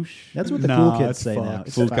be Foosh. That's what the Nah, cool kids it's say now. Fox.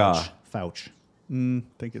 It's Fuka. Fouch.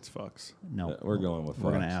 Think it's Fox. No, We're going with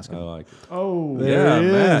We're gonna Fox. ask him. I like it. Oh, Yeah,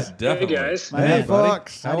 he Matt, is. definitely. Hey guys, My man, buddy.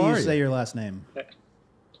 Fox. How How do you are say you? your last name?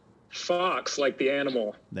 Fox, like the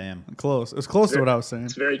animal. Damn. Close. It was close to what I was saying.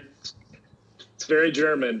 It's very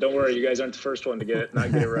German. Don't worry, you guys aren't the first one to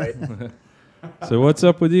not get it right. So what's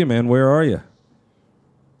up with you, man? Where are you?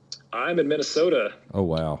 I'm in Minnesota. Oh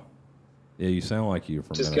wow, yeah, you sound like you're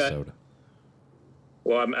from Just got- Minnesota.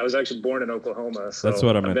 Well, I was actually born in Oklahoma, so That's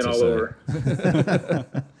what I I've meant been to all say.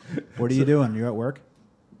 over. What are you doing? You're at work?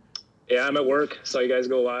 Yeah, I'm at work. Saw you guys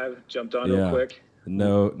go live. Jumped on real quick.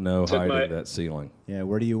 No Took hiding that ceiling. Yeah,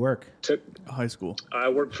 where do you work? High school. I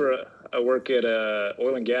work at a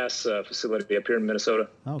oil and gas facility up here in Minnesota.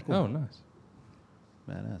 Oh, cool. Oh, nice.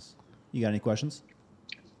 Badass. You got any questions?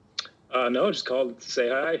 No, just called to say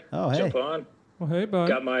hi. Oh, hey. Jump on. Well, hey, bud.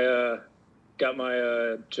 Got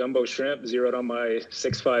my jumbo shrimp zeroed on my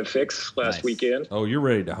 6.5 fix last weekend. Oh, you're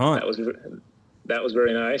ready to hunt. That was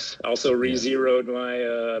very nice. Also re-zeroed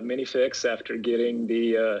my mini fix after getting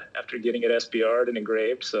it SBR'd and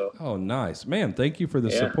engraved. So. Oh, nice, man! Thank you for the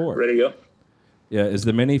Yeah, support. ready to go. Yeah, is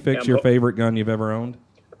the mini fix Yeah, your favorite gun you've ever owned?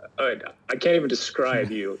 I can't even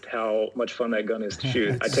describe you how much fun that gun is to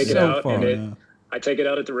shoot. I take it so out fun. I take it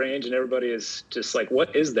out at the range and everybody is just like,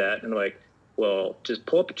 "What is that?" And I'm like, "Well, just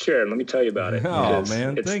pull up a chair and let me tell you about it." Oh, Because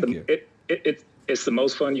man, thank you. It's the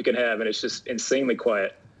most fun you can have, and it's just insanely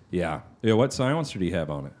quiet. Yeah. What silencer do you have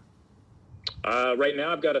on it? Right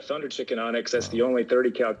now, I've got a Thunder Chicken on it because that's the only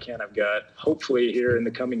 30 cal can I've got. Hopefully, here in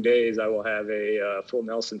the coming days, I will have a full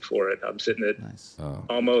Nelson for it. I'm sitting at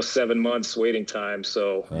almost 7 months waiting time,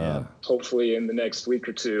 so hopefully in the next week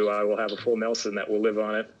or two, I will have a full Nelson that will live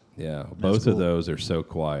on it. Yeah, both of those are so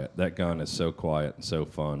quiet. That gun is so quiet and so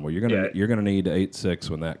fun. Well, you're gonna need 8.6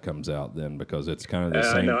 when that comes out then, because it's kind of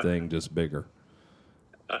the same thing, just bigger.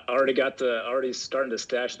 I already starting to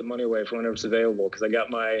stash the money away for whenever it's available because I got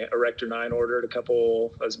my Erector 9 ordered that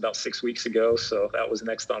was about 6 weeks ago, so that was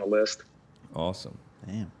next on the list. Awesome.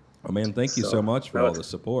 Damn. Oh man, thank you so much for all the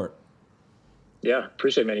support. Yeah,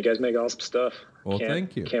 appreciate it, man. You guys make awesome stuff. Well,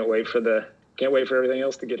 thank you. Can't wait for everything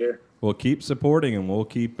else to get here. Well, keep supporting and we'll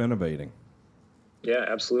keep innovating. Yeah,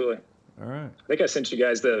 absolutely. All right. I think I sent you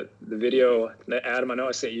guys the video. Adam, I know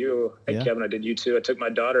I sent you. I think Kevin, I did you too. I took my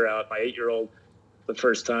daughter out, my 8-year-old, the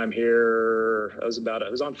first time here.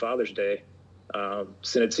 It was on Father's Day.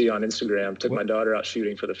 Sent it to you on Instagram. Took my daughter out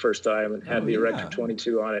shooting for the first time and had the Erector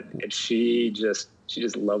 22 on it, and she just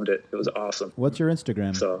loved it. It was awesome. What's your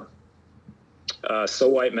Instagram? So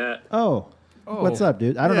White Matt. Oh. What's up,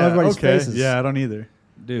 dude? I don't know everybody's faces. Yeah, I don't either.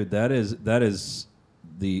 Dude, that is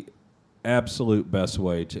the absolute best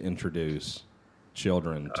way to introduce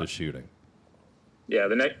children to shooting. Yeah,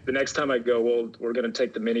 the next time I go, we're going to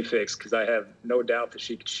take the mini fix because I have no doubt that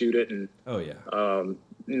she could shoot it, and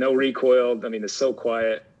no recoil. I mean, it's so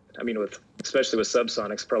quiet. I mean, especially with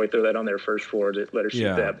subsonics, probably throw that on there first for her to let her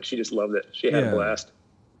shoot that. But she just loved it. She had a blast.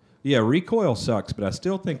 Yeah, recoil sucks, but I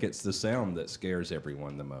still think it's the sound that scares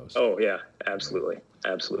everyone the most. Oh yeah, absolutely.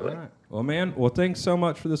 All right. Well, man. Well, thanks so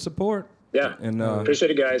much for the support. Yeah, and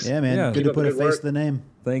appreciate it, guys. Yeah, man. Good to put a face to the name.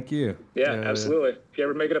 Thank you. Yeah, absolutely. If you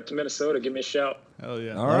ever make it up to Minnesota, give me a shout. Hell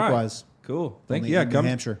yeah. All right. Likewise. Cool. Thank Only you. Yeah, in New come.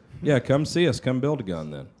 Hampshire. Yeah, come see us. Come build a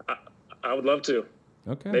gun then. I would love to.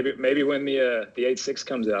 Okay. Maybe when the 8.6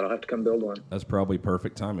 comes out, I'll have to come build one. That's probably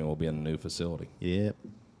perfect timing. We'll be in a new facility. Yep.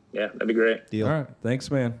 Yeah, that'd be great. Deal. All right.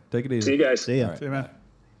 Thanks, man. Take it easy. See you guys. See ya. All right. See you, man.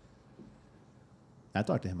 I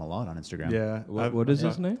talk to him a lot on Instagram. Yeah. What is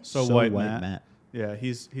his name? So White White Matt. Yeah,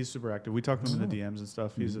 he's super active. We talk to him in the DMs and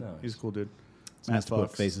stuff. He's a cool dude. It's nice to put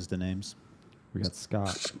Fox. faces to names. We got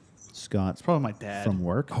Scott. Scott. It's probably my dad. From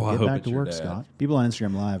work. Oh, I Get hope back it's to your work, dad. Scott. People on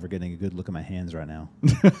Instagram Live are getting a good look at my hands right now.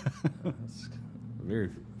 Very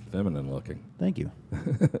feminine looking. Thank you.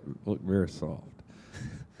 Look very soft.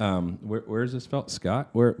 Where is this felt? Scott?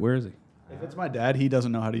 Where is he? If it's my dad, he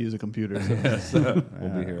doesn't know how to use a computer. So we'll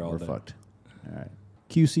be here all We're day. fucked. All right.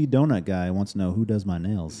 QC Donut Guy wants to know who does my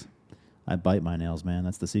nails. I bite my nails, man.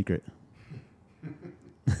 That's the secret.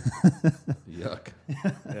 Yuck.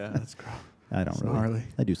 Yeah, that's gross. I don't really. Gnarly.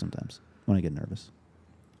 I do sometimes when I get nervous.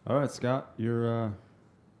 All right, Scott, you're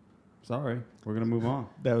sorry. We're gonna move on.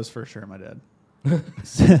 That was for sure my dad.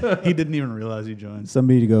 He didn't even realize he joined.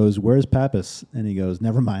 Somebody goes, "Where's Pappas?" And he goes,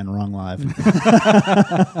 "Never mind, wrong live."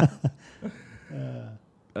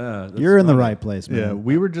 You're in the right place, man. Yeah,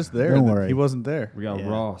 we were just there. Don't worry. He wasn't there. We got Yeah.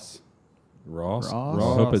 Ross. Ross? Ross?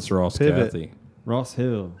 I hope it's Ross Pivot. Cathy. Ross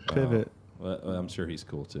Hill. Pivot. Well, I'm sure he's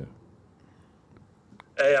cool too.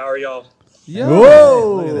 Hey, how are y'all? Yeah.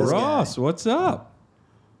 Whoa! Look at this Ross, what's up?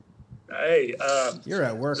 Hey, You're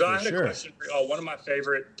at work so I for had a sure. question for y'all. One of my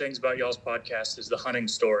favorite things about y'all's podcast is the hunting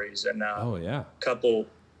stories. And Oh yeah. couple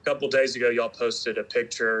days ago, y'all posted a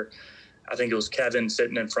picture. I think it was Kevin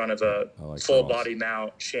sitting in front of a I like full Ross. body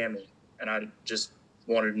mount chamois, and I just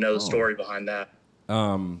wanted to know the story behind that.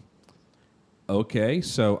 Okay,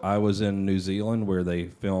 so I was in New Zealand where they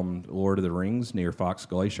filmed Lord of the Rings near Fox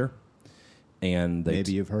Glacier, and they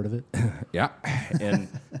Maybe you've heard of it. yeah, and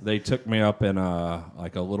they took me up in a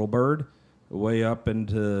little bird, way up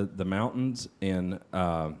into the mountains, and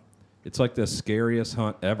it's like the scariest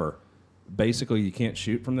hunt ever. Basically, you can't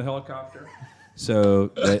shoot from the helicopter. So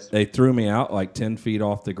they threw me out like 10 feet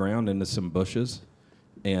off the ground into some bushes,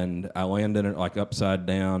 and I landed it like upside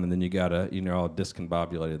down, and then you got to, all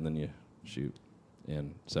discombobulated, and then you shoot.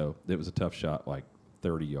 And so it was a tough shot, like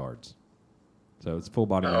 30 yards. So it's full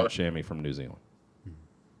body mount chamois from New Zealand.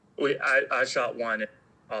 I shot one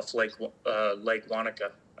off Lake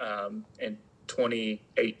Wanaka in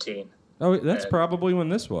 2018. Oh, that's probably when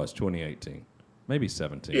this was, 2018, maybe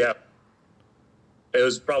 17. Yeah, it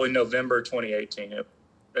was probably November 2018.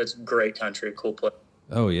 It's great country, cool place.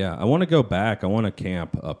 Oh yeah, I want to go back. I want to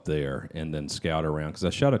camp up there and then scout around because I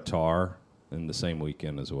shot a tahr in the same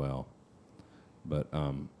weekend as well. But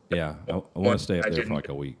yeah, I want to stay up there for like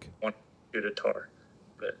a week. Want to shoot a tahr,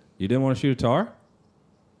 but you didn't want to shoot a tahr?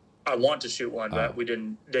 I want to shoot one, but we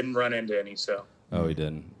didn't run into any. So. Oh, he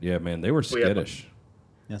didn't. Yeah, man, they were skittish.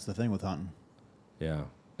 That's the thing with hunting. Yeah,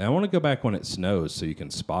 and I want to go back when it snows so you can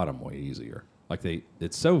spot them way easier. Like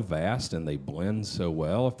it's so vast and they blend so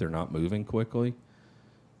well if they're not moving quickly.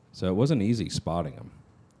 So it wasn't easy spotting them,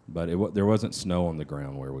 but there wasn't snow on the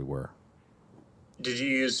ground where we were. Did you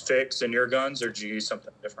use fix in your guns, or did you use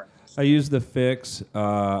something different? I used the fix.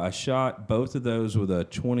 I shot both of those with a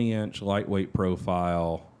 20-inch lightweight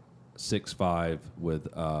profile 6.5 with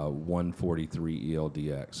 143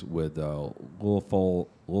 ELDX with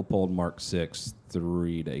Leupold Mark 6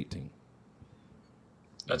 3-18.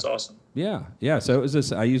 That's awesome. Yeah. So it was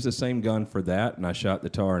this. I used the same gun for that, and I shot the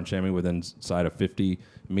tahr and chamois within inside of 50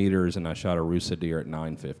 meters, and I shot a Rusa deer at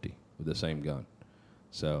 950 with the same gun.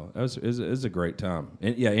 So it was a great time.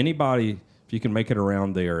 And yeah, anybody, if you can make it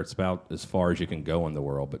around there, it's about as far as you can go in the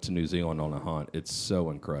world. But to New Zealand on a hunt, it's so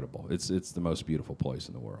incredible. It's the most beautiful place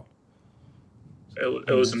in the world.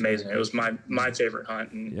 It was amazing. It was my favorite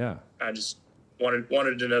hunt, and yeah, I just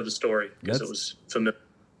wanted to know the story because it was familiar.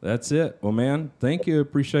 That's it. Well, man, thank you.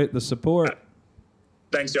 Appreciate the support.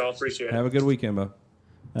 Thanks, y'all. Appreciate it. Have a good weekend, Bo.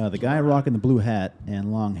 The guy rocking the blue hat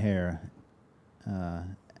and long hair,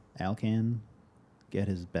 Alcan, get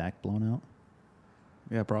his back blown out?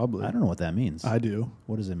 Yeah, probably. I don't know what that means. I do.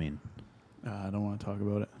 What does it mean? I don't want to talk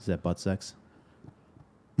about it. Is that butt sex?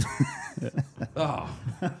 Oh.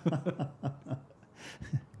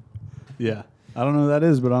 Yeah. I don't know who that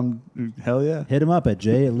is, but hell yeah. Hit him up at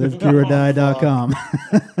jay@livecureordie.com.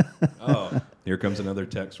 Oh, here comes another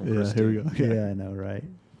text from Christine. Here we go. Yeah, I know, right?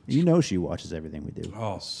 You know she watches everything we do.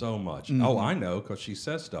 Oh, so much. Mm-hmm. Oh, I know, because she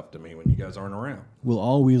says stuff to me when you guys aren't around. Will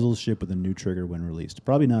all weasels ship with a new trigger when released?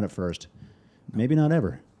 Probably not at first. Maybe not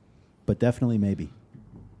ever. But definitely maybe.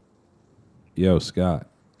 Yo, Scott.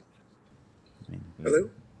 Hello?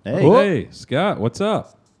 Hey, Scott, what's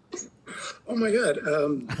up? Oh my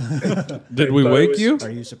God! Did we wake you? Are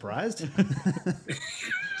you surprised?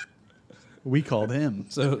 We called him.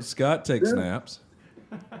 So Scott takes naps.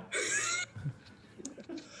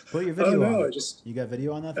 Put your video on. I just You got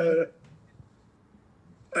video on that thing?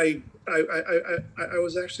 I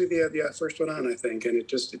was actually the first one on, I think, and it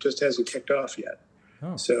just hasn't kicked off yet.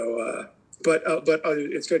 Oh. So, but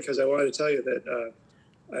it's good because I wanted to tell you that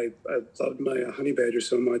I loved my honey badger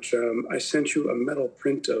so much. I sent you a metal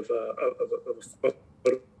print of a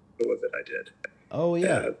photo that I did. Oh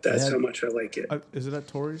yeah, that's how much I like it. Is it at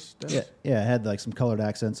Tori's desk? Yeah, it had like some colored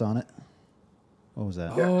accents on it. What was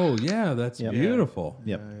that? Oh yeah, that's beautiful.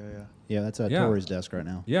 Yep. Yeah, that's at Yeah. Tori's desk right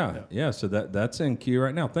now. Yeah. So that's in queue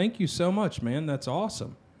right now. Thank you so much, man. That's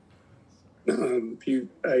awesome.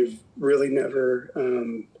 I've really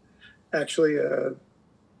never actually.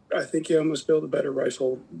 I think you almost built a better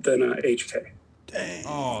rifle than HK. Dang.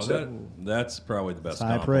 Oh, that's probably the best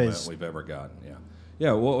High compliment praise. we've ever gotten. Yeah.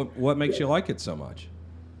 Yeah. Well, what makes you like it so much?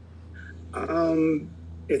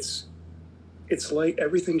 It's like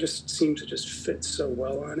everything just seems to just fit so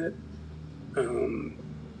well on it.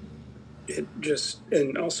 It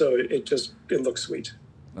looks sweet.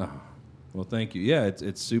 Oh, well, thank you. Yeah,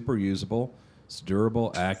 it's super usable. It's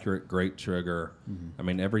durable, accurate, great trigger. Mm-hmm. I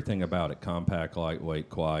mean, everything about it. Compact, lightweight,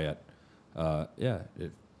 quiet. Yeah,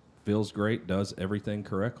 it feels great, does everything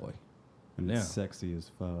correctly. And it's sexy as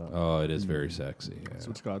fuck. Oh, it is very sexy. Yeah. That's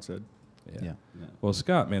what Scott said. Yeah. Well,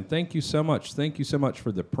 Scott, man, thank you so much. Thank you so much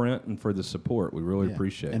for the print and for the support. We really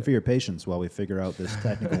appreciate it. And for your patience while we figure out this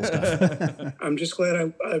technical stuff. I'm just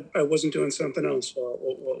glad I wasn't doing something else while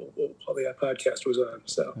the podcast was on.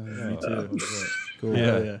 So Me too. Cool.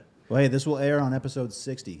 Yeah. Well, hey, this will air on episode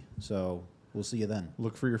 60, so we'll see you then.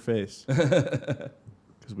 Look for your face.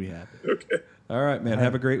 Because we have it. Okay. All right, man.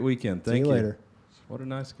 Have a great weekend. Thank See you later. What a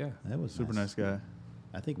nice guy. That was Super nice guy.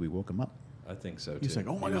 I think we woke him up. I think so too. He's like,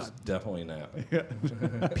 oh my He was God. definitely napping.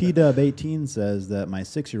 PDub18 says that my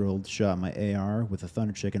 6-year-old shot my AR with a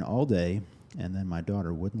Thunder Chicken all day, and then my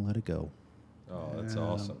daughter wouldn't let it go. Oh, that's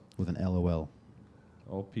awesome. With an LOL.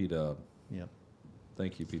 Oh, P-Dub. Yep.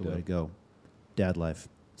 Thank you, That's the way to P-Dub. go. Dad life.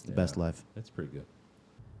 It's the best life. That's pretty good.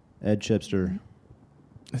 Ed Chipster.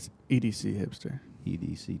 That's EDC hipster.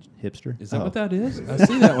 EDC hipster. Is that Oh. what that is? I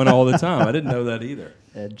see that one all the time. I didn't know that either.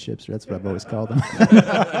 Ed Chipster. That's what I've always called him.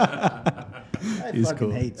 I He's fucking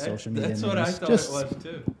cool. hate social media. That's what I names. thought Just it was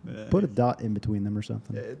too. Put a dot in between them or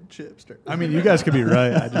something. Ed Chipster. I mean, you guys could be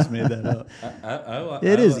right. I just made that up.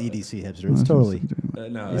 It is EDC hipster. It's totally.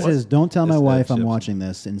 No, It says, "Don't tell my it's wife Ed I'm Chipster. watching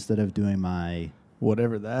this instead of doing my."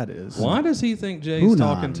 Whatever that is. Why does he think Jay's Hunan.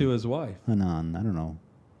 talking to his wife? Hanan. I don't know.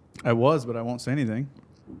 I was, but I won't say anything.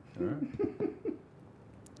 All right.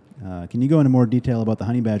 Can you go into more detail about the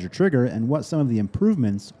Honey Badger trigger and what some of the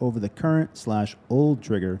improvements over the current/old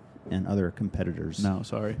trigger and other competitors? No,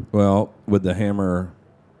 sorry. Well, with the hammer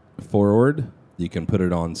forward, you can put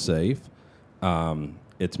it on safe.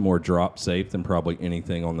 It's more drop safe than probably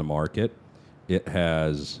anything on the market. It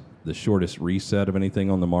has the shortest reset of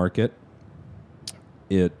anything on the market.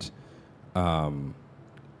 It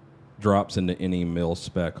drops into any mil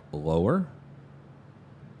spec lower.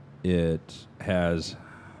 It has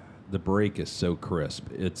the break is so crisp.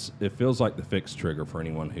 It feels like the fixed trigger for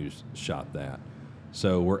anyone who's shot that.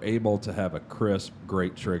 So we're able to have a crisp,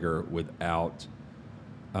 great trigger without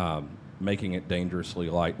making it dangerously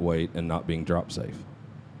lightweight and not being drop safe.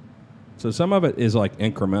 So some of it is like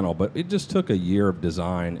incremental, but it just took a year of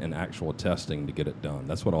design and actual testing to get it done.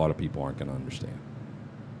 That's what a lot of people aren't going to understand.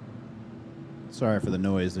 Sorry for the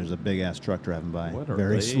noise. There's a big ass truck driving by What are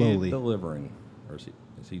very they slowly. delivering? Or is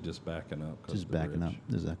he just backing up? 'cause Just of the backing up. bridge?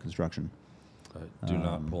 There's a construction. Do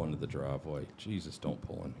not pull into the driveway. Jesus, don't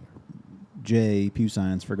pull in here. Jay Pew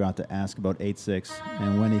Science forgot to ask about 8.6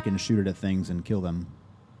 and when he can shoot it at things and kill them.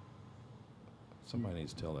 Somebody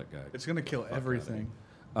needs to tell that guy. It's going to kill everything.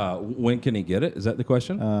 When can he get it? Is that the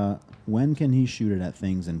question? When can he shoot it at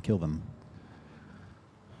things and kill them?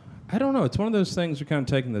 I don't know. It's one of those things we're kind of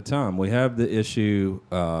taking the time. We have the issue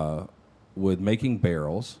with making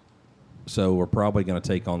barrels, so we're probably going to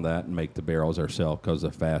take on that and make the barrels ourselves because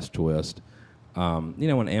of fast twist. And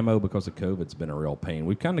ammo, because of COVID, it's been a real pain.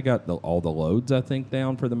 We've kind of got all the loads, I think,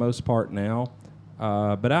 down for the most part now.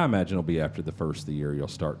 But I imagine it'll be after the first of the year you'll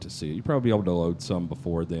start to see it. You'll probably be able to load some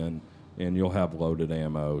before then, and you'll have loaded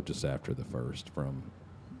ammo just after the first from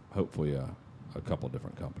hopefully a couple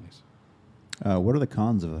different companies. What are the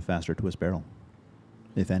cons of a faster twist barrel,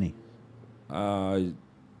 if any?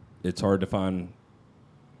 It's hard to find.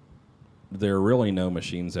 There are really no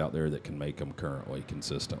machines out there that can make them currently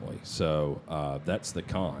consistently. So that's the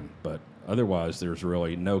con. But otherwise, there's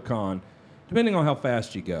really no con, depending on how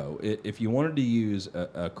fast you go. If you wanted to use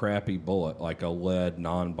a crappy bullet, like a lead,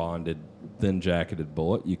 non-bonded, thin-jacketed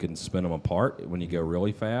bullet, you can spin them apart when you go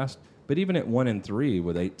really fast. But even at 1 and 3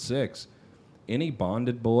 with 8.6, any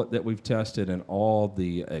bonded bullet that we've tested and all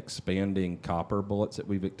the expanding copper bullets that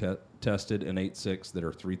we've tested in 8.6 that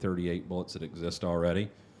are 338 bullets that exist already,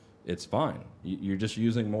 it's fine. You're just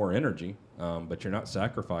using more energy, but you're not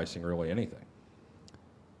sacrificing really anything.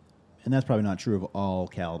 And that's probably not true of all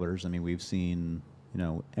calibers. I mean, we've seen,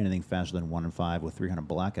 anything faster than 1 and 5 with 300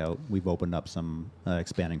 blackout. We've opened up some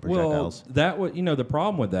expanding projectiles. Well, that was, the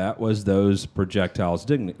problem with that was those projectiles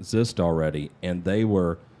didn't exist already, and they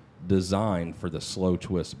were designed for the slow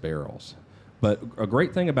twist barrels. But a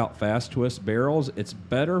great thing about fast twist barrels, it's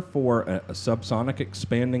better for a subsonic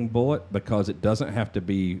expanding bullet because it doesn't have to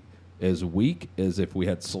be as weak as if we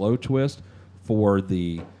had slow twist for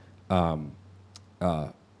the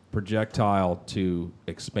projectile to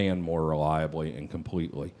expand more reliably and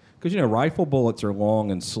completely. Because, rifle bullets are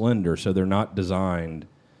long and slender, so they're not designed,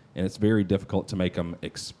 and it's very difficult to make them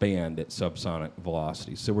expand at subsonic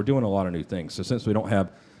velocities. So we're doing a lot of new things. So since we don't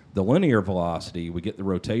have the linear velocity, we get the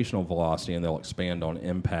rotational velocity, and they'll expand on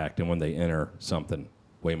impact and when they enter something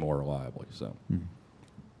way more reliably. So,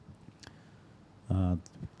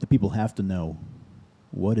 the people have to know,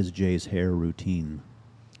 what is Jay's hair routine?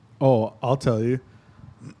 Oh, I'll tell you.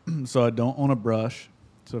 So I don't own a brush.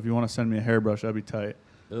 So if you want to send me a hairbrush, that'd be tight.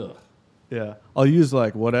 Ugh. Yeah. I'll use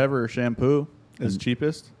whatever shampoo is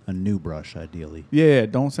cheapest. A new brush, ideally. Yeah.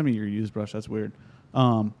 Don't send me your used brush. That's weird.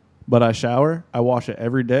 But I shower. I wash it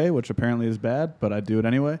every day, which apparently is bad, but I do it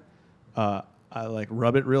anyway. I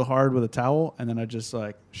rub it real hard with a towel, and then I just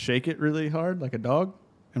shake it really hard like a dog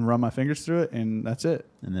and run my fingers through it, and that's it.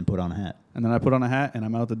 And then put on a hat. And then I put on a hat, and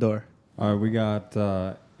I'm out the door. All right, we got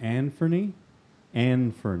Anthony.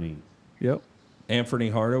 Yep. Anthony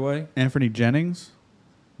Hardaway. Anthony Jennings.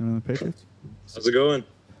 Patriots. How's it going?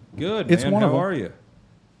 Good, It's man. one of How them. are you?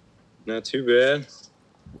 Not too bad.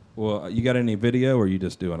 Well, you got any video, or are you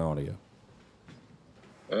just doing audio?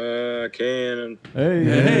 I can.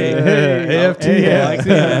 Hey, AFT. I like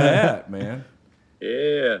seeing that, man.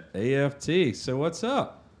 Yeah. AFT. So what's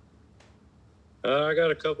up? I got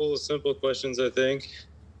a couple of simple questions, I think.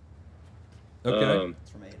 Okay.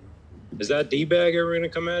 Is that D-bag ever going to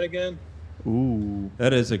come out again? Ooh.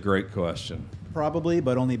 That is a great question. Probably,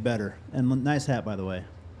 but only better. And nice hat, by the way.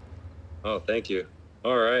 Oh, thank you.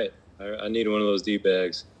 All right. I need one of those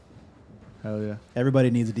D-bags. Hell yeah. Everybody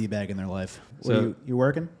needs a D-bag in their life. So- You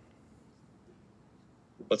working?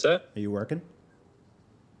 What's that? Are you working?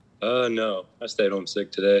 No. I stayed home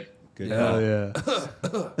sick today. Good. Hell yeah.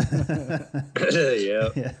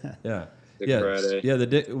 Yeah. Yeah. Good Yeah, Friday.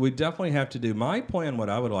 yeah. We definitely have to do. My plan, what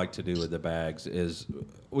I would like to do with the bags is,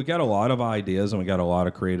 we got a lot of ideas and we got a lot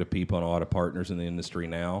of creative people and a lot of partners in the industry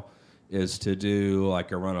now. Is to do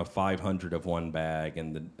like a run of 500 of one bag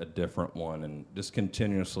and a different one, and just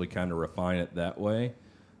continuously kind of refine it that way,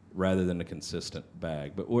 rather than a consistent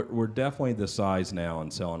bag. But we're definitely the size now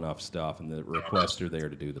and sell enough stuff, and the requests are there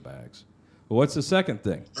to do the bags. Well, what's the second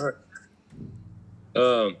thing?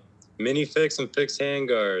 Mini fix and fixed hand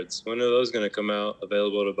guards. When are those going to come out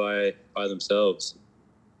available to buy by themselves?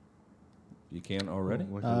 You can't already?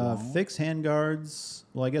 Fix handguards.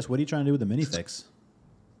 Well, I guess what are you trying to do with the mini fix?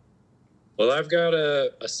 Well, I've got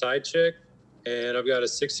a side chick, and I've got a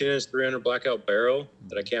 16-inch 300 blackout barrel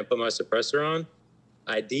that I can't put my suppressor on.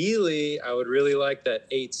 Ideally, I would really like that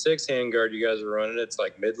 8.6 handguard you guys are running. It's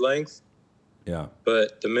like mid-length, Yeah.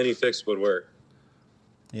 but the mini fix would work.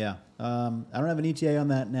 Yeah. I don't have an ETA on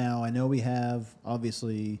that now. I know we have,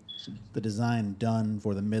 obviously, the design done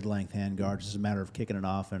for the mid-length handguard. It's just a matter of kicking it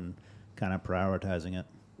off and kind of prioritizing it.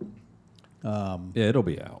 Yeah, it'll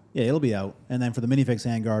be out. Yeah, it'll be out. And then for the minifix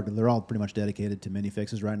handguard, they're all pretty much dedicated to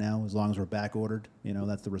minifixes right now. As long as we're back ordered,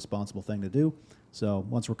 that's the responsible thing to do. So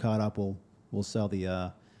once we're caught up, we'll sell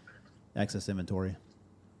the excess inventory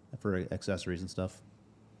for accessories and stuff.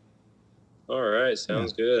 All right,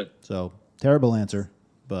 sounds good. So terrible answer,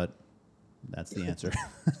 but that's the answer.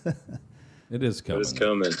 It is coming. It's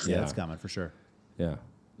coming. Yeah, it's coming for sure. Yeah.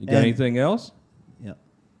 You got anything else? Yeah.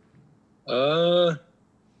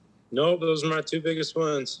 No, those are my two biggest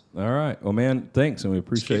ones. All right. Well, man, thanks, and we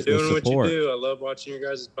appreciate Keep doing the what support. you do. I love watching your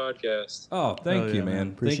guys' podcast. Oh, thank you, man.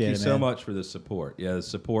 Thank Appreciate you it, so man. much for the support. Yeah, the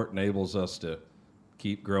support enables us to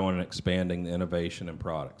keep growing and expanding the innovation and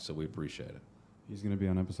products, so we appreciate it. He's going to be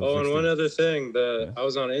on episode Oh, 60. and one other thing. I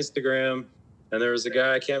was on Instagram, and there was a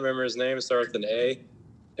guy, I can't remember his name, it started with an A,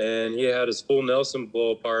 and he had his full Nelson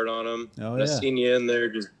blow apart on him. Oh, and I yeah. seen you in there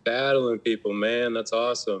just battling people. Man, that's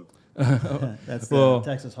awesome. That's the Well,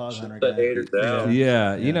 Texas Hog Hunter The guy. haters out.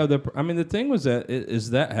 Yeah, the thing was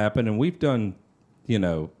that happened, and we've done,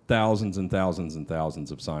 thousands and thousands and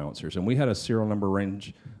thousands of silencers, and we had a serial number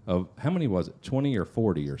range of, how many was it, 20 or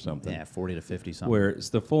 40 or something? Yeah, 40 to 50 something. Where it's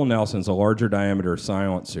the full Nelson's a larger diameter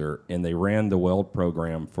silencer, and they ran the weld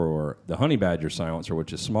program for the Honey Badger silencer,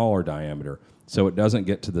 which is smaller diameter, so it doesn't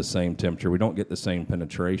get to the same temperature. We don't get the same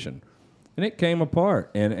penetration. And it came apart,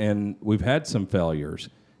 and we've had some failures,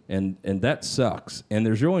 and that sucks. And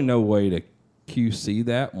there's really no way to QC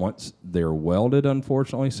that once they're welded,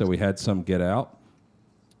 unfortunately, so we had some get out.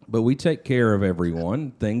 But we take care of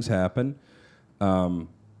everyone. Things happen.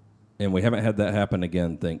 And we haven't had that happen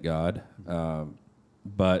again, thank God.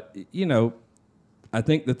 But, I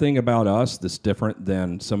think the thing about us that's different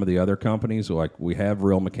than some of the other companies, like we have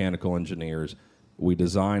real mechanical engineers. We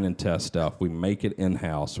design and test stuff. We make it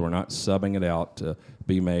in-house. We're not subbing it out to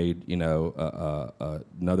be made,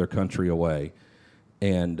 another country away.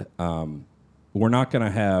 And we're not going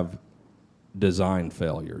to have design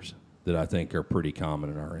failures that I think are pretty common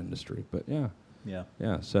in our industry. But, yeah.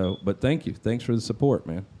 So, but thank you. Thanks for the support,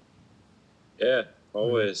 man. Yeah,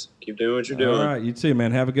 always. Keep doing what you're doing. All right, you too,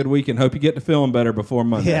 man. Have a good weekend. Hope you get to feeling better before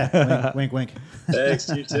Monday. Yeah, wink, wink. Thanks,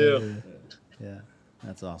 you too. Yeah,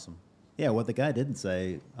 that's awesome. Yeah, what the guy didn't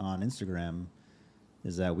say on Instagram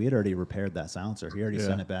is that we had already repaired that silencer. He already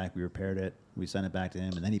sent it back. We repaired it. We sent it back to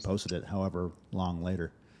him, and then he posted it however long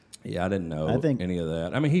later. Yeah, I didn't know any of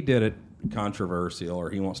that. I mean, he did it controversial,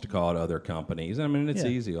 or he wants to call it other companies. I mean, it's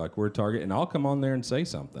easy. Like, we're Target, and I'll come on there and say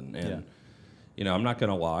something. And, I'm not going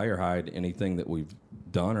to lie or hide anything that we've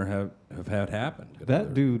done or have had happen.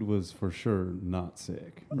 That dude was for sure not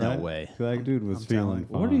sick. No right? way. That dude was feeling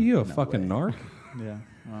fine. What are you, a fucking narc? Yeah.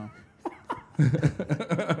 Wow.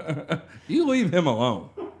 You leave him alone.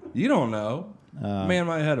 You don't know. Man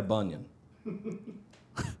might have had a bunion.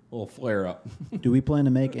 Little flare up. Do we plan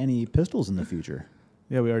to make any pistols in the future?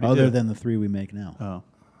 Yeah, we already Other did. than the 3 we make now. Oh.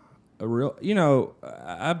 a real,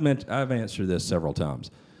 I've answered this several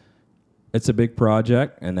times. It's a big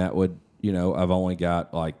project, and that would, I've only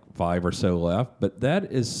got like 5 or so left, but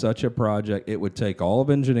that is such a project. It would take all of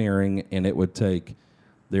engineering, and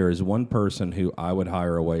there is one person who I would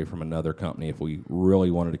hire away from another company if we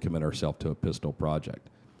really wanted to commit ourselves to a pistol project.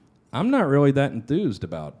 I'm not really that enthused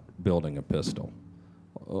about building a pistol.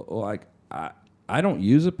 Like, I don't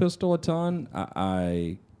use a pistol a ton.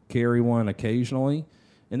 I carry one occasionally,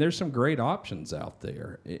 and there's some great options out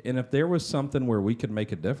there. And if there was something where we could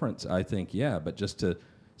make a difference, I think, yeah, but just to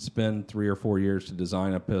spend 3 or 4 years to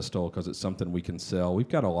design a pistol because it's something we can sell. We've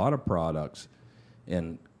got a lot of products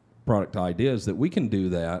and product ideas that we can do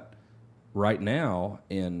that right now,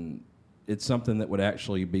 and it's something that would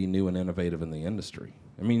actually be new and innovative in the industry.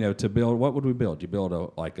 I mean, to build, what would we build? You build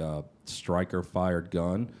a striker-fired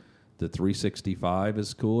gun. The 365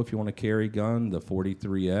 is cool if you want to carry gun. The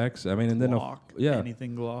 43X. I mean, and then Glock,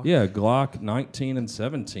 anything Glock. Yeah, Glock 19 and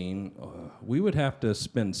 17. We would have to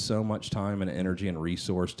spend so much time and energy and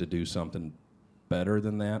resource to do something better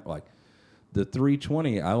than that. Like the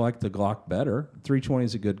 320, I like the Glock better. 320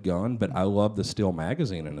 is a good gun, but I love the steel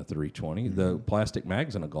magazine in a 320. Mm-hmm. The plastic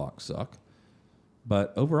mags in a Glock suck.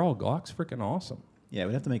 But overall, Glock's freaking awesome. Yeah,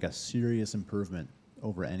 we'd have to make a serious improvement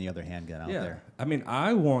over any other handgun out there. I mean,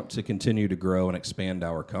 I want to continue to grow and expand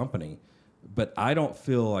our company, but I don't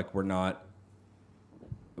feel like we're not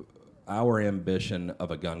our ambition of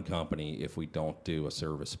a gun company if we don't do a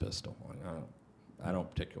service pistol. I don't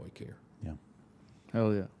particularly care. Yeah.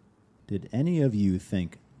 Hell yeah. Did any of you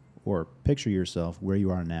think or picture yourself where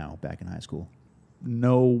you are now back in high school?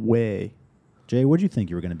 No way. Jay, what did you think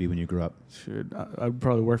you were going to be when you grew up? Should I'd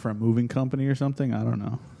probably work for a moving company or something. I don't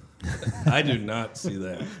know. I do not see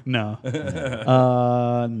that. No.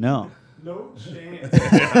 No. No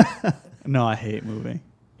chance. No, I hate moving.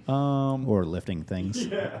 Or lifting things.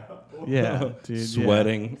 Yeah, dude.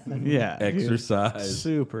 Sweating. Yeah. Exercise. Dude,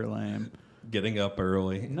 super lame. Getting up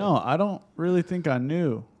early. No, I don't really think I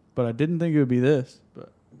knew, but I didn't think it would be this.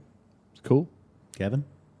 But it's cool. Kevin?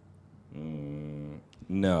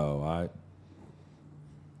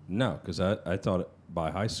 No, because I thought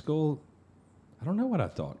by high school, I don't know what I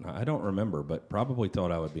thought. I don't remember, but probably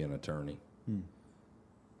thought I would be an attorney. And,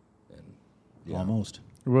 yeah. Almost.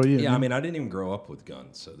 Well, I mean, I didn't even grow up with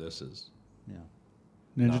guns, so this is... Yeah.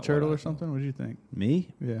 Ninja Turtle or something? What do you think? Me?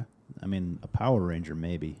 Yeah. I mean, a Power Ranger,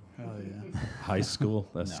 maybe. Hell yeah. High school?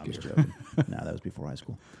 That's no, scary. I'm just joking. No, that was before high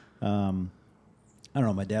school. I don't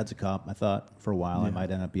know. My dad's a cop. I thought for a while I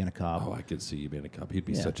might end up being a cop. Oh, I could see you being a cop. He'd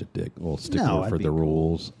be Yeah. such a dick. A little stickler for the cool.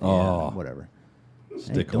 rules. Yeah, Oh, whatever. Hey,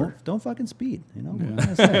 stickler. don't fucking speed. You know. Yeah. What can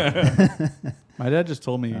I say? My dad just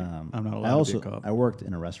told me I'm not allowed to be a cop. I worked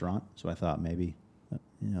in a restaurant, so I thought maybe,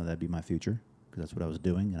 that'd be my future because that's what I was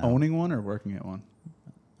doing. And Owning one or working at one?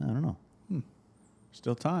 I don't know.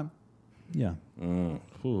 Still time. Yeah.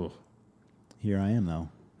 Ooh. Here I am, though.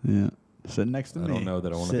 Yeah. Sitting next to me. I don't know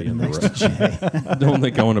that I want to be Sitting in the next to Jay. I don't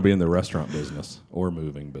think I want to be in the restaurant business or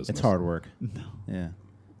moving business. It's hard work. No. Yeah.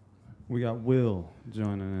 We got Will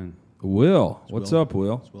joining in. Will, what's up,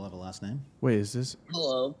 Will? Does Will have a last name? Wait, is this?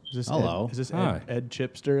 Hello. Is this Hello. Ed, is this Hi. Ed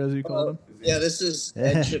Chipster, as you called him? Yeah, this is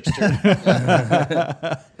Ed Chipster.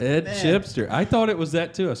 Ed Chipster. I thought it was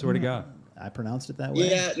that too. I swear to God. I pronounced it that way.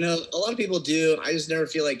 Yeah, no, a lot of people do. I just never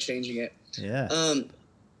feel like changing it. Yeah. So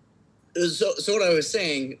what I was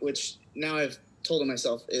saying, which now I've told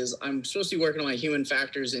myself, is I'm supposed to be working on my human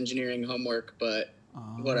factors engineering homework, but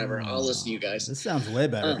whatever. I'll listen to you guys. This sounds way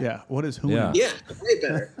better. Yeah. What is human? Yeah. Yeah, way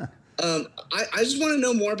better. I just want to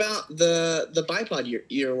know more about the bipod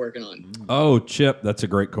you're working on. Oh, Chip, that's a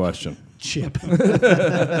great question. Chip. Well,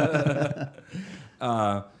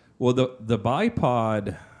 the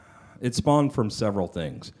bipod, it spawned from several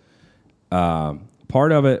things.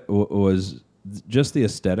 Part of it was just the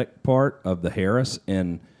aesthetic part of the Harris,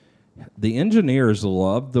 and the engineers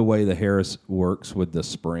love the way the Harris works with the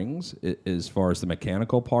springs as far as the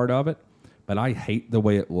mechanical part of it, but I hate the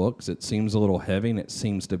way it looks. It seems a little heavy, and it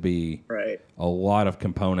seems to be a lot of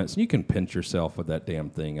components, and you can pinch yourself with that damn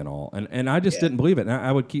thing and all. And I just didn't believe it. And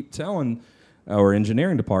I would keep telling our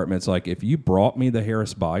engineering departments, like, if you brought me the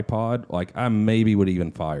Harris bipod, like, I maybe would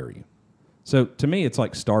even fire you. So to me, it's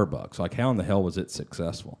like Starbucks. Like, how in the hell was it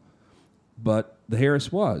successful? But the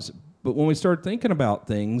Harris was. But when we started thinking about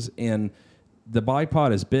things, and the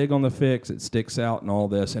bipod is big on the fix, it sticks out and all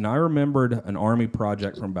this, and I remembered an Army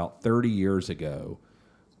project from about 30 years ago.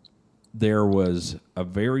 There was a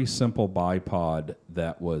very simple bipod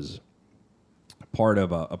that was part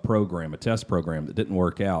of a program, a test program that didn't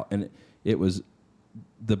work out, and it was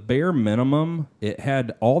the bare minimum. It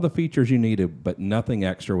had all the features you needed, but nothing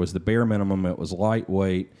extra. Was the bare minimum. It was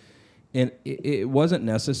lightweight. And it wasn't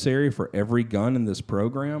necessary for every gun in this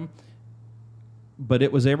program, but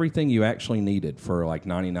it was everything you actually needed for like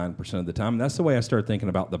 99% of the time. And that's the way I started thinking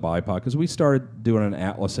about the bipod, because we started doing an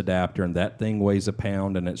Atlas adapter, and that thing weighs a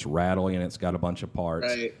pound, and it's rattly, and it's got a bunch of parts.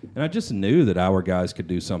 Right. And I just knew that our guys could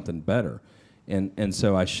do something better. And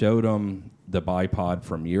so I showed them the bipod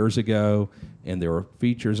from years ago, and there were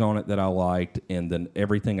features on it that I liked, and then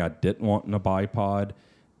everything I didn't want in a bipod.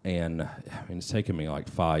 And I mean, it's taken me like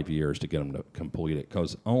 5 years to get them to complete it,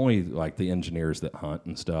 because only like the engineers that hunt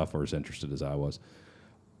and stuff are as interested as I was.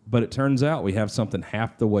 But it turns out we have something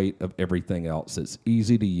half the weight of everything else that's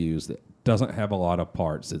easy to use, that doesn't have a lot of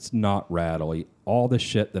parts, it's not rattly. All the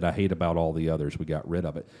shit that I hate about all the others, we got rid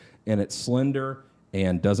of it. And it's slender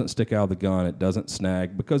and doesn't stick out of the gun. It doesn't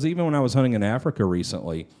snag. Because even when I was hunting in Africa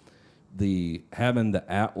recently, having the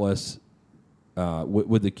Atlas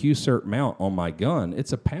with the Q-Cert mount on my gun,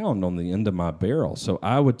 it's a pound on the end of my barrel. So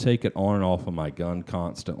I would take it on and off of my gun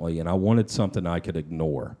constantly, and I wanted something I could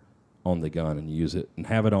ignore on the gun and use it, and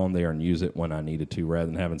have it on there and use it when I needed to, rather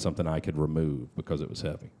than having something I could remove because it was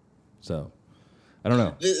heavy. So I don't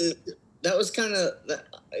know. That was kind of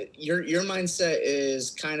your mindset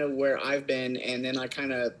is kind of where I've been, and then I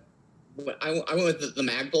went with the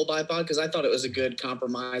Magpul bipod because I thought it was a good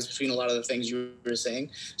compromise between a lot of the things you were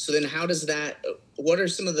saying. So then how does that, what are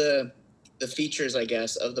some of the features, I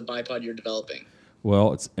guess, of the bipod you're developing?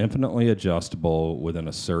 Well, it's infinitely adjustable within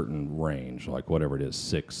a certain range, like whatever it is,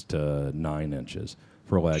 6 to 9 inches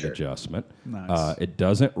for leg adjustment. Nice. It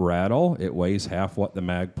doesn't rattle. It weighs half what the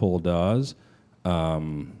Magpul does.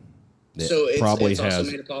 So it's also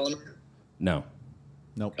made of polymer? No.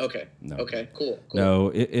 Nope. Okay. No. Okay. Cool.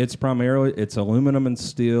 No, it's primarily aluminum and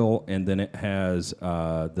steel, and then it has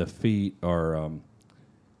the feet are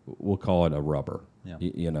we'll call it a rubber.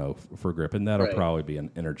 Yeah. For grip, and that'll probably be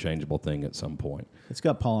an interchangeable thing at some point. It's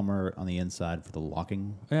got polymer on the inside for the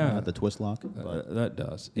locking, the twist lock. But that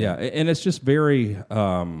does. Yeah, and it's just very, it's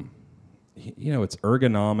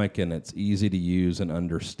ergonomic, and it's easy to use and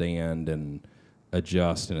understand and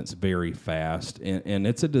adjust, and it's very fast. And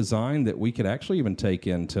it's a design that we could actually even take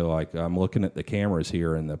into, like, I'm looking at the cameras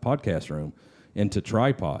here in the podcast room, into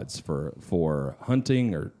tripods for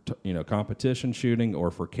hunting or competition shooting,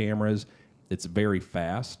 or for cameras. It's very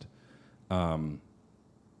fast, and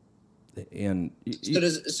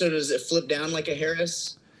so does it flip down like a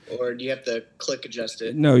Harris, or do you have to click adjust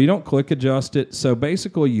it? No, you don't click adjust it. So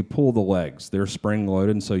basically, you pull the legs; they're spring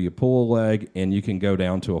loaded, and so you pull a leg, and you can go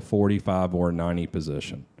down to a 45 or 90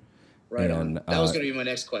 position. Right on. That was going to be my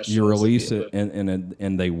next question. You release it,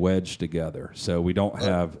 and they wedge together, so we don't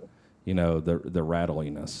have the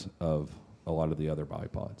rattliness of a lot of the other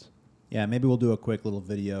bipods. Yeah, maybe we'll do a quick little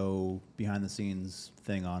video behind the scenes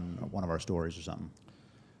thing on one of our stories or something.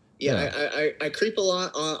 Yeah. I creep a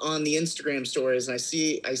lot on the Instagram stories, and I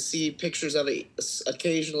see pictures of it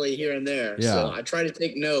occasionally here and there. Yeah. So I try to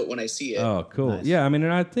take note when I see it. Oh, cool. Nice. Yeah, I mean,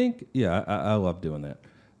 and I think, I love doing that.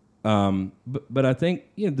 But I think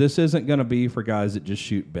this isn't going to be for guys that just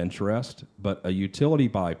shoot bench rest, but a utility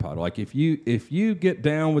bipod. Like if you get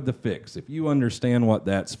down with the fix, if you understand what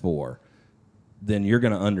that's for, then you're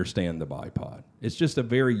going to understand the bipod. It's just a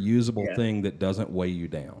very usable thing that doesn't weigh you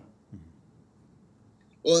down.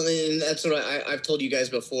 Well, and that's what I've told you guys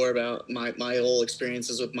before about my whole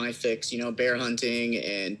experiences with my fix, bear hunting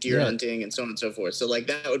and deer hunting and so on and so forth. So like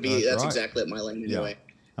that's right. Exactly up my lane anyway.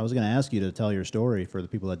 I was going to ask you to tell your story for the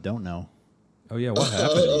people that don't know. Oh yeah, what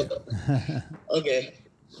happened to you? Okay.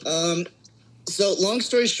 So long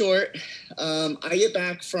story short, I get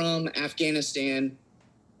back from Afghanistan,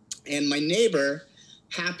 and my neighbor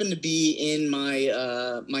happened to be in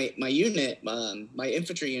my my unit, my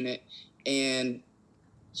infantry unit, and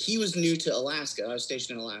he was new to Alaska. I was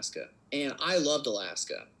stationed in Alaska, and I loved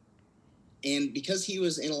Alaska. And because he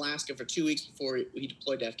was in Alaska for 2 weeks before he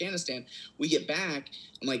deployed to Afghanistan, we get back.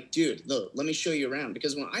 I'm like, dude, look, let me show you around.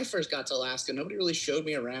 Because when I first got to Alaska, nobody really showed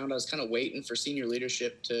me around. I was kind of waiting for senior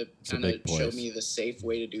leadership to kind of show me the safe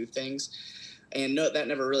way to do things. And no, that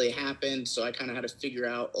never really happened. So I kind of had to figure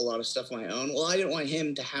out a lot of stuff on my own. Well, I didn't want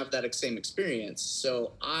him to have that same experience.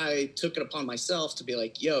 So I took it upon myself to be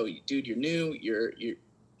like, yo, dude, you're new. You're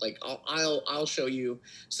like, I'll show you,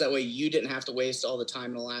 so that way you didn't have to waste all the time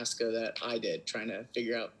in Alaska that I did trying to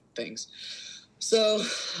figure out things. So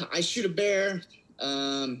I shoot a bear,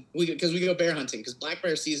 because we go bear hunting, because black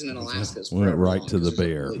bear season in Alaska is went right to the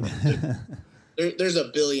bear. There's a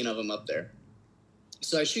billion of them up there.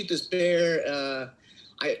 So I shoot this bear.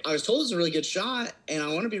 I was told it was a really good shot, and I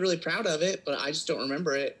want to be really proud of it, but I just don't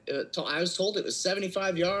remember it. I was told it was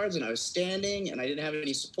 75 yards, and I was standing, and I didn't have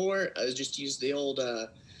any support. I was just used the old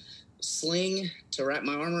sling to wrap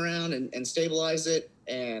my arm around and stabilize it.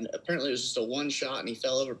 And apparently it was just a one shot and he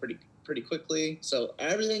fell over pretty quickly. So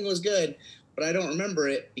everything was good, but I don't remember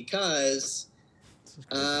it because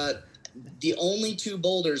the only 2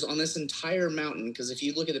 boulders on this entire mountain, because if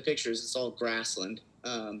you look at the pictures, it's all grassland.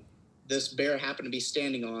 This bear happened to be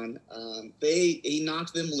standing on. He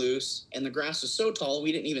knocked them loose, and the grass was so tall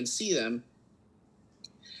we didn't even see them.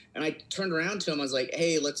 And I turned around to him. I was like,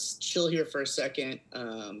 "Hey, let's chill here for a second.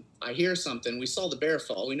 I hear something. We saw the bear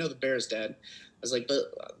fall. We know the bear's dead." I was like,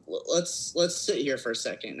 "But let's sit here for a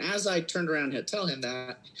second." And as I turned around to tell him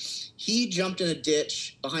that, he jumped in a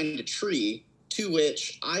ditch behind a tree, to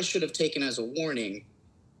which I should have taken as a warning.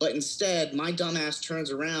 But instead, my dumbass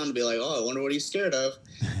turns around and be like, "Oh, I wonder what he's scared of."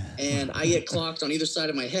 And I get clocked on either side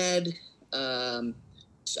of my head.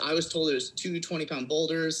 I was told there's 2 20-pound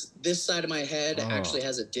boulders. This side of my head actually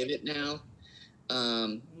has a divot now.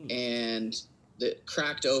 And it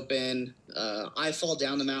cracked open. I fall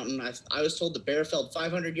down the mountain. I was told the bear fell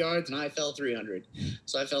 500 yards and I fell 300.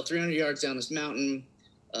 So I fell 300 yards down this mountain.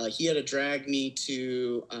 He had to drag me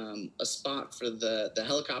to a spot for the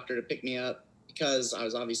helicopter to pick me up because I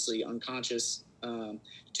was obviously unconscious.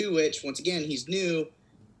 To which, once again, he's new.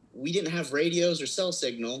 We didn't have radios or cell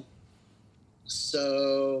signal.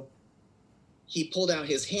 So he pulled out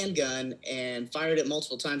his handgun and fired it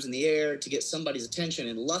multiple times in the air to get somebody's attention.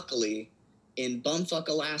 And luckily, in bumfuck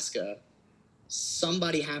Alaska,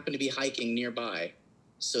 somebody happened to be hiking nearby.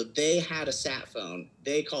 So they had a sat phone.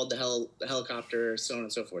 They called the helicopter, so on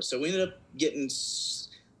and so forth. So we ended up getting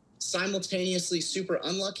simultaneously super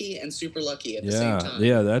unlucky and super lucky at the same time.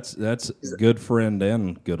 Yeah, that's good friend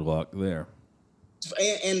and good luck there.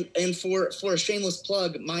 And for a shameless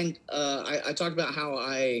plug, mine. I talked about how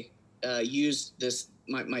I used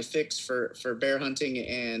my fix for bear hunting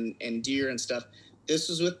and deer and stuff. This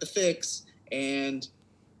was with the fix, and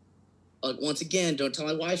once again, don't tell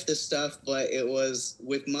my wife this stuff, but it was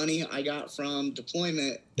with money I got from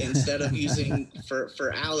deployment instead of using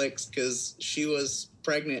for Alex because she was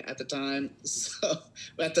pregnant at the time. So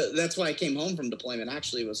that's why I came home from deployment.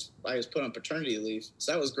 Actually, I was put on paternity leave,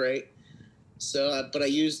 so that was great. So, but I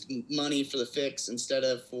used money for the fix instead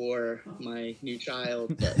of for my new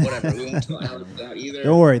child. But whatever, we won't tell Alex that either.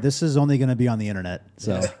 Don't worry, this is only going to be on the internet.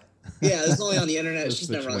 So. Yeah, this is only on the internet.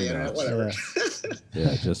 She's never on the internet. Whatever.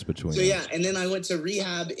 Yeah, just between. So yeah, and then I went to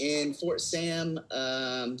rehab in Fort Sam,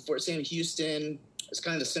 Houston. It's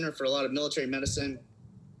kind of the center for a lot of military medicine,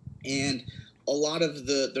 and a lot of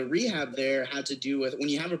the rehab there had to do with when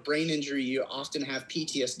you have a brain injury, you often have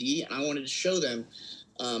PTSD, and I wanted to show them.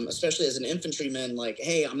 Especially as an infantryman, like,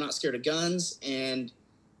 hey, I'm not scared of guns. And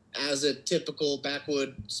as a typical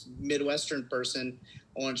backwoods Midwestern person,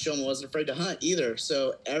 I wanted to show them I wasn't afraid to hunt either.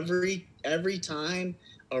 So every time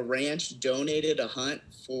a ranch donated a hunt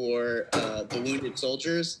for the wounded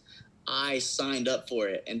soldiers, I signed up for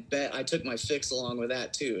it and bet I took my fix along with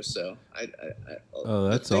that too. So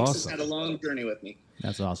that's the fix awesome. has had a long journey with me.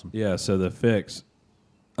 That's awesome. Yeah, so the fix,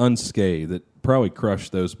 unscathed, it probably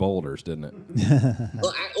crushed those boulders, didn't it?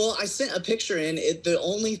 Well, I sent a picture in. The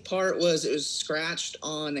only part was it was scratched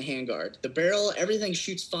on the handguard. The barrel, everything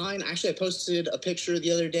shoots fine. Actually, I posted a picture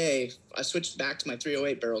the other day. I switched back to my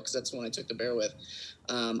 308 barrel because that's the one I took the bear with.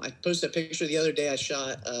 I posted a picture the other day. I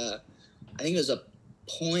shot, I think it was a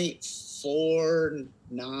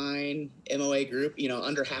 .49 MOA group,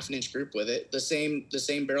 under half an inch group with it. The same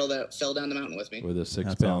barrel that fell down the mountain with me. With a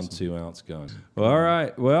 6-pound, awesome. 2-ounce gun. Well, all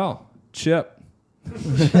right. Well, Chip.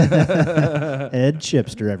 Ed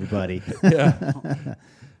Chipster, everybody. Yeah.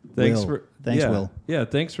 Thanks, Will. Yeah,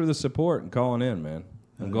 thanks for the support and calling in, man.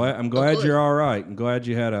 I'm glad you're all right. I'm glad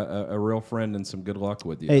you had a real friend and some good luck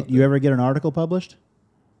with you. Hey, you ever get an article published?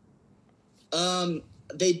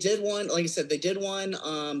 They did one, like I said,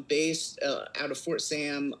 based out of Fort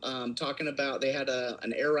Sam, talking about they had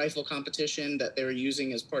an air rifle competition that they were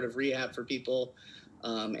using as part of rehab for people.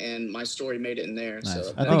 And my story made it in there. Nice.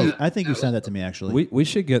 So I think you sent that to me, actually. We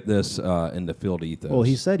should get this into Field Ethos. Well,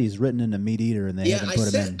 he said he's written into Meat Eater, and they haven't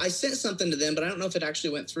put him in. I sent something to them, but I don't know if it actually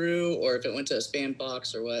went through or if it went to a spam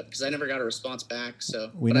box or what, because I never got a response back. So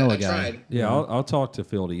we know a guy. Tried. Yeah, I'll talk to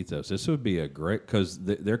Field Ethos. This would be a great, because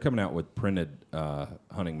they're coming out with printed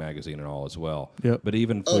hunting magazine and all as well. Yep. But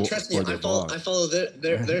even trust me, I follow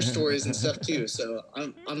their stories and stuff too. So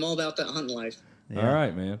I'm all about that hunting life. Yeah. All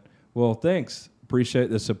right, man. Well, thanks. Appreciate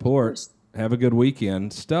the support. Have a good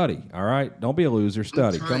weekend. Study, all right? Don't be a loser.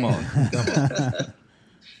 Study. Come on.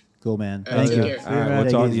 Cool, man. Thank you. All right,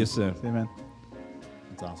 we'll talk to you soon. See you, man.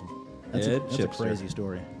 That's awesome. That's Ed a Chipster. crazy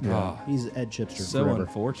story. Yeah. He's Ed Chipster So forever.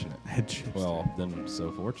 unfortunate. Ed Chipster. Well, then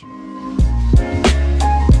so fortunate.